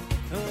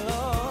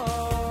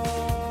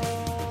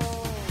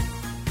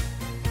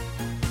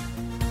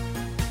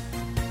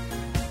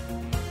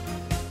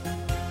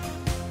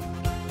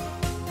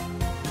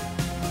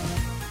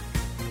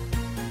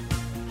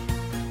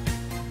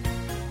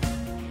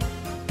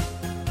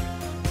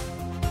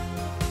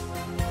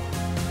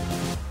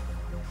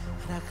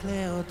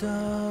 להודות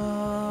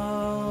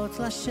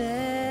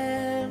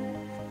לשם,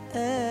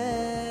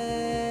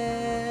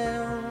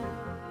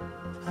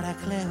 רק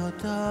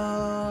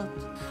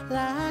להודות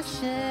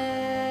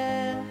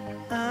לשם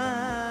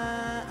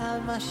על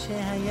מה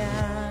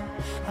שהיה,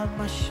 על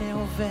מה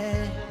שהווה,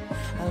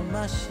 על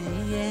מה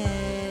שיהיה.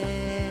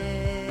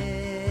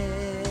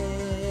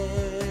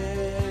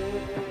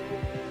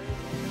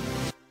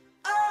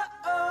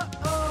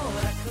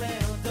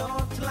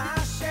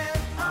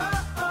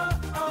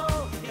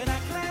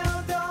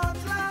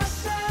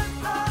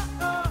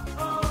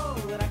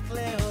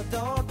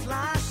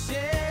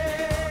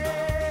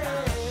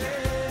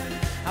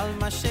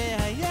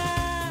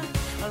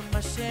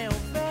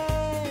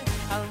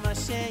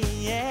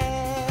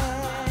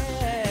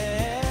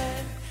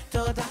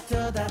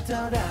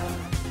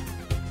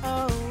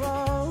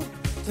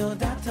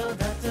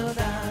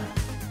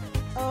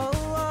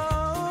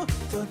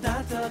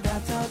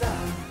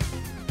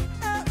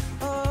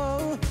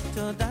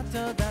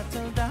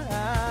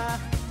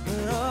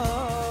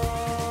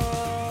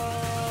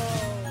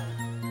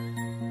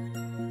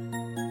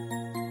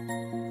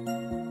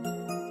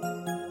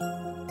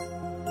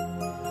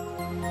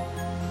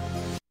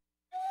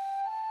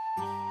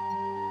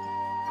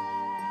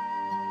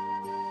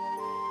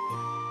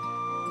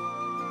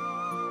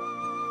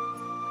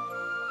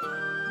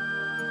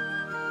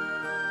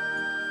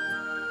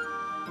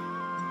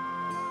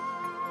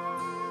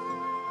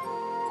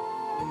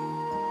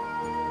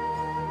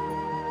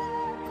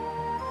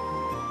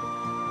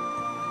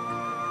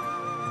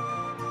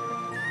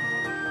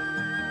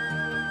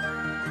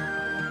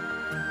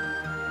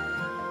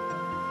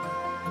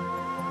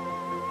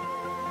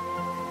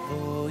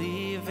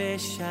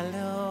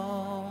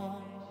 שלום,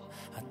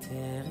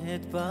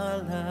 עטרת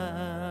בעלה,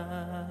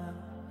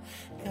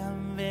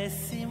 גם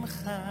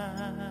בשמחה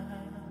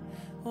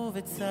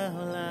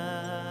ובצהלה,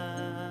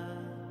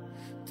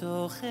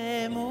 תוך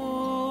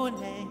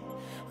אמוני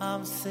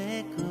עם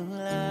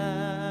סגולה.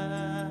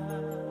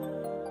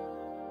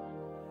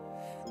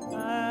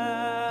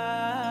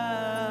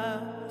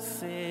 עם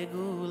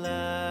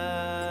סגולה,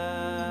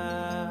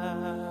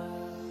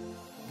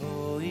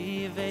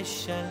 בואי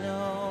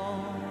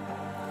ושלום,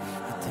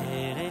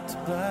 עטרת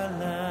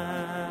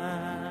בעלה,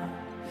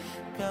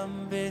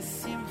 גם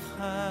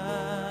בשמחה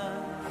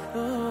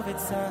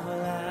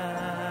ובצהלה,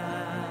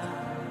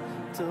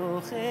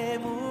 תוך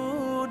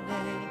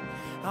אמוני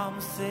עם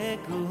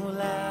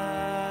סגולה.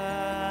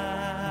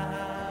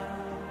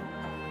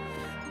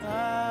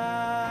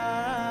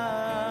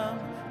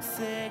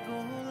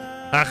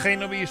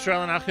 Achenu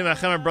b'Yisrael and Achim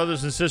Achem,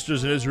 brothers and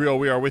sisters in Israel,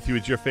 we are with you.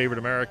 It's your favorite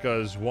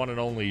America's one and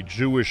only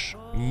Jewish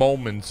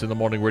Moments in the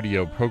Morning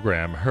radio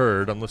program,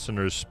 heard on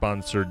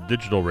listeners-sponsored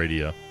digital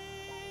radio.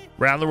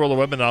 Around the world, the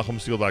web at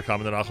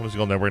NachumSegal.com and the Nachum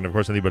Segal Network, and of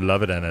course on the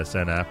beloved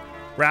NSN app.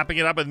 Wrapping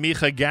it up with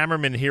Micha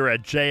Gammerman here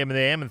at JM and the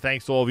AM, and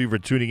thanks to all of you for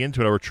tuning in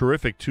to our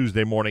terrific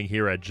Tuesday morning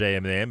here at JM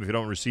and the AM. If you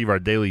don't receive our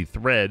daily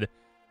thread,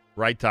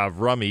 write to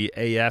Avrami,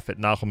 af at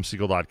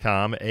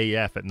NachumSegal.com,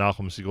 af at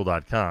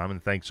NachumSegal.com,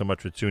 and thanks so much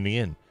for tuning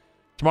in.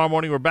 Tomorrow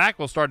morning we're back.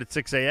 We'll start at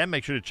 6 a.m.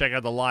 Make sure to check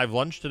out the live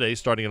lunch today,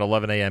 starting at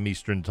 11 a.m.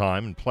 Eastern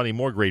Time, and plenty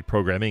more great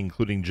programming,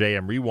 including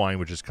JM Rewind,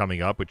 which is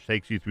coming up, which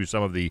takes you through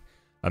some of the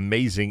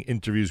amazing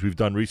interviews we've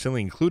done recently,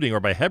 including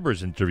Rabbi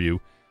Heber's interview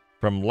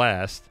from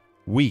last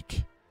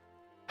week.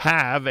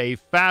 Have a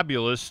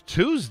fabulous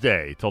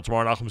Tuesday. Till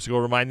tomorrow, Nachum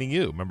Segal reminding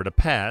you, remember the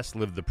past,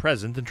 live the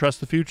present, and trust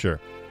the future.